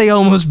 Dare I say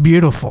almost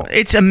beautiful.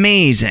 It's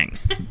amazing.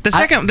 The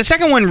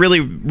second one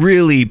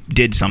really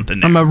did something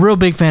there. I'm a real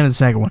big fan of the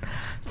second one.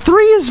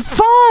 3 is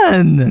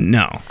fun.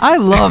 No. I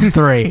love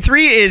 3.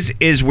 3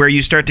 is where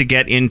you start to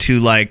get into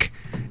like,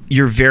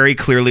 you're very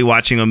clearly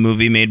watching a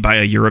movie made by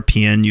a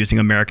European using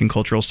American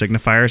cultural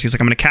signifiers. He's like,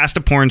 I'm going to cast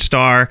a porn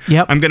star.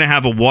 Yep. I'm going to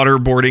have a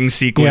waterboarding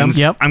sequence.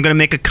 Yep. I'm going to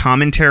make a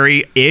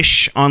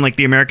commentary-ish on like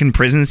the American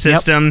prison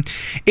system.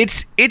 Yep.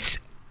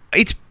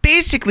 It's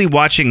basically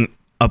watching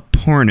a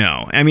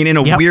porno. I mean, in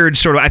a weird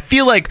sort of... I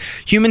feel like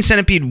Human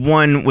Centipede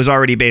 1 was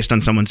already based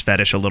on someone's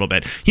fetish a little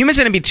bit. Human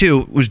Centipede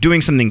 2 was doing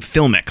something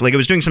filmic. Like, it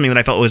was doing something that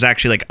I felt was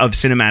actually like of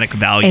cinematic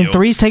value. And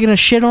 3's taking a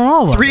shit on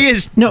all of it. 3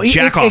 is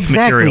jack-off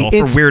material for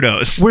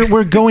weirdos.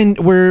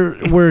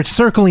 We're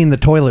circling the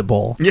toilet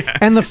bowl. Yeah.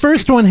 And the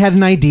first one had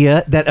an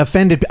idea that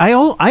offended... I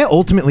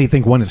ultimately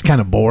think 1 is kind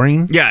of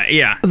boring.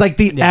 Yeah. Like,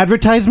 the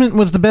advertisement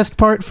was the best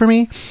part for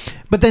me.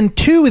 But then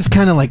 2 is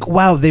kind of like,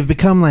 wow, they've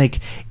become like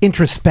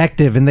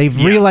introspective and they've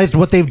realized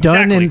what they've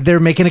done and they're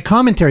making a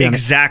commentary on it.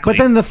 Exactly.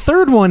 But then the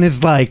third one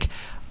is like,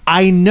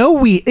 I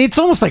know it's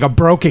almost like a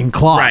broken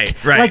clock. Right.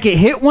 Like it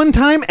hit one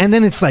time and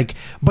then it's like,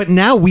 but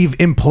now we've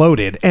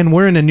imploded and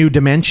we're in a new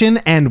dimension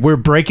and we're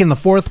breaking the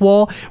fourth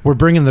wall. We're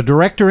bringing the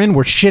director in.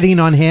 We're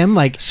shitting on him.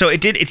 Like, so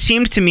it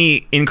seemed to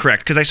me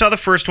incorrect because I saw the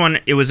first one.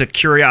 It was a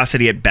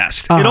curiosity at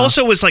best. It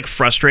also was like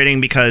frustrating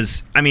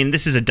because, I mean,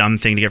 this is a dumb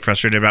thing to get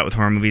frustrated about with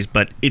horror movies,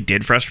 but it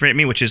did frustrate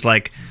me, which is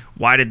like,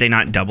 why did they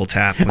not double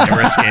tap when they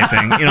were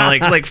escaping?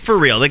 Like for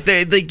real. Like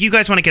you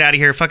guys want to get out of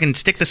here? Fucking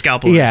stick the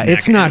scalpel. In his neck.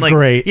 It's not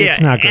great. Yeah,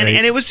 it's not great.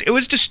 And it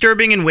was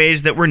disturbing in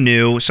ways that were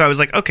new. So I was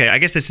like, okay, I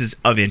guess this is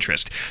of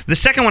interest. The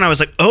second one, I was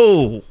like,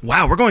 oh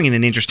wow, we're going in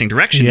an interesting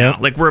direction now.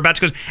 Like we're about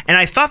to go. And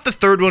I thought the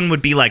third one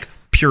would be like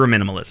pure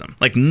minimalism.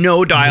 Like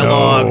no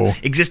dialogue,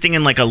 existing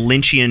in like a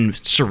Lynchian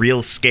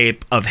surreal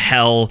scape of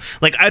hell.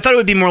 Like I thought it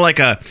would be more like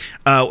a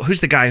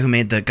who's the guy who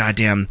made the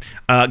goddamn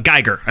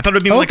Geiger? I thought it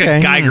would be more like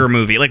a Geiger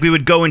movie. Like we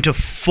would go into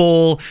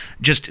full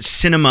just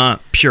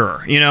cinema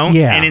pure, you know?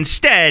 Yeah. And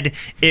instead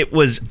it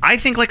was, I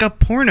think, like a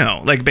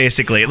porno, like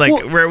basically,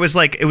 like where it was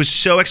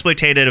so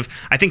exploitative.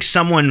 I think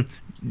someone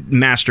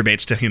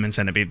masturbates to Human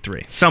Centipede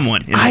 3.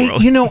 Someone in the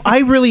world. You know,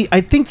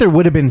 I think there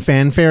would have been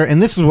fanfare,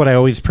 and this is what I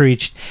always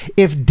preached,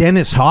 if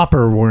Dennis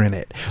Hopper were in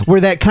it.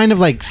 Where that kind of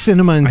like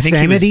cinema insanity. I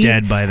think he was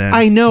dead by then.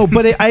 I know,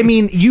 but I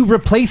mean, you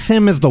replace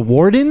him as the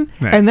warden,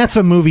 right. and that's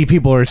a movie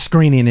people are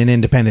screening in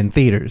independent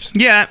theaters.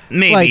 Yeah,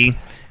 maybe. Like,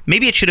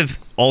 maybe it should have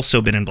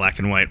also been in black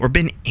and white or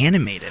been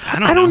animated.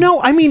 I don't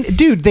know. I mean,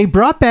 dude, they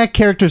brought back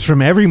characters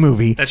from every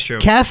movie. That's true.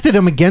 Casted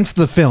them against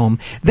the film.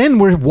 Then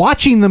we're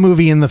watching the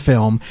movie in the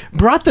film.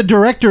 Brought the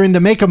director in to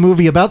make a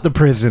movie about the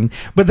prison.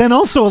 But then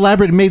also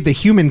elaborated and made the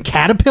human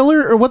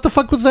caterpillar, or what the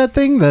fuck was that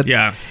thing?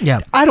 Yeah.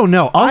 I don't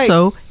know.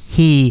 Also,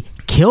 he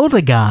killed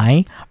a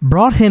guy,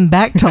 brought him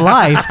back to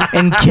life,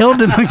 and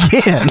killed him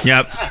again.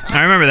 Yep.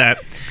 I remember that.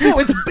 No,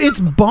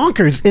 it's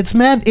bonkers. It's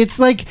mad. It's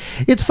like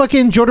it's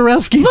fucking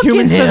Jodorowsky's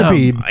Human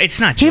Centipede. It's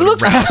not. He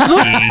looks.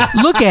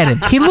 Look at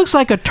him. He looks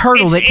like a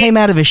turtle that came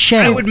out of his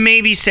shell. I would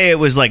maybe say it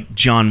was like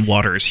John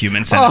Waters'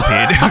 Human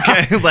Centipede.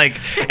 Okay, like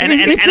and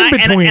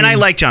I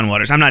like John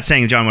Waters. I'm not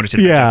saying John Waters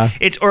did. Yeah.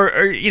 It's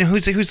or you know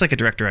who's like a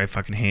director I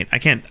fucking hate. I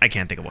can't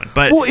think of one.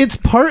 But well, it's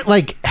part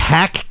like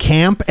hack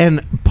camp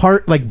and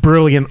part like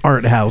brilliant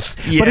art house.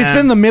 Yeah. But it's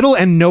in the middle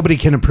and nobody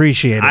can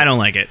appreciate it. I don't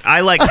like it. I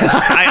like this.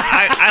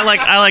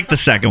 I like the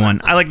second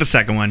one. I like the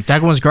second one.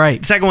 Second one's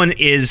great. The second one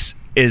is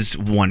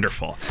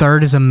wonderful.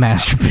 Third is a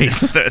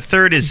masterpiece.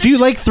 Third is. Do you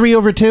like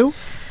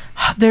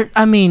 3/2?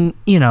 I mean,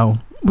 you know,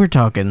 we're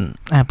talking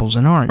apples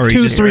and oranges. Or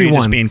Two, just, three, or you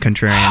just one. being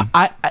contrarian.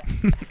 I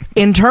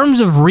in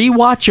terms of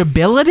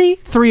rewatchability,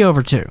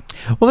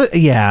 3/2. Well,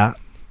 yeah.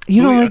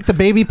 You don't like the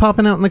baby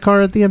popping out in the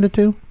car at the end of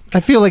 2? I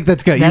feel like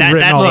that's got you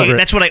written all over it.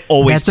 That's what I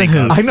always think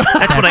of. I know.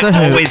 That's what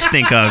I always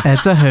think of.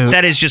 That's a hoot.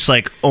 That is just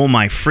like, oh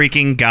my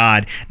freaking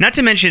God. Not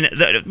to mention,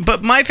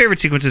 but my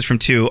favorite sequences from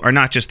 2 are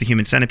not just the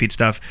Human Centipede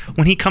stuff.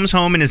 When he comes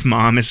home and his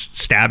mom is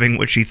stabbing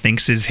what she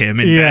thinks is him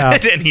in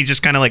bed, and he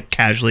just kind of like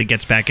casually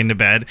gets back into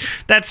bed.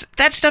 That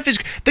stuff is,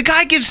 the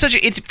guy gives such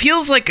a, it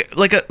feels like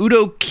a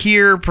Udo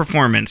Kier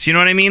performance. You know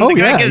what I mean? Oh, the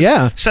guy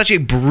gives such a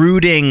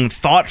brooding,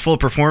 thoughtful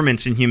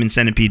performance in Human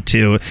Centipede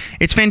 2.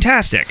 It's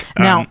fantastic.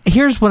 Now,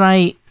 here's what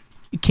I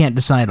can't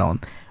decide on.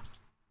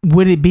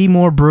 Would it be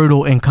more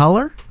brutal in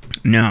color?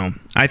 No.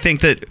 I think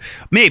that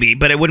maybe,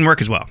 but it wouldn't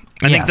work as well.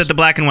 I think that the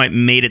black and white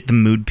made it the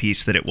mood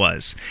piece that it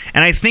was.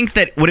 And I think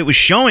that what it was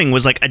showing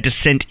was like a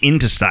descent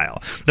into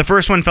style. The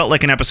first one felt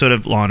like an episode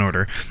of Law and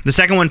Order. The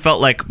second one felt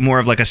like more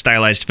of like a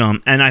stylized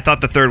film. And I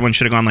thought the third one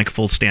should have gone like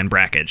full Stan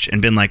Brakhage and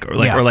been like,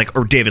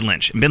 or David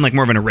Lynch and been like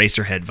more of an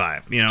Eraserhead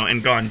vibe, you know,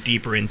 and gone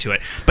deeper into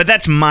it. But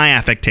that's my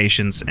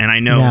affectations. And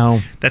I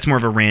know that's more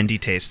of a Randy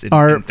taste thing.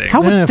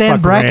 How would Stan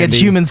Brackett's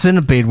Human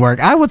Centipede work?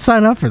 I would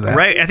sign up for that.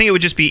 Right. I think it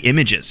would just be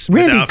images.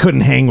 Randy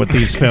couldn't hang with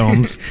these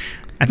films.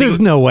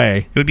 There's no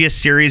way. It would be a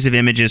series of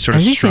images sort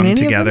of strung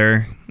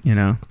together, you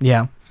know?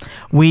 Yeah.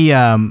 We,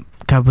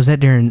 God, was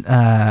that during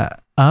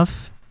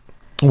UF?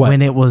 What?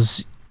 When it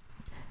was,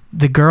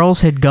 the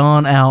girls had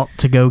gone out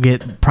to go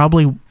get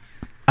probably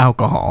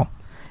alcohol.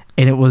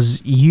 And it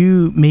was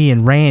you, me,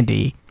 and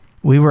Randy.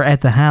 We were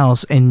at the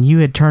house, and you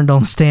had turned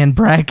on Stan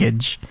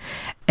Brakhage.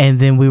 And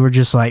then we were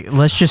just like,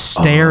 let's just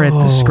stare at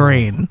the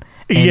screen.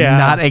 And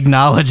not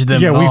acknowledge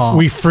them at all.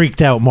 We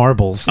freaked out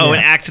marbles. Oh,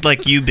 and acted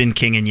like you've been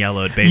king and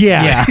yellowed, basically.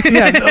 Yeah.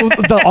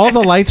 All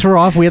the lights were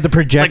off. We had the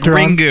projector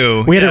like on.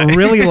 Ringu. We had it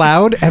really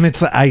loud, and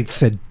I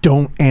said,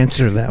 "Don't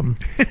answer them."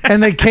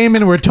 And they came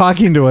in and were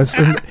talking to us,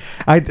 and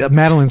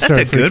Madeline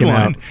started freaking out. That's a good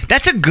one.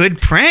 That's a good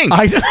prank.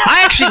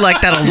 I actually like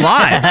that a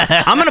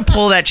lot. I'm gonna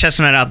pull that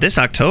chestnut out this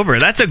October.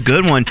 That's a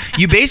good one.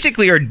 You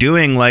basically are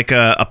doing like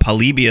a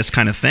Polybius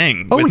kind of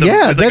thing. With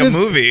like a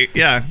movie.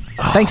 Yeah.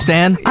 Thanks,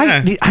 Dan.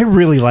 I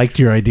really liked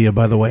your idea,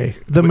 by the way.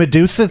 The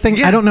Medusa thing.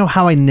 Yeah. I don't know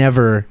how I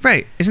never.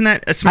 Right? Isn't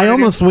that a smart? I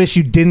almost wish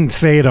you didn't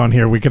say it on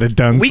here. We could have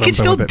done. We could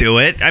still do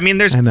it. I mean,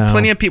 there's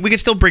plenty of people. We could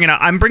still bring it up.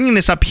 I'm bringing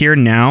this up here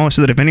now,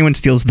 so that if anyone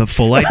steals the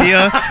full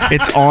idea,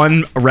 it's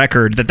on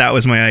record that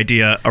was my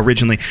idea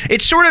originally.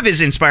 It sort of is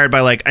inspired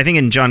by like, I think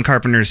in John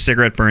Carpenter's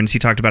Cigarette Burns, he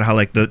talked about how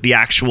like the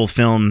actual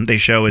film they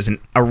show is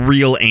a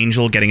real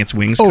angel getting its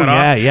wings cut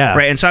off. Yeah.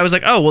 Right. And so I was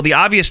like, oh well, the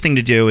obvious thing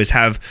to do is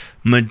have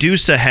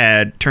Medusa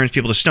head turns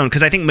people to stone,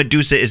 because I think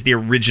Medusa is the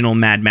original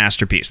mad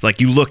masterpiece. Like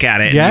you look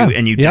at it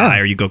and you die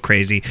or you go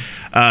crazy.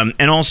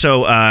 And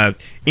also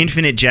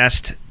Infinite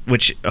Jest,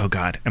 which, oh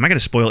God, am I going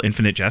to spoil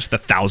Infinite Jest, the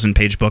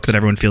 1,000-page book that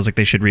everyone feels like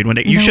they should read one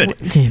day? You should.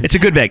 Dude. It's a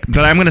good book,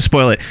 but I'm going to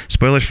spoil it.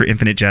 Spoilers for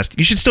Infinite Jest.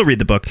 You should still read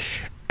the book.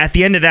 at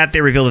the end of that,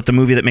 they reveal that the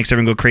movie that makes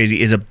everyone go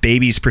crazy is a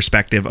baby's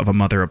perspective of a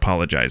mother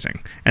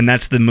apologizing. And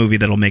that's the movie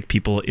that'll make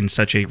people in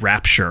such a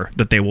rapture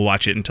that they will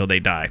watch it until they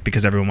die,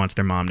 because everyone wants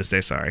their mom to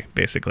say sorry,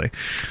 basically.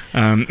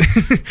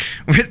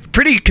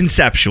 Pretty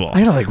conceptual. I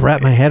had to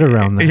wrap my head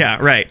around that. Yeah,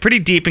 right. Pretty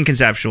deep and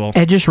conceptual.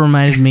 It just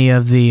reminded me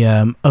of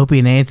the Opie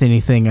and Anthony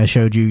thing I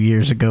showed you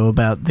years ago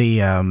about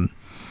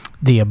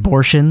the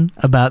abortion,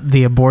 about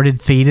the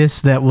aborted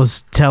fetus that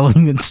was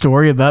telling the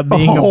story about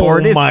being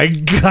aborted. Oh my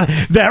god,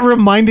 that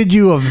reminded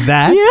you of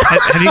that? Yeah.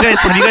 Have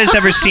you guys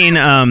ever seen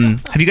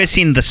have you guys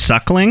seen The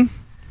Suckling?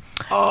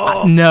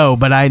 No,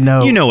 but I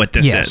know. You know what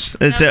this Yes.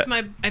 is. It's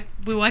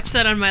We watched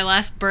that on my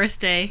last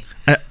birthday.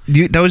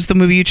 that was the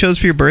movie you chose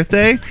for your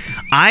birthday?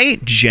 I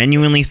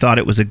genuinely thought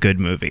it was a good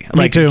movie.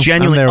 Me too.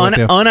 Genuinely, I'm there with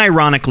you.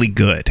 unironically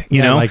good.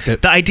 You know, I liked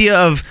it. The idea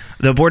of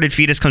the aborted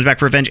fetus comes back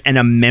for revenge and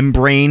a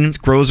membrane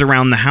grows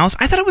around the house.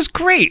 I thought it was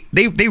great.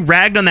 They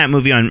ragged on that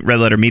movie on Red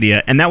Letter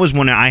Media, and that was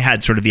when I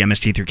had sort of the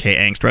MST3K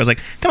angst, where I was like,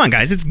 "Come on,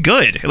 guys, it's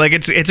good. Like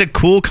it's a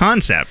cool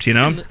concept, you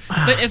know."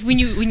 But if when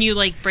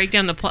you break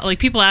down the plot,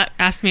 people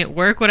asked me at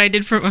work what I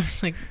did for, I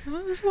was like,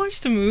 oh, let's watch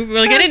the movie.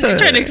 I didn't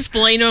try to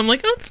explain to them,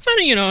 like, oh, it's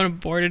funny, an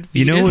aborted fetus.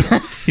 You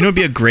know, would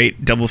be a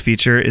great double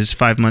feature is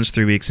 5 months,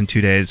 3 weeks, and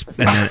 2 days,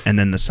 and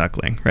then The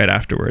Suckling right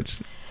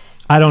afterwards.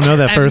 I don't know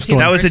that I haven't first seen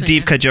one. That was a person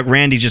deep yet. cut joke.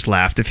 Randy just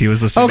laughed if he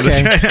was listening to this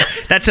Okay. right now.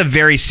 That's a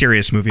very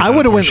serious movie. I about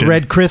would have went abortion.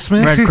 Red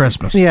Christmas. Red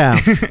Christmas. Yeah.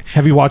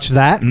 Have you watched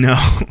that? No.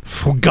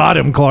 Got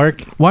him,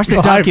 Clark. Watch the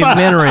High five.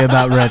 documentary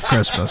about Red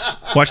Christmas.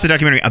 Watch the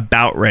documentary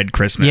about Red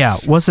Christmas. Yeah,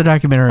 what's the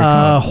documentary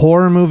called?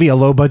 Horror movie, a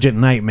low budget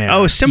nightmare.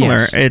 Oh, similar.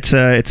 Yes.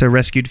 It's a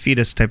rescued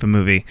fetus type of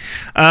movie.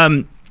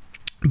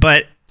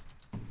 But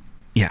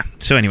yeah.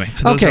 So anyway,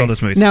 so those are all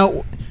those movies.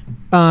 Now,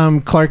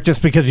 Clark,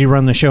 just because you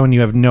run the show and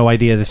you have no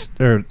idea this,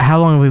 or How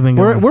long have we been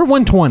going? we're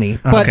 120.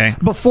 But Okay.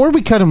 before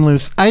we cut him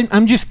loose,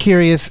 I'm just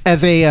curious,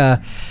 as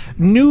a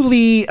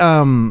newly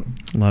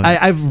Love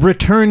it. I've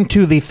returned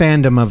to the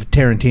fandom of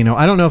Tarantino.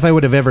 I don't know if I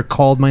would have ever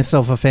called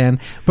myself a fan,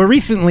 but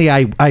recently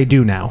I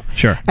do now.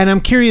 Sure. And I'm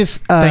curious,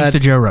 Thanks to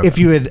Joe Rogan. if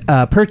you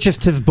had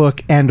purchased his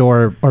book and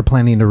or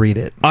planning to read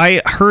it.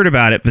 I heard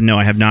about it, but no,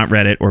 I have not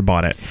read it or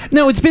bought it.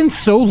 No, it's been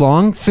so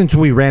long since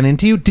we ran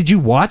into you. Did you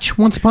watch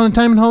Once Upon a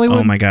Time in Hollywood?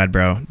 Oh my God,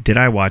 bro. Did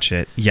I watch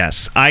it?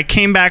 Yes. I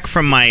came back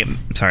from my...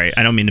 Sorry,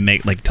 I don't mean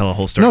to tell a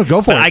whole story. No,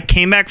 go for but it. I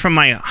came back from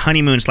my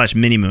honeymoon /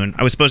 mini-moon.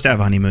 I was supposed to have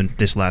a honeymoon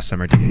this last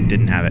summer.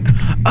 Didn't have it.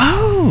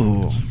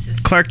 Oh!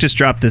 Clark just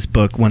dropped this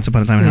book, Once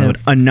Upon a Time in Hollywood.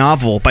 A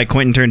novel by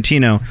Quentin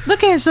Tarantino.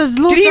 Look at it, says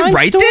little Did he dime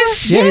write store.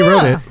 this? Yeah, he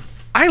wrote it.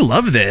 I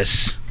love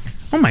this.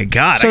 Oh my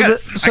God. So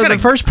the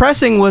first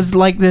pressing was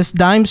like this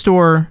dime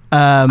store.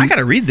 I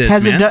gotta read this,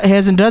 man.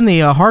 Hasn't done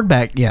the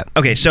hardback yet.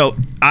 Okay, so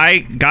I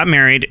got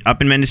married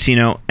up in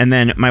Mendocino, and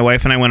then my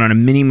wife and I went on a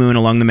mini moon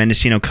along the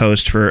Mendocino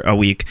coast for a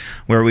week,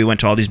 where we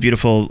went to all these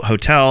beautiful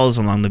hotels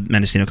along the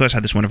Mendocino coast,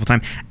 had this wonderful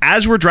time.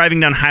 As we're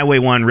driving down Highway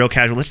 1, real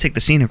casual, let's take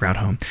the scenic route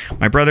home.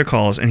 My brother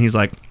calls, and he's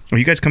like, are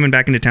you guys coming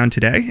back into town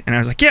today? And I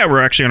was like, yeah,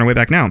 we're actually on our way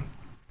back now.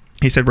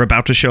 He said, we're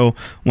about to show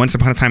Once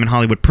Upon a Time in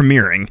Hollywood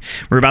premiering.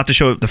 We're about to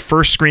show the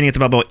first screening at the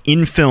Balboa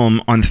in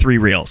film on 3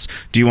 reels.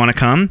 Do you want to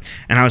come?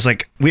 And I was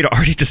like, we'd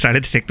already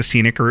decided to take the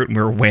scenic route, and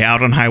we were way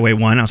out on Highway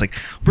 1. I was like,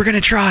 we're going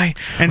to try.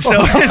 And so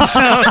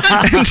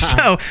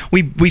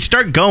we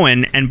start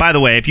going. And by the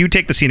way, if you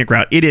take the scenic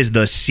route, it is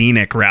the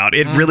scenic route.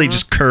 It really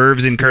just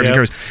curves and curves and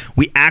curves.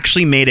 We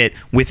actually made it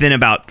within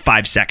about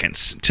 5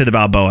 seconds to the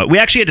Balboa. We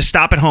actually had to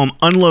stop at home,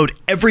 unload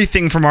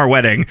everything from our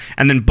wedding,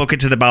 and then book it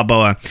to the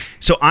Balboa.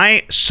 So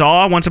I saw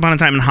Once Upon a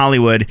Time in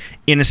Hollywood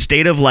in a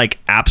state of like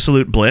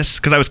absolute bliss,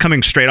 because I was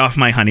coming straight off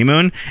my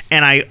honeymoon,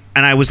 and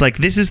I was like,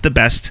 this is the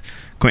best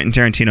Quentin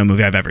Tarantino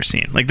movie I've ever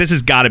seen. Like, this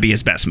has got to be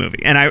his best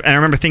movie. And I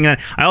remember thinking that.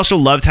 I also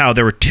loved how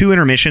there were 2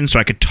 intermissions, so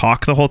I could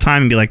talk the whole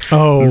time and be like,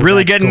 Oh,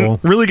 really that's getting cool.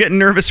 really getting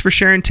nervous for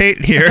Sharon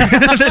Tate here.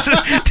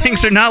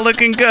 Things are not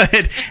looking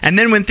good. And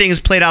then when things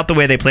played out the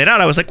way they played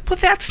out, I was like, well,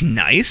 that's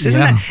nice, isn't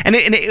Yeah. that? And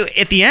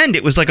at the end,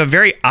 it was like a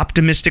very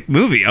optimistic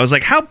movie. I was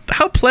like, how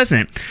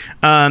pleasant.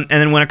 And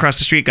then went across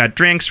the street, got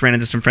drinks, ran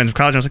into some friends from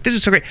college. And I was like, this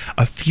is so great.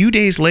 A few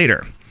days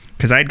later,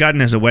 because I had gotten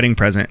as a wedding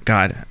present.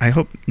 God, I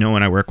hope no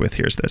one I work with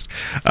hears this.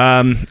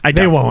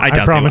 They won't, I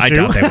promise you.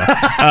 doubt they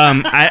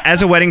will.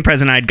 As a wedding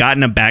present, I had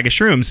gotten a bag of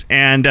shrooms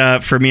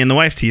and for me and the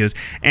wife to use.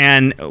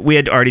 And we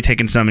had already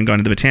taken some and gone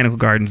to the botanical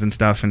gardens and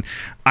stuff. And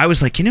I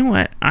was like, you know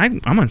what?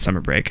 I'm on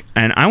summer break,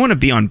 and I want to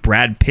be on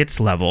Brad Pitt's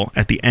level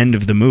at the end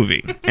of the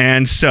movie.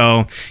 And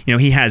so,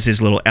 he has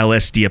his little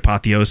LSD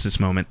apotheosis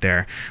moment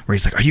there where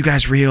he's like, are you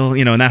guys real?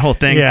 And that whole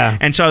thing. Yeah.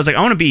 And so I was like,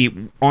 I want to be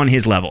on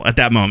his level at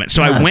that moment.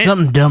 So I went...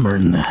 something dumber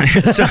than that.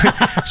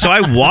 so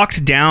I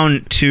walked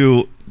down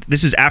to...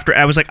 This is after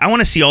I was like, I want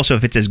to see also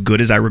if it's as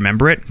good as I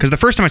remember it, because the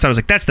first time I saw it, I was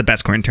like, that's the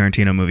best Quentin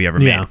Tarantino movie ever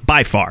made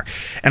by far,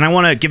 and I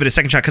want to give it a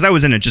second shot because I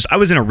was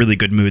in a really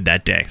good mood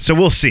that day. So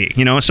we'll see,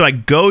 So I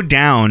go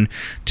down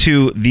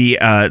to the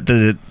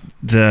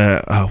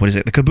what is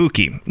it? The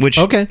Kabuki, which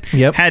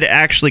had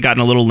actually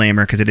gotten a little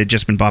lamer because it had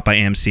just been bought by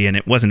AMC and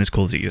it wasn't as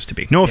cool as it used to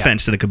be. No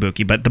offense to the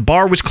Kabuki, but the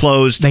bar was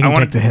closed. They can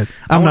take the hit.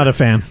 I'm not a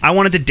fan. I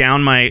wanted to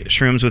down my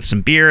shrooms with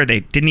some beer. They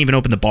didn't even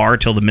open the bar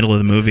till the middle of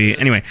the movie.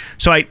 Anyway,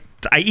 so I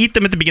eat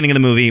them at the beginning of the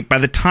movie. By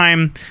the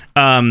time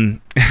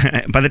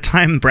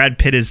Brad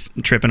Pitt is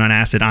tripping on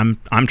acid, I'm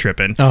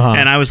tripping,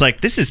 and I was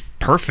like, "This is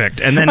perfect."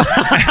 And then,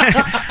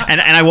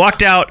 and I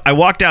walked out. I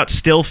walked out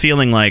still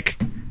feeling like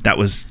that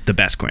was the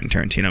best Quentin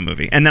Tarantino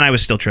movie. And then I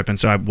was still tripping,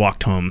 so I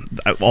walked home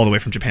all the way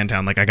from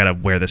Japantown. Like, I gotta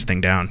wear this thing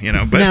down,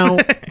 But now,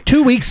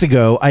 2 weeks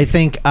ago, I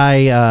think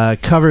I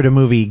covered a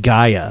movie,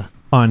 Gaia,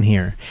 on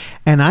here,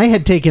 and I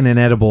had taken an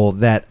edible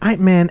that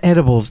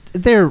edibles,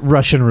 they're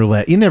Russian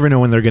roulette. You never know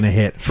when they're gonna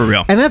hit, for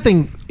real. And that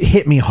thing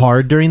hit me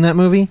hard during that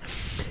movie,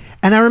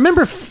 and I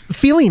remember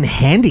feeling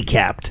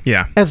handicapped,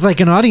 as like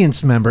an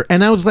audience member,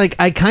 and I was like,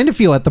 I kind of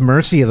feel at the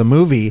mercy of the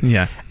movie.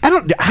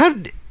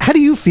 How do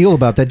you feel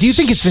about that? Do you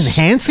think it's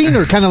enhancing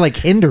or kind of like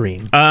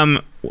hindering?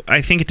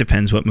 I think it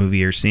depends what movie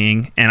you're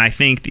seeing, and I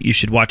think that you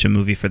should watch a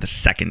movie for the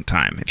second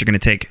time if you're going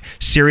to take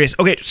serious.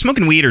 Okay,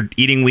 smoking weed or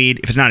eating weed,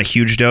 if it's not a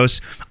huge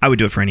dose, I would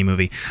do it for any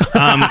movie.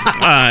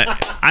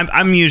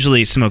 I'm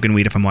usually smoking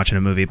weed if I'm watching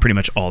a movie, pretty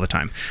much all the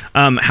time.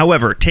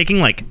 However, taking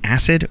like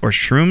acid or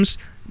shrooms,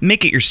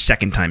 make it your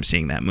second time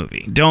seeing that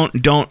movie.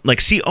 Don't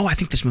like see, I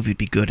think this movie would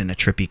be good in a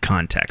trippy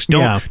context.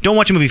 Don't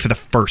watch a movie for the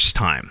first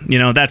time.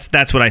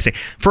 That's what I say.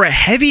 For a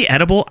heavy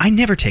edible, I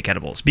never take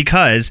edibles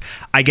because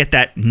I get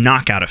that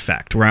knockout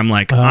effect where I'm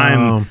like,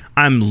 I'm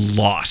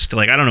lost.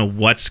 Like, I don't know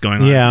what's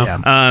going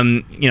on.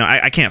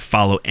 I can't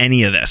follow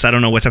any of this. I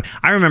don't know what's up.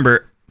 I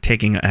remember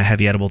taking a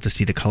heavy edible to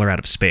see The Color Out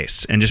of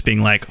Space and just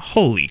being like,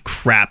 holy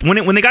crap.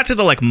 When they got to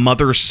the like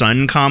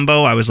mother-son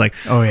combo, I was like,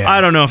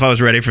 I don't know if I was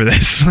ready for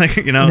this.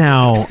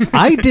 Now,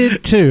 I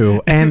did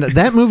too, and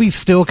that movie's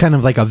still kind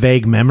of like a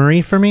vague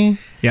memory for me.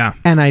 Yeah.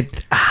 And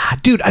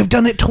I've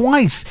done it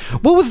twice.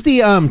 What was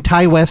the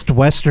Ty West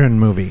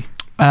Western movie?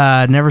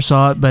 Never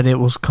saw it, but it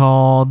was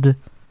called...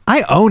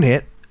 I own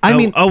it.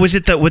 Was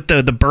it with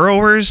the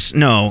burrowers?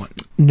 No.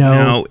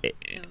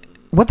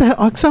 What the hell?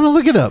 I'm trying to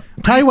look it up.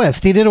 Ty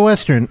West, he did a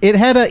Western. It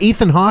had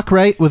Ethan Hawke,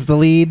 right? Was the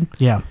lead?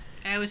 Yeah.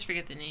 I always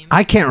forget the name.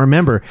 I can't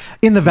remember.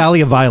 In the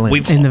Valley of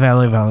Violence. In the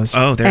Valley of Violence.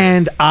 Oh, there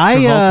and it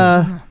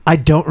is. I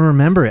don't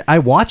remember it. I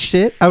watched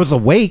it. I was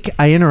awake.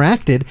 I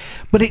interacted.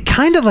 But it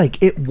kind of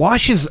like, it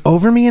washes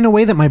over me in a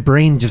way that my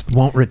brain just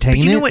won't retain it.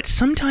 But you know what?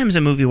 Sometimes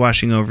a movie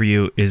washing over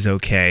you is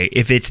okay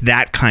if it's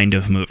that kind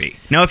of movie.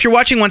 Now, if you're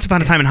watching Once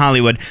Upon a Time in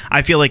Hollywood,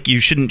 I feel like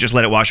you shouldn't just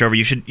let it wash over.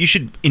 You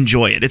should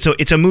enjoy it.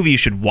 It's a movie you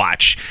should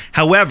watch.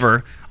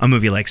 However, a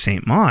movie like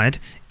Saint Maud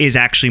is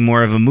actually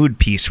more of a mood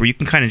piece where you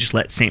can kind of just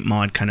let Saint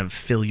Maud kind of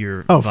fill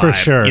your vibe. For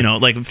sure.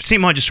 Like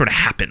Saint Maud just sort of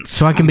happens.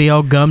 So I can be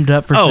all gummed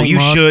up for Saint Maud?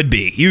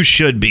 You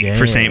should be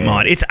for Saint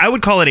Maud. I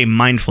would call it a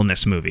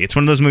mindfulness movie. It's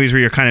one of those movies where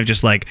you're kind of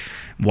just like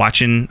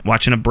watching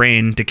a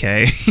brain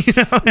decay.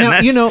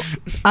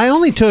 I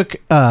only took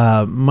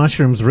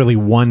mushrooms really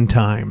one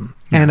time.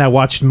 And I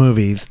watched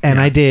movies, and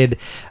I did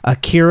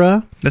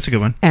Akira. That's a good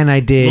one. And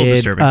I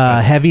did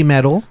Heavy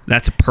Metal.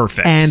 That's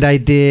perfect. And I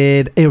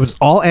did, it was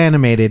all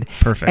animated.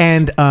 Perfect.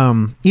 And,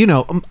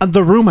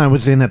 the room I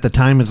was in at the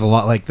time is a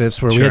lot like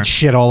this, where we had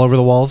shit all over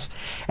the walls.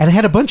 And I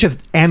had a bunch of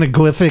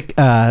anaglyphic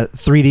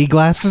 3D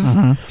glasses,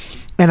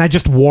 and I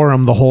just wore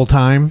them the whole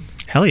time.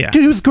 Hell yeah.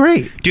 Dude, it was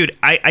great. Dude,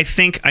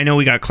 I know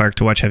we got Clark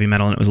to watch Heavy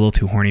Metal and it was a little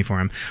too horny for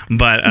him,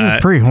 but it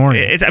was pretty horny.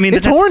 It's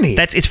horny.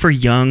 It's for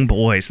young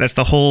boys. That's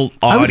the whole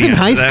audience. I was in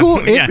high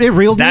school. It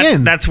reeled me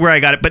in. That's where I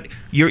got it. But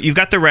you've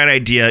got the right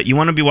idea. You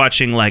want to be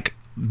watching like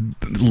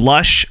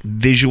lush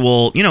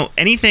visual,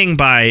 anything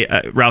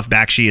by Ralph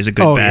Bakshi is a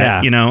good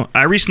bet. Yeah.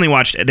 I recently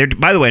watched,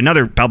 by the way,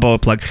 another Balboa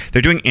plug.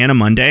 They're doing Anna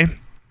Monday,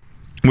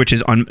 which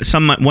is on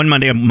one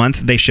Monday a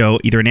month. They show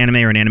either an anime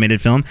or an animated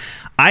film.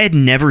 I had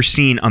never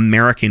seen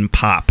American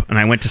Pop, and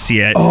I went to see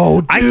it. Oh,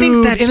 dude, I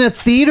think that's in a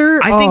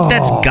theater. I think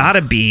that's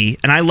gotta be.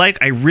 And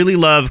I really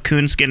love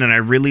Coonskin, and I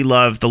really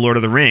love The Lord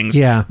of the Rings.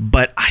 Yeah,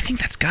 but I think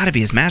that's gotta be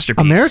his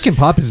masterpiece. American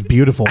Pop is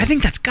beautiful. I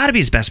think that's gotta be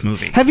his best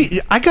movie.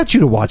 I got you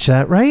to watch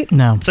that, right?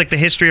 No, it's like the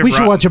history of we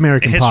should watch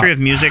American Pop. History of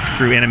music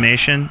through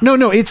animation.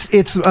 No,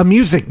 it's a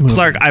music movie.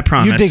 Clark, I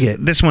promise. You dig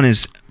it. This one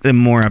is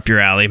more up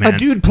your alley, man. A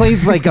dude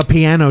plays like a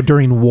piano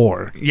during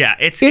war. Yeah,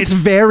 it's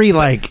very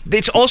like.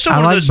 It's also I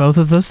one like of those, both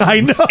of those things.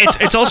 I know.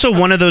 It's also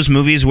one of those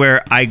movies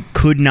where I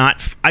could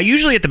not. I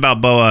usually at the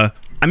Balboa,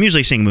 I'm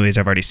usually seeing movies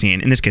I've already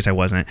seen. In this case, I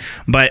wasn't,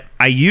 but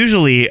I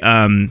usually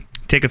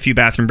take a few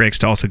bathroom breaks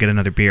to also get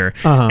another beer.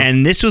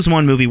 And this was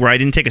one movie where I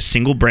didn't take a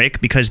single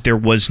break because there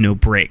was no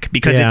break,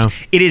 because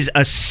it is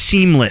a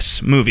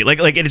seamless movie. Like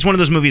it is one of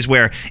those movies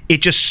where it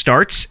just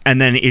starts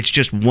and then it's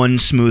just one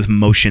smooth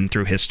motion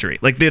through history.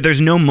 Like there's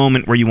no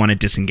moment where you want to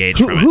disengage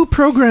from it. Who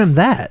programmed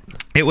that?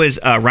 It was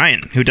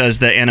Ryan, who does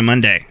the Anna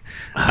Monday.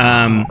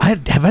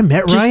 Have I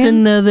met Just Ryan?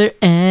 another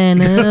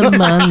Anna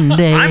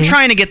Monday. I'm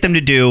trying to get them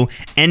to do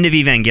End of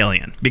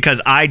Evangelion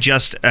because I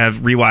just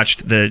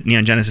rewatched the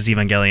Neon Genesis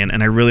Evangelion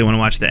and I really want to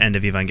watch the End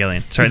of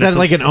Evangelion. Sorry, Is that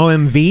like an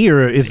OMV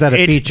or is that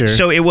a feature?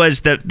 So it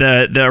was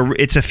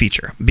it's a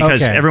feature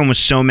because everyone was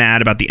so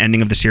mad about the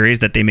ending of the series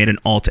that they made an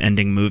alt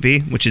ending movie,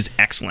 which is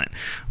excellent.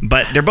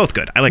 But they're both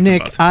good. I like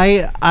Nick, them both.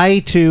 I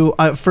too,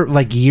 for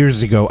like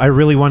years ago, I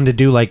really wanted to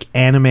do like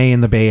anime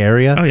in the Bay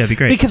Area. Oh, yeah, that'd be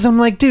great. Because I'm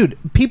like, dude,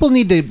 people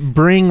need to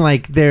bring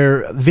like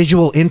their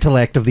visual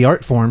intellect of the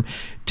art form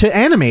to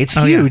anime. It's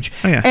huge.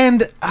 Oh, yeah.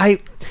 And I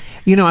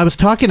was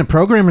talking to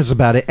programmers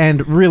about it,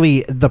 and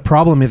really the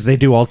problem is they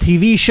do all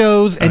TV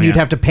shows, and you'd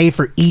have to pay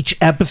for each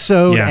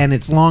episode, and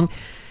it's long.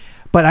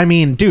 But I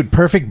mean, dude,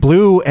 Perfect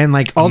Blue and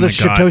like all this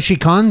Satoshi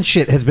Kon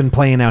shit has been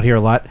playing out here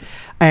a lot.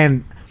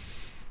 And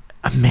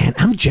man,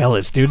 I'm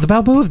jealous, dude. The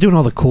Balboa's doing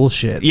all the cool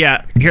shit.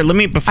 Yeah. Here, let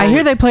me... I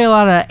hear they play a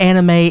lot of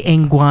anime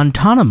in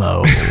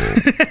Guantanamo.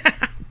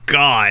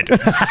 God.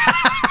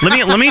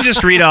 let me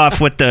just read off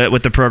what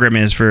the program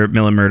is for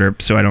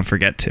Millimurder so I don't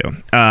forget to.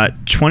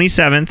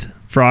 27th,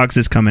 Frogs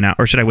is coming out.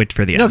 Or should I wait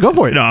for the end? No, go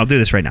for it. No, I'll do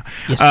this right now.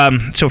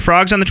 Yes. So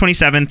Frogs on the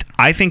 27th.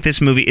 I think this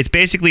movie, it's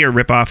basically a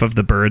ripoff of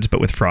The Birds, but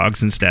with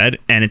frogs instead.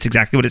 And it's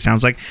exactly what it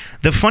sounds like.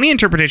 The funny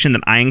interpretation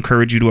that I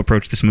encourage you to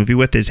approach this movie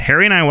with is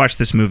Harry and I watched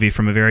this movie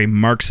from a very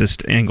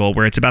Marxist angle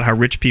where it's about how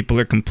rich people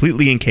are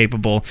completely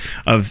incapable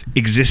of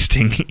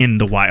existing in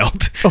the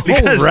wild.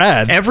 Because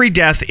rad. every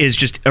death is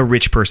just a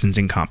rich person's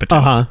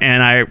incompetence.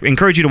 And I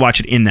encourage you to watch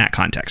it in that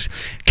context.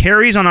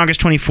 Carrie's on August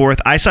 24th.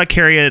 I saw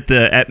Carrie at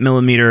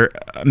Millimurder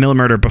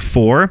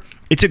before.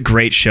 It's a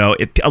great show.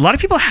 A lot of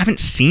people haven't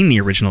seen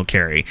the original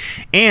Carrie,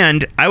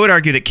 and I would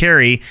argue that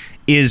Carrie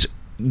is,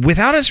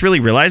 without us really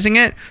realizing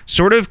it,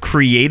 sort of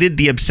created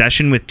the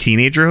obsession with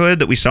teenagerhood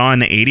that we saw in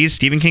the 80s.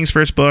 Stephen King's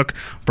first book,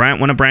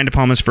 one of Brian De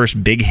Palma's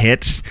first big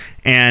hits,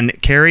 and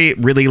Carrie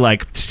really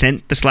like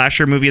sent the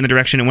slasher movie in the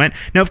direction it went.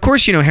 Now, of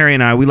course, Harry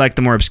and I, we like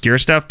the more obscure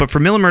stuff, but for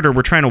Millimurder,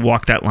 we're trying to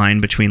walk that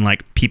line between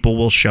like people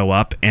will show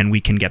up and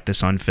we can get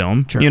this on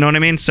film. Sure. You know what I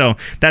mean? So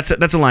that's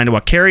a line to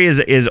walk. Carrie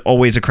is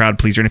always a crowd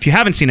pleaser, and if you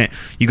haven't seen it,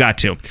 you got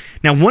to.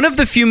 Now, one of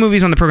the few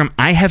movies on the program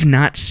I have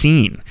not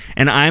seen,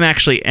 and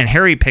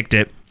Harry picked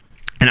it,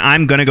 and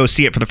I'm going to go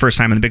see it for the first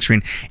time on the big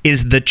screen,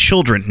 is The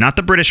Children. Not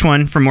the British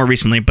one from more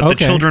recently, but The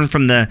Children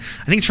from I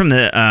think it's from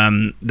the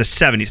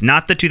 70s,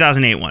 not the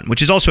 2008 one,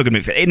 which is also a good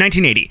movie,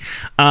 1980.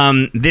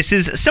 This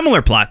is a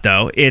similar plot,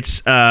 though.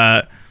 It's...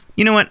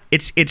 you know what?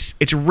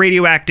 It's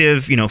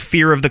radioactive,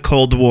 fear of the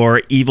Cold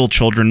War, evil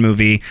children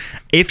movie.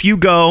 If you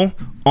go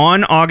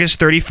on August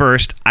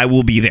 31st, I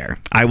will be there.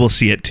 I will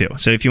see it too.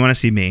 So if you want to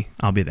see me,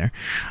 I'll be there.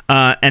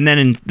 And then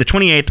in the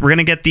 28th, we're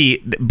going to get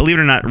believe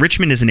it or not,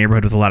 Richmond is a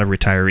neighborhood with a lot of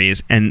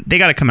retirees, and they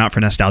got to come out for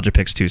nostalgia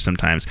picks too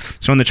sometimes.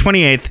 So on the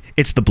 28th,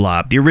 it's The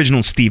Blob, the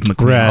original Steve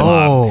McQueen Blob.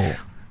 Oh.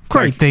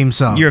 Great theme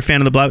song. You're a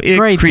fan of The Blob? It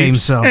Great creeps theme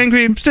song. And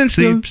creeps and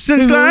sleeps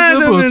and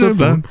slides.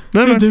 And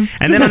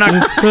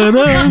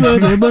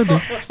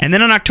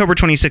then on October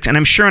 26th, and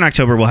I'm sure in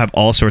October we'll have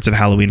all sorts of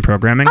Halloween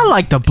programming. I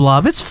like The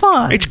Blob. It's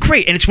fun. It's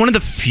great, and it's one of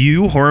the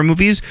few horror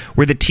movies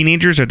where the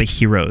teenagers are the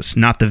heroes,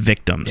 not the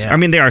victims. Yeah. I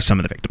mean, they are some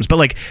of the victims, but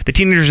like the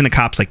teenagers and the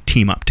cops like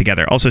team up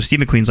together. Also,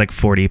 Steve McQueen's like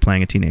 40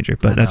 playing a teenager,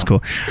 but that's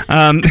cool.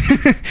 And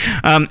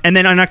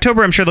then on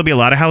October, I'm sure there'll be a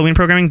lot of Halloween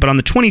programming, but on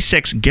the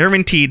 26th,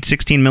 guaranteed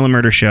 16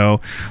 Millimurder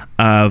show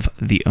of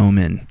The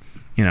Omen.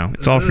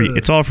 It's all for you.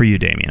 It's all for you,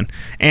 Damien.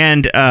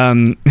 And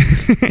now,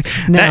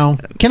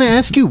 can I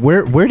ask you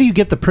where do you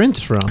get the prints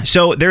from?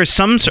 So there's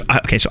some.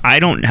 Okay, so I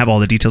don't have all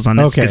the details on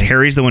this because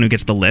Harry's the one who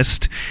gets the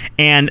list,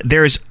 and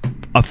there's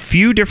a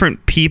few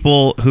different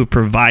people who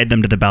provide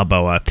them to the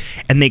Balboa,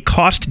 and they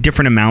cost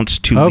different amounts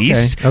to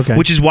lease.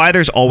 Which is why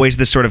there's always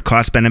this sort of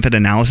cost benefit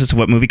analysis of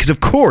what movie. Because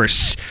of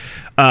course.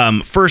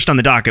 First on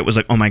the docket was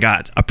like, oh my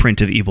god, a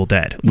print of Evil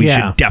Dead. We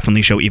should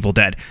definitely show Evil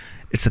Dead.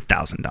 It's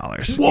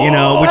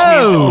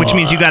 $1,000, which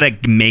means you got to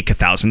make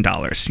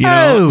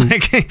 $1,000.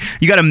 Like,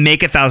 you got to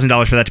make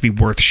 $1,000 for that to be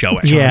worth showing.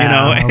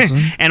 Awesome.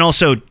 And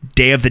also,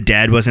 Day of the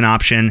Dead was an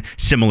option,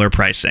 similar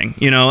pricing.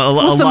 What's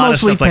lot the most of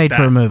stuff we paid like that.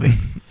 for a movie?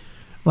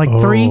 Like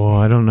 3? Oh,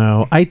 I don't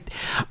know. I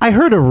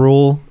heard a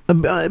rule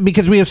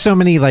because we have so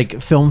many like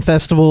film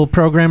festival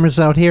programmers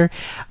out here,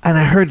 and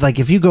I heard like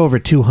if you go over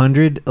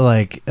 200,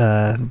 like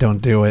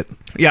don't do it.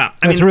 Yeah,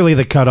 that's really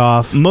the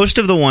cutoff. Most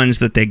of the ones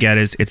that they get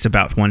it's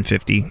about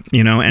 150,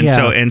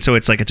 so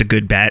it's like it's a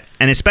good bet,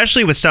 and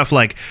especially with stuff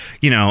like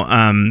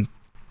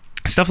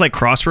stuff like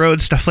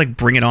Crossroads, stuff like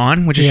Bring It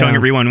On, which is showing at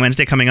Rewind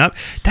Wednesday coming up.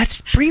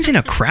 That brings in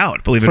a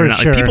crowd, believe it or not.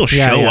 Sure. Like people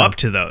show up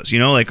to those,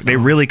 like they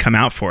really come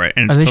out for it.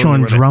 And are they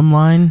showing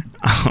Drumline?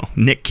 Oh,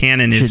 Nick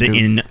Cannon is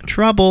in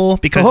trouble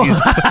because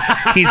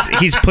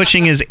he's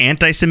pushing his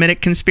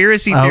anti-Semitic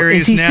conspiracy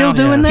theories. Is he still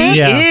doing that?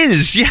 He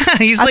is. Yeah,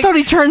 I thought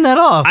he turned that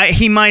off.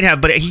 He might have,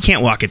 but he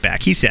can't walk it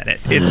back. He said it.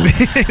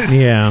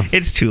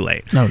 It's too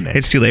late. No, Nick.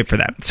 It's too late for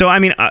that. So I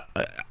mean,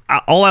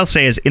 all I'll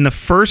say is in the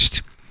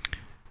first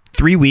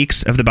 3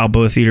 weeks of the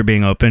Balboa Theater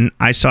being open,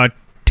 I saw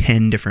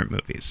 10 different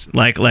movies,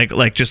 like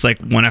just like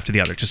one after the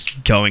other,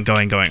 just going.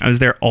 I was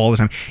there all the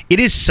time. It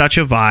is such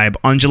a vibe.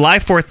 On July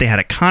 4th, they had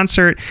a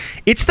concert.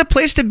 It's the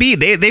place to be.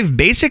 They've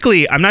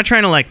basically, I'm not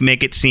trying to like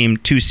make it seem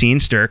too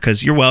scenester,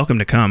 because you're welcome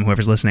to come,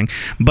 whoever's listening,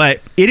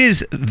 but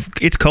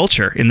it's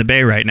culture in the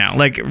Bay right now.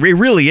 Like, it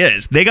really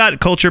is. They got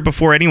culture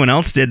before anyone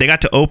else did. They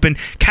got to open.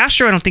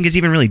 Castro, I don't think, is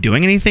even really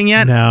doing anything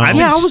yet. No. I've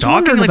Yeah, I been was stalking,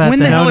 wondering like, about when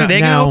the that. hell are they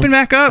going to open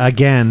back up?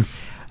 Again,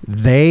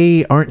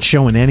 they aren't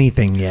showing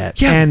anything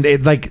yet. Yeah. And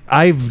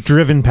I've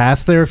driven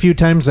past there a few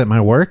times at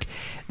my work.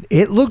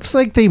 It looks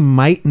like they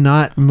might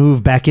not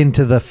move back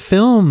into the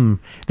film.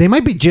 They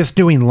might be just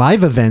doing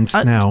live events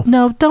now.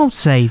 No, don't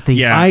say these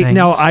Yeah. things.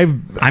 Now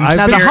Now,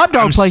 the hot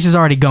dog place is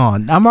already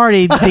gone. I'm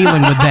already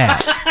dealing with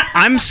that.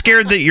 I'm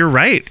scared that you're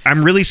right.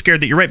 I'm really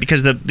scared that you're right,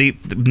 because the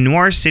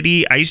Noir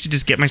City, I used to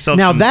just get myself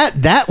now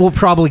some- that will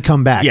probably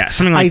come back. Yeah,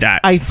 something like that.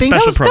 I think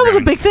Special That was a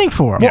programming. big thing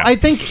for him. Well, I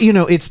think,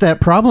 it's that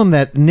problem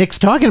that Nick's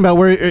talking about,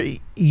 where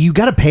you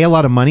got to pay a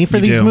lot of money for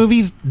You these do.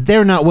 movies.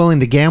 They're not willing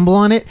to gamble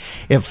on it.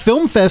 If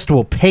Film Fest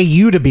will pay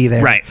you to be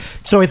there. Right.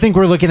 So I think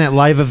we're looking at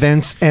live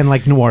events and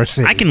like Noir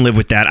City. I can live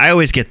with that. I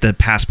always get the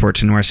passport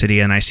to Noir City,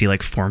 and I see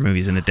like 4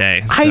 movies in a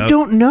day. I So-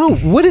 don't know.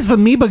 What is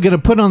Amoeba going to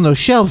put on those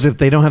shelves if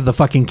they don't have the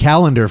fucking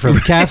calendar for the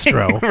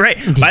Castro? Right.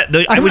 But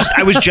I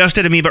was just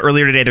at Amoeba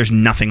earlier today. There's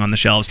nothing on the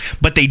shelves,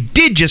 but they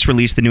did just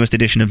release the newest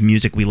edition of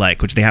Music We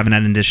Like, which they haven't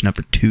had an edition of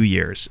for 2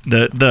 years.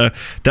 The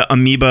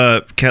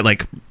Amoeba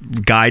like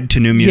guide to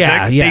new music.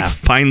 Yeah, yeah. They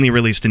finally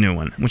released a new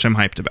one, which I'm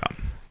hyped about.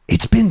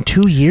 It's been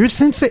 2 years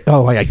since it.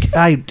 Oh,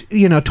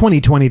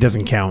 2020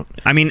 doesn't count.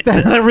 I mean,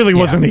 That really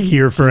wasn't a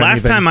year for last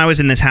anything. time I was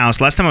in this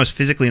house, last time I was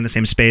physically in the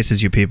same space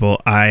as you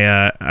people,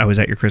 I was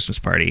at your Christmas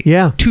party.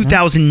 Yeah.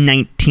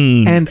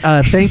 2019. And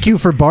thank you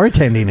for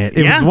bartending it.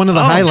 It Yeah. was one of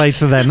the Oh.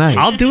 highlights of that night.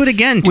 I'll do it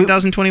again,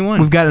 2021.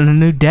 We've gotten a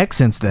new deck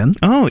since then.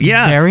 Oh, It's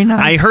yeah. very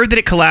nice. I heard that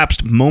it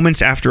collapsed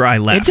moments after I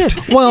left. It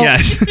did. Well,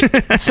 Yes.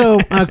 So,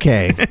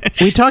 okay.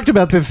 We talked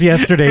about this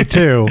yesterday,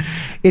 too.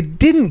 It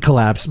didn't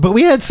collapse, but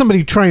we had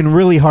somebody trying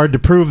really hard to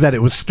prove that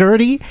it was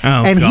sturdy,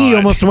 Oh, and he God.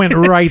 almost went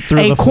right through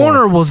A the corner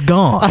floor. was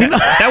gone.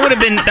 That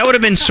would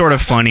have been sort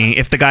of funny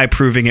if the guy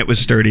proving it was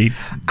sturdy.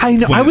 I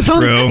know. I went was on.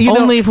 through.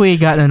 Only if we had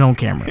gotten it on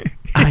camera.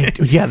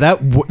 That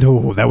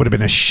would have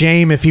been a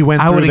shame if he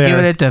went I through would have there.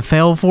 given it to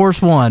Fail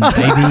Force 1,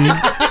 baby.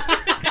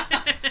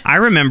 I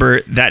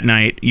remember that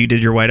night you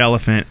did your White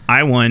Elephant.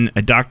 I won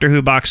a Doctor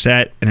Who box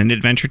set and an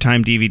Adventure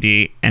Time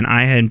DVD, and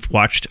I had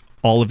watched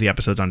all of the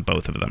episodes on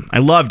both of them. I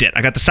loved it.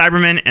 I got the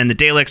Cybermen and the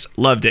Daleks.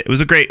 Loved it. It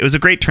was a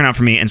great turnout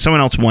for me. And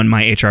someone else won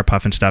my HR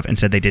Puff and stuff and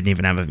said they didn't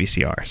even have a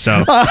VCR.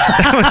 So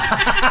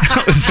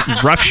that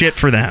was rough shit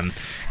for them.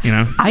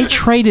 I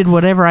traded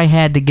whatever I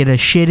had to get a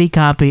shitty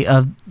copy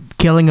of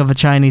Killing of a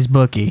Chinese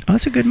Bookie. Oh,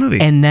 that's a good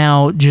movie. And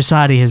now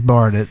Jasadi has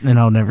borrowed it, and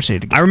I'll never see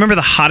it again. I remember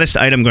the hottest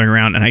item going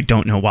around, and I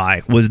don't know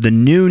why, was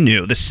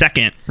the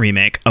second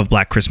remake of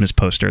Black Christmas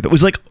poster that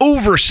was like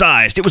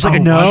oversized. It was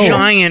like a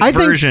giant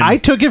version. I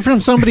took it from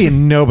somebody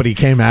and nobody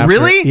came after.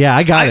 Really? it. Yeah,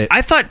 I got it.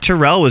 I thought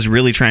Terrell was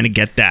really trying to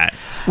get that,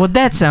 Well,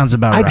 that sounds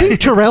about right. I think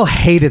Terrell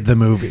hated the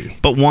movie.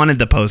 but wanted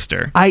the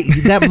poster.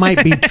 That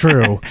might be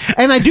true.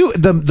 And I do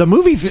the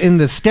movie's in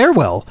the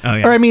stairwell. Oh,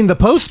 yeah. Or I mean the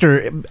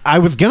poster. I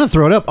was gonna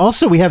throw it up.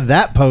 Also, we have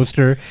that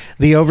poster,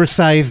 the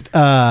oversized.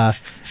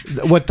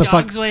 What the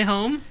Dog's fuck? Way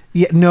Home.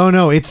 Yeah,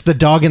 no, it's the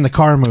dog in the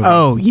car movie.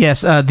 Oh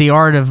yes, the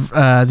art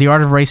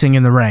of racing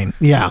in the rain.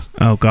 yeah.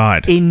 Oh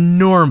God.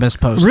 Enormous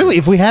poster. Really,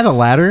 if we had a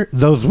ladder,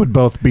 those would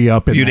both be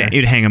up in there.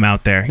 You'd hang them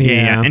out there. Yeah.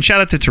 Yeah. And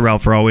shout out to Terrell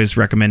for always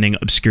recommending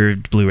obscure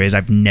Blu-rays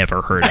I've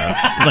never heard of.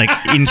 Like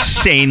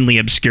insanely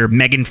obscure.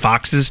 Megan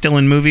Fox is still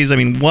in movies. I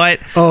mean,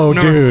 what? Oh,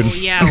 No. dude. Oh,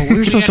 yeah. we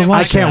were supposed to I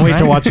watch can't that, wait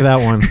to right? watch that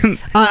one.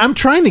 I'm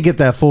trying to get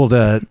that fool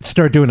to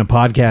start doing a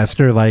podcast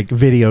or like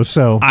video.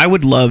 So I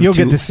would love You'll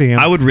to. get to see him.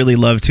 I would really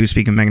love to,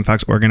 speaking of Megan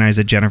Fox, organize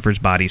a Jennifer's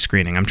Body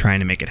screening. I'm trying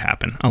to make it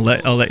happen. I'll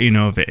let you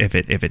know if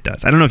it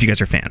does. I don't know if you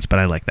guys are fans, but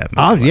I like that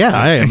movie. Oh yeah,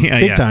 I am Yeah,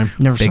 big yeah. time.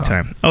 Never Big saw it.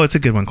 time. Oh, it's a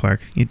good one,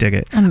 Clark. You dig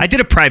it. I did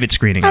a private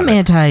screening. I'm of it.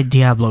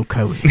 anti-Diablo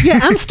Cody. Yeah,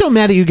 I'm still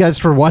mad at you guys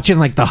for watching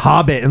like The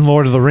Hobbit and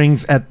Lord of the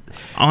Rings at.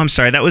 Oh, I'm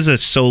sorry. That was a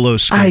solo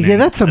screening. Yeah,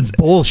 that's some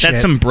bullshit.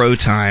 That's some bro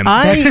time.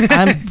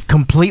 I'm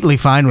completely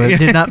fine with it.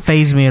 Did not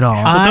phase me at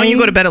all. Well, don't you I-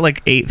 go to bed at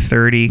like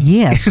 8:30?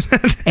 Yes.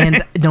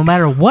 And no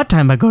matter what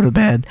time I go to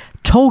bed,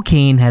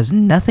 Tolkien has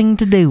nothing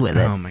to do with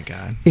it. Oh my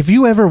God. If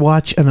you ever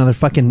watch another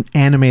fucking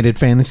animated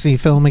fantasy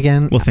film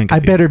again, We'll think of I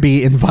you. better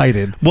be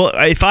invited. Well,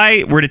 if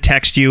I were to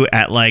text you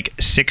at like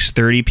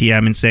 6:30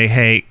 p.m. and say,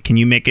 "Hey, can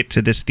you make it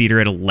to this theater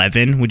at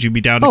 11?" Would you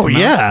be down to Oh, come out?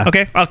 yeah.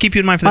 Okay, I'll keep you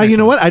in mind for that. You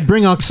know what? I'd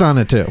bring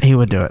Oksana too. He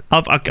would do it.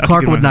 I'll keep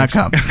Clark you in would mind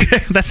not for come. that.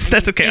 Okay,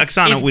 that's okay.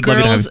 Oksana, we'd love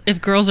you to have.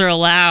 If girls are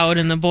allowed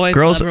in the boy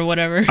Girls club or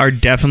whatever. are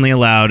definitely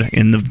allowed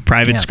in the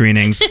private Yeah.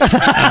 screenings.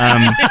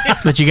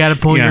 But you got to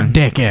pull Yeah. your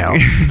dick out.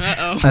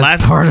 Uh-oh.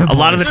 That's part of a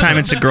lot of the boys. time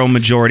it's a girl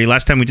majority.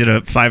 Last time we did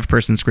a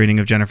 5-person screening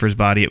of Jennifer's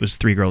Body, it was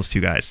 3 girls,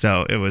 2 guys.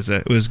 So it was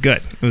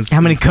good. It was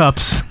How many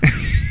cups?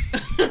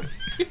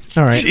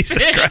 All right.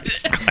 Jesus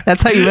Christ.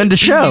 That's how you end a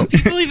show. Do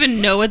people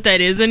even know what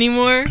that is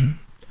anymore?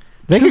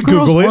 They Two could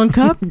girls, Google it. one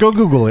cup? Go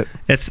Google it.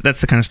 That's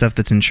the kind of stuff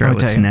that's in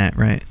Charlotte's you. net,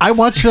 right? I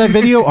watched that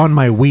video on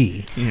my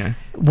Wii. Yeah.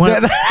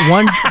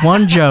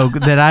 One joke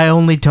that I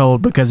only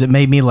told because it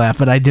made me laugh,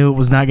 but I knew it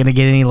was not going to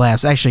get any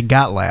laughs. Actually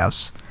got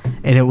laughs,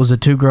 and it was a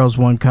 2 girls,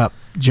 1 cup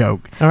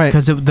joke. All right.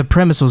 Because the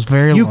premise was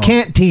very You long.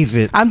 can't tease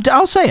it.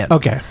 I'll say it.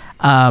 Okay.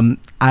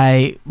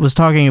 I was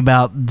talking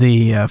about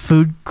the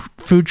food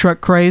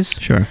truck craze.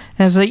 Sure. And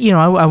I was like,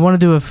 I want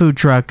to do a food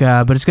truck,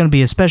 but it's going to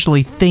be a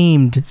specially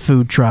themed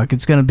food truck.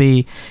 It's going to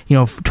be,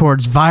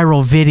 towards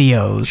viral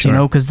videos,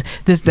 Sure.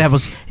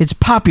 because it's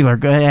popular.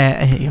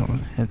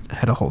 It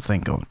had a whole thing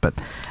going, but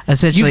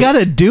essentially, You got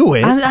to do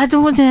it. I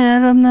don't.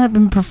 I'm not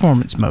in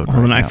performance mode. Well,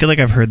 right then I now. feel like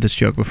I've heard this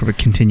joke before, but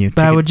continue.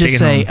 But I would just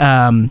say,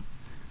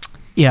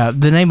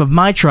 the name of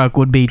my truck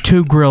would be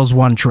 2 Grills,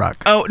 1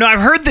 Truck. Oh, no, I've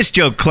heard this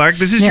joke, Clark.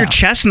 This is your Yeah.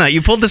 chestnut.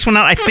 You pulled this one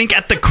out, I think,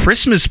 at the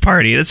Christmas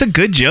party. That's a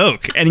good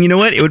joke. And you know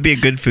what? It would be a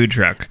good food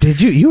truck.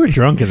 Did you were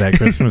drunk at that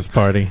Christmas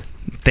party.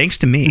 Thanks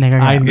to me.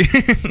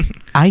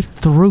 I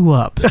threw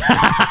up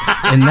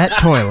in that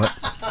toilet.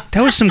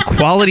 That was some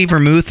quality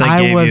vermouth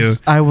I gave you.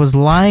 I was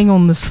lying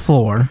on this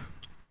floor.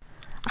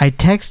 I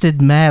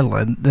texted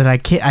Madeline that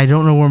I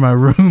don't know where my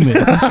room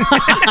is.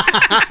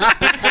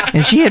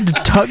 And she had to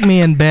tuck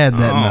me in bed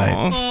that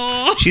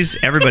night. She's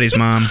everybody's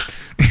mom.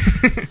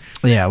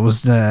 Yeah, it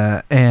was,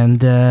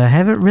 and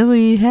haven't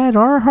really had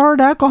our hard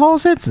alcohol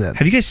since then.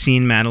 Have you guys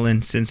seen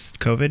Madeline since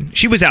COVID?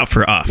 She was out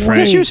for off, Yeah,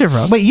 right? she was here for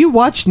us. Wait, you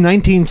watched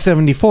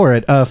 1974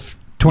 at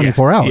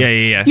 24 hours?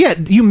 Yeah. Yeah,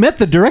 you met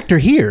the director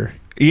here.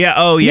 Yeah,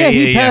 oh, yeah,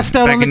 Yeah, he passed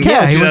out Back on the in couch.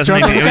 Yeah, he was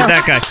drunk on the 2019. It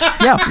was that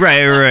guy. Yeah.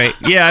 Right.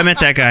 Yeah, I met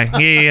that guy.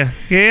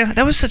 Yeah.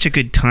 That was such a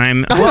good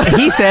time. Well,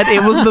 he said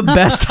it was the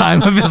best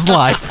time of his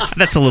life.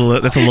 That's a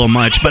little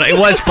much, but it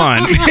was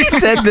fun. He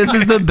said this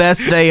is the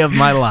best day of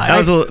my life. That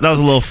was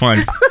a little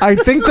fun. I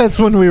think that's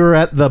when we were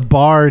at the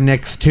bar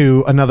next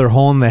to Another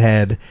Hole in the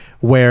Head,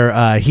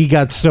 where he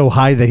got so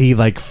high that he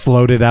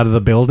floated out of the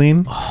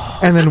building,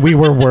 and then we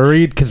were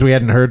worried because we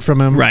hadn't heard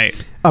from him. Right.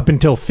 Up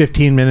until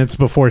 15 minutes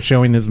before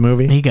showing his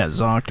movie. He got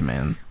zonked,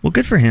 man. Well,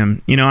 good for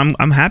him.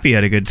 I'm happy he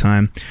had a good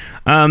time.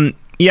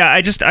 Yeah,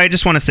 I just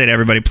want to say to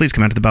everybody, please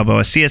come out to the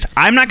Balboa. See us.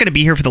 I'm not going to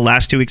be here for the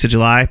last 2 weeks of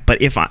July,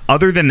 but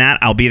other than that,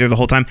 I'll be there the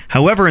whole time.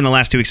 However, in the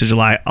last 2 weeks of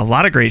July, a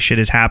lot of great shit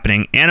is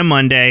happening. Anna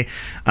Monday,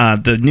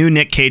 the new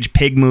Nick Cage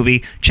Pig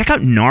movie. Check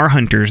out Nar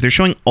Hunters. They're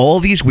showing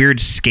all these weird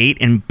skate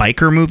and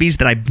biker movies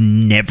that I've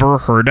never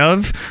heard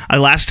of.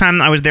 Last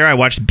time I was there, I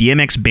watched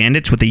BMX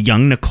Bandits with a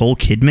young Nicole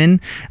Kidman.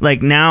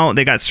 Now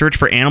they got Search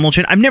for Animal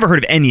Chin. I've never heard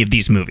of any of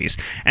these movies.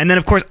 And then,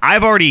 of course, I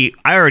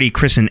already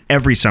christened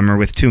every summer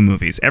with 2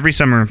 movies. Every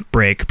summer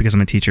break, because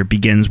I'm a teacher,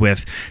 begins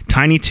with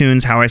Tiny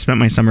Toons, How I Spent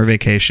My Summer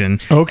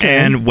Vacation,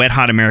 and Wet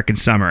Hot American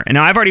Summer. And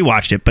now I've already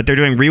watched it, but they're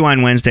doing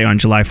Rewind Wednesday on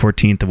July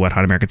 14th of Wet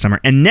Hot American Summer.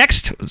 And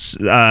next, is it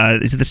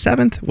the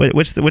 7th?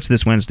 What's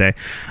this Wednesday?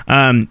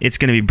 It's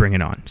going to be Bring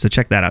It On. So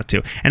check that out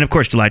too. And of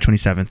course, July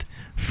 27th,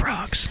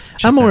 Frogs.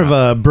 I'm more of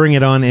a Bring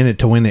It On, In It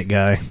to Win It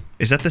guy.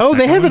 Is that the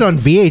they have it on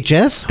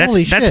VHS?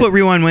 Holy shit. That's what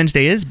Rewind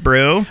Wednesday is,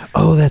 bro.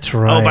 Oh, that's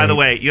right. Oh, by the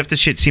way, you have to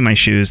see my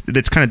shoes.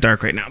 It's kind of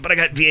dark right now, but I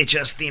got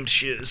VHS themed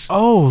shoes.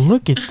 Oh,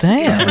 look at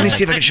that. Let me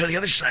see if I can show the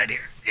other side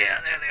here. Yeah,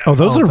 there they are. Oh,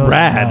 those are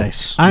rad.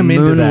 nice. I'm Moon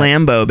into that.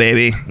 Lambo,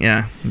 baby.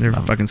 Yeah, they're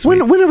fucking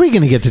sweet. When are we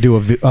going to get to do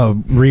a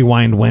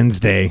Rewind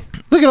Wednesday?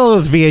 Look at all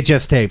those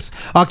VHS tapes.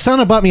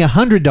 Oksana bought me a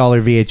 $100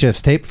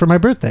 VHS tape for my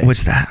birthday.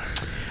 What's that?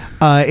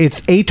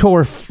 It's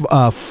Ator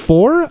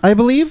 4, I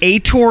believe.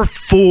 Ator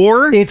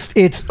 4? It's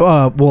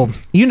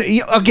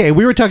okay,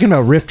 we were talking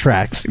about riff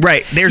tracks.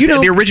 Right. There's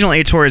the original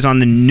Ator is on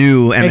the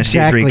new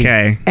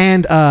MST3K.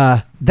 And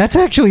that's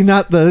actually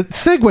not the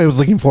segue I was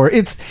looking for.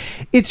 It's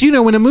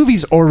when a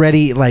movie's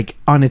already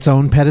on its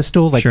own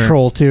pedestal, like Sure.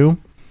 Troll 2.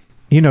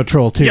 You know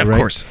Troll 2, Yeah, right? of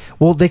course.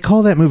 Well, they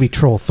call that movie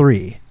Troll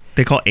 3.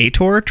 They call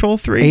Ator Troll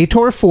 3?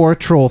 Ator 4,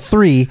 Troll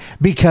 3,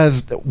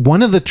 because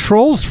one of the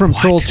trolls from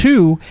Troll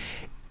 2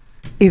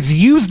 is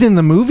used in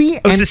the movie.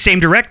 It's the same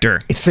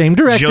director. Same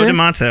director. Joe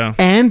D'Amato.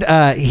 And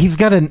he's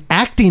got an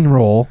acting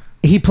role.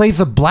 He plays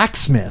a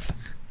blacksmith.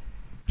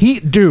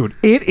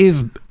 It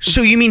is...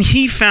 So you mean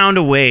he found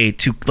a way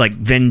to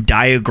Venn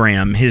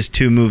diagram his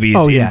 2 movies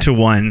into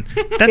one?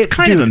 That's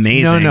kind of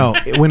amazing. No.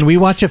 When we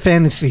watch a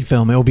fantasy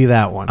film, it'll be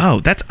that one.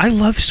 Oh, I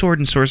love sword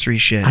and sorcery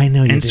shit. I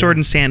know you And do. sword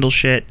and sandal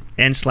shit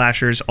and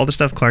slashers, all the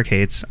stuff Clark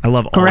hates. I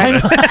love all of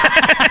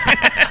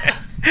it.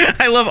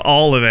 I love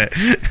all of it.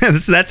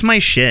 That's my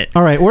shit.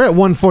 All right, we're at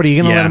 140.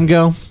 You gonna let him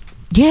go?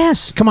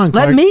 Yes. Come on,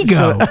 Clark. Let me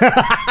go.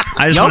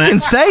 Y'all can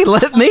stay.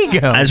 Let me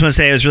go. I just want to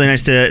say it was really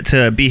nice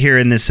to be here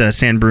in this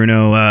San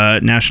Bruno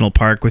National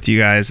Park with you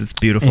guys. It's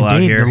beautiful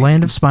out here. The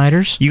land of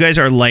spiders. You guys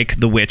are like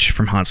the witch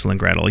from Hansel and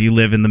Gretel. You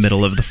live in the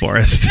middle of the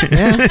forest.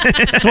 Yeah,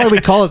 that's why we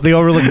call it the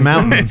Overlook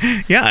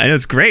Mountain. Yeah, and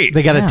it's great.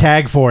 They got a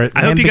tag for it.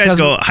 I hope you guys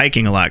go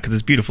hiking a lot because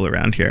it's beautiful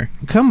around here.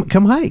 Come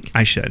hike.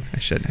 I should.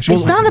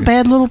 It's not a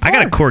bad little park. I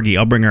got a corgi.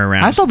 I'll bring her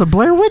around. I saw the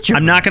Blair Witch.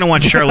 I'm not going to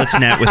watch Charlotte's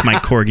Net with my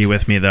corgi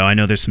with me, though. I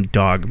know there's some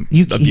dog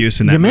abuse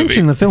in that You movie.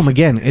 mentioned the film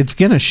again. It's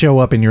going to show show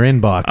up in your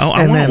inbox. Oh,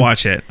 I want to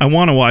watch it. I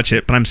want to watch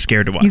it, but I'm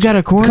scared to watch it. You got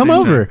a cord? Come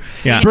over.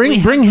 Yeah.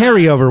 Bring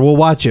Harry over. We'll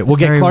watch it. We'll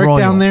get very Clark royal.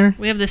 down there.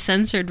 We have the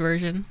censored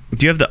version.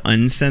 Do you have the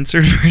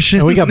uncensored version?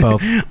 No, we got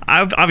both.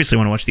 I obviously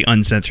want to watch the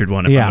uncensored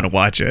one if Yeah. I'm going to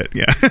watch it.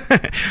 Yeah.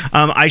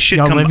 I should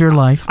Y'all come. live your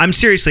life. I'm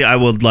seriously. I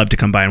would love to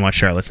come by and watch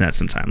Charlotte's Net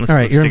sometime. All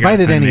right, you're figure out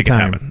invited how to make it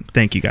anytime. happen.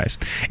 Thank you guys.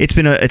 It's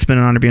been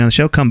an honor being on the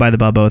show. Come by the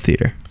Balboa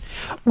Theater,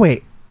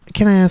 Wait,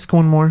 can I ask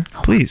one more?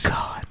 please.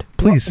 God.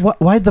 Please.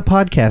 Why'd the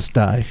podcast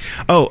die?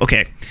 Oh,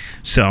 okay.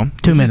 So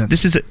 2 minutes.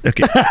 This is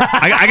okay.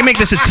 I can make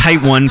this a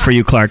tight one for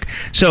you, Clark.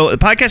 So the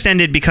podcast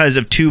ended because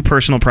of two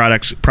personal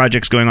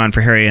projects going on for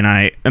Harry and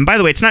I. And by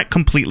the way, it's not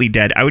completely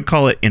dead. I would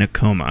call it in a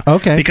coma.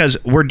 Okay. Because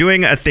we're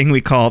doing a thing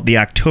we call the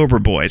October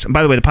Boys. And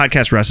by the way, the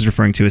podcast Russ is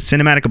referring to is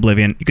Cinematic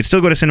Oblivion. You could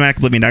still go to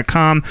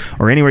cinematicoblivion.com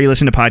or anywhere you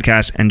listen to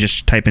podcasts and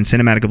just type in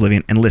Cinematic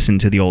Oblivion and listen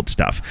to the old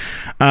stuff.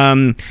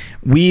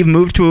 We've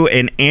moved to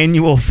an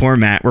annual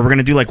format where we're going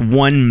to do like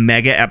one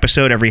mega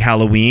episode every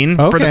Halloween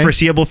for the Okay.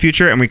 foreseeable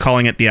future, and we're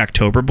calling it the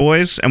October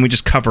Boys, and we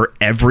just cover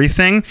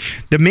everything.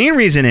 The main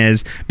reason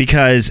is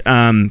because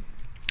Harry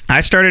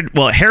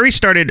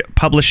started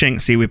publishing.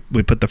 See, we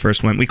put the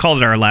first one. We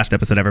called it our last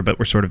episode ever, but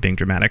we're sort of being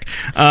dramatic.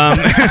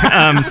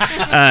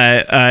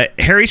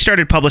 Harry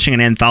started publishing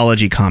an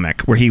anthology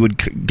comic where he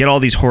would get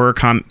all these horror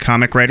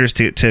comic writers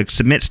to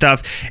submit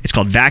stuff. It's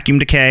called Vacuum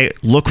Decay.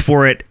 Look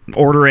for it,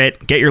 order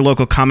it, get your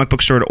local comic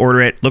book store to order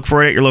it. Look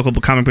for it at your local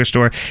comic book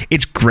store.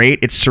 It's great.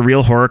 It's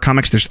surreal horror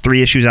comics. There's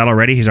 3 issues out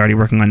already. He's already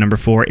working on number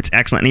 4. It's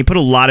excellent. And he put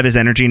a lot of his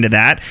energy into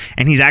that,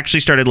 and he's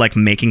actually started like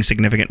making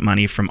significant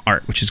money from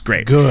art, which is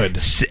great. Good.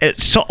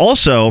 So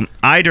also,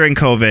 I during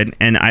COVID,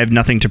 and I have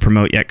nothing to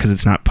promote yet because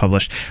it's not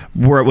published,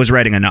 was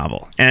writing a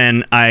novel,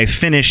 and I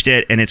finished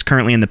it, and it's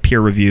currently in the peer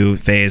review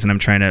phase, and I'm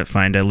trying to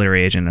find a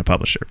literary agent and a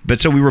publisher.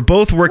 But so we were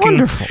both working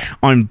Wonderful.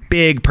 on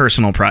big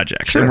personal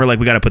projects, Sure. and we're like,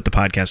 we got to put the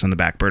podcast on the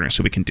back burner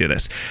so we can do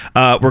this.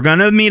 We're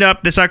gonna meet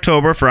up this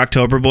October for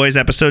October Boys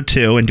episode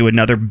 2 and do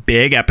another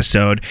big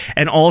episode,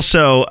 and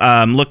also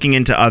looking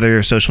into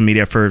other social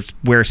media for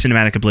where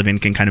Cinematic Oblivion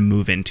can kind of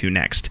move into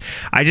next.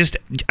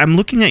 I'm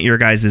looking at your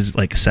guys'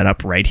 like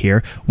setup right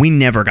here. We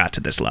never got to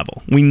this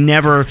level. We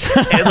never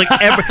like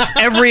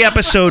every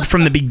episode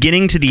from the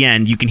beginning to the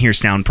end, you can hear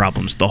sound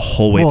problems the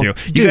whole way through.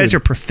 You guys are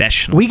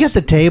professionals. We got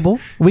the table.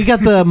 We got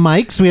the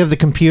mics. We have the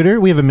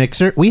computer. We have a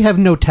mixer. We have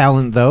no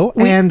talent though,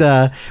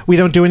 and we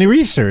don't do any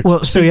research.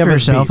 Well, speak you for have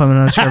yourself. I'm going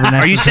to discover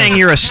next. Are you saying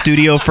you're a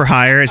studio for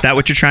hire? Is that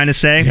what you're trying to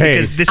say? Hey.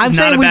 Because this I'm is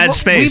not saying a bad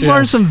space. We've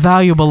learned some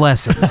valuable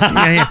lessons.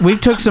 Yeah. We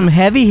took some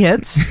heavy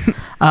hits.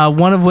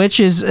 One of which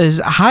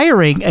is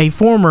hiring a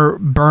former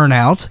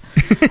burnout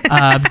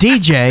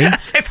DJ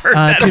I've heard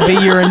that to be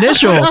your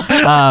initial.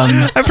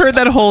 I've heard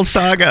that whole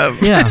saga.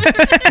 Yeah,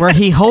 where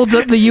he holds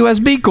up the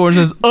USB cord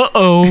and says,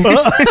 "Uh-oh."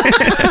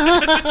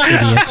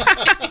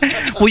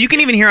 Idiot. Well, you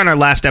can even hear on our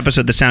last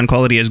episode the sound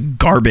quality is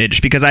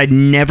garbage because I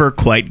never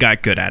quite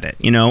got good at it.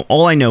 You know,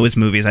 all I know is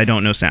movies. I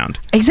don't know sound.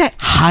 Exact.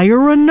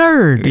 Hire a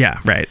nerd. Yeah,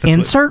 right. That's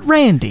Insert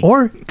Randy.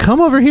 or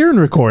come over here and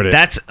record it.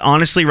 That's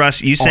honestly,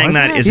 Russ, you saying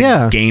that is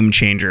Yeah. a game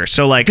changer.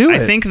 So, like, Do I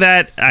it. think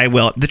that I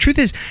will. The truth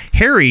is,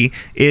 Harry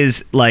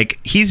is like,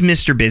 he's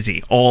Mr.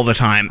 Busy all the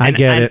time. I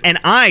get it. And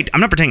I'm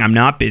not pretending I'm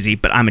not busy,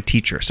 but I'm a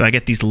teacher. So I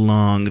get these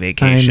long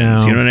vacations.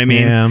 know. You know what I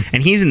mean? Yeah.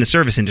 And he's in the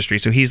service industry.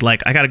 So he's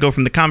like, I got to go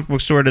from the comic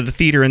book store to the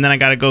theater, and then I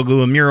got to go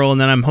do a mural, and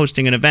then I'm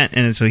hosting an event.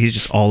 And so he's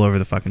just all over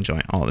the fucking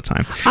joint all the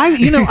time.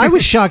 I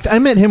was shocked. I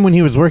met him when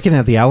he was working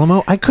at the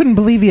Alamo. I couldn't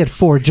believe he had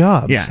 4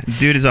 jobs. Yeah,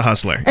 dude is a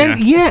hustler.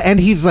 And and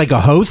he's like a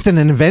host and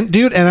an event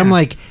dude. And I'm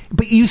like,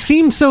 but you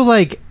seem so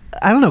like,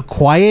 I don't know,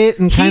 quiet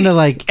and kind of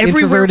like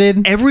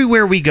introverted.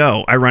 Everywhere we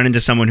go, I run into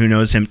someone who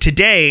knows him.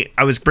 Today,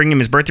 I was bringing him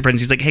his birthday present.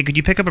 He's like, "Hey, could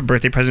you pick up a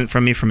birthday present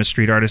from me from a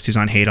street artist who's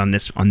on Haight on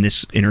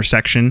this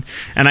intersection?"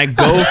 And I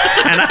go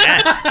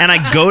and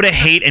I go to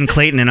Haight and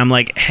Clayton, and I'm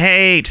like,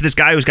 "Hey," to this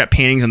guy who's got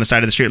paintings on the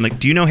side of the street. I'm like,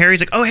 "Do you know Harry?"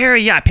 He's like, "Oh,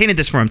 Harry, yeah, I painted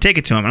this for him. Take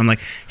it to him." And I'm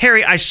like,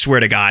 "Harry, I swear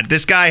to God,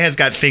 this guy has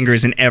got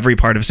fingers in every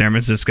part of San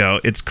Francisco.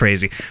 It's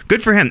crazy.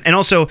 Good for him." And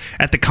also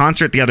at the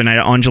concert the other night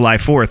on July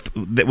 4th,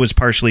 that was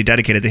partially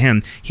dedicated to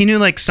him. He knew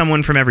like someone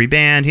from every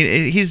band.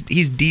 He's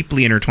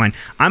deeply intertwined.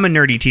 I'm a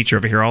nerdy teacher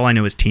over here. All I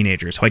know is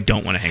teenagers who I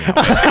don't want to hang out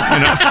with. You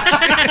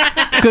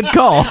know? Good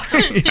call.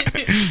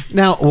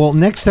 Now, well,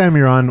 next time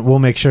you're on, we'll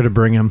make sure to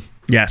bring him.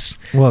 Yes.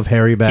 We'll have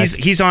Harry back.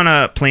 He's on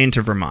a plane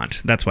to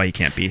Vermont. That's why he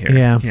can't be here.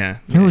 Yeah.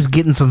 He was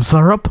getting some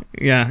syrup.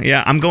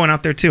 Yeah. I'm going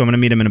out there too. I'm going to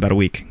meet him in about a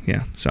week.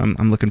 Yeah. So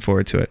I'm looking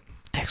forward to it.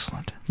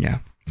 Excellent. Yeah.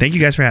 Thank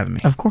you guys for having me.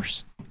 Of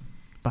course.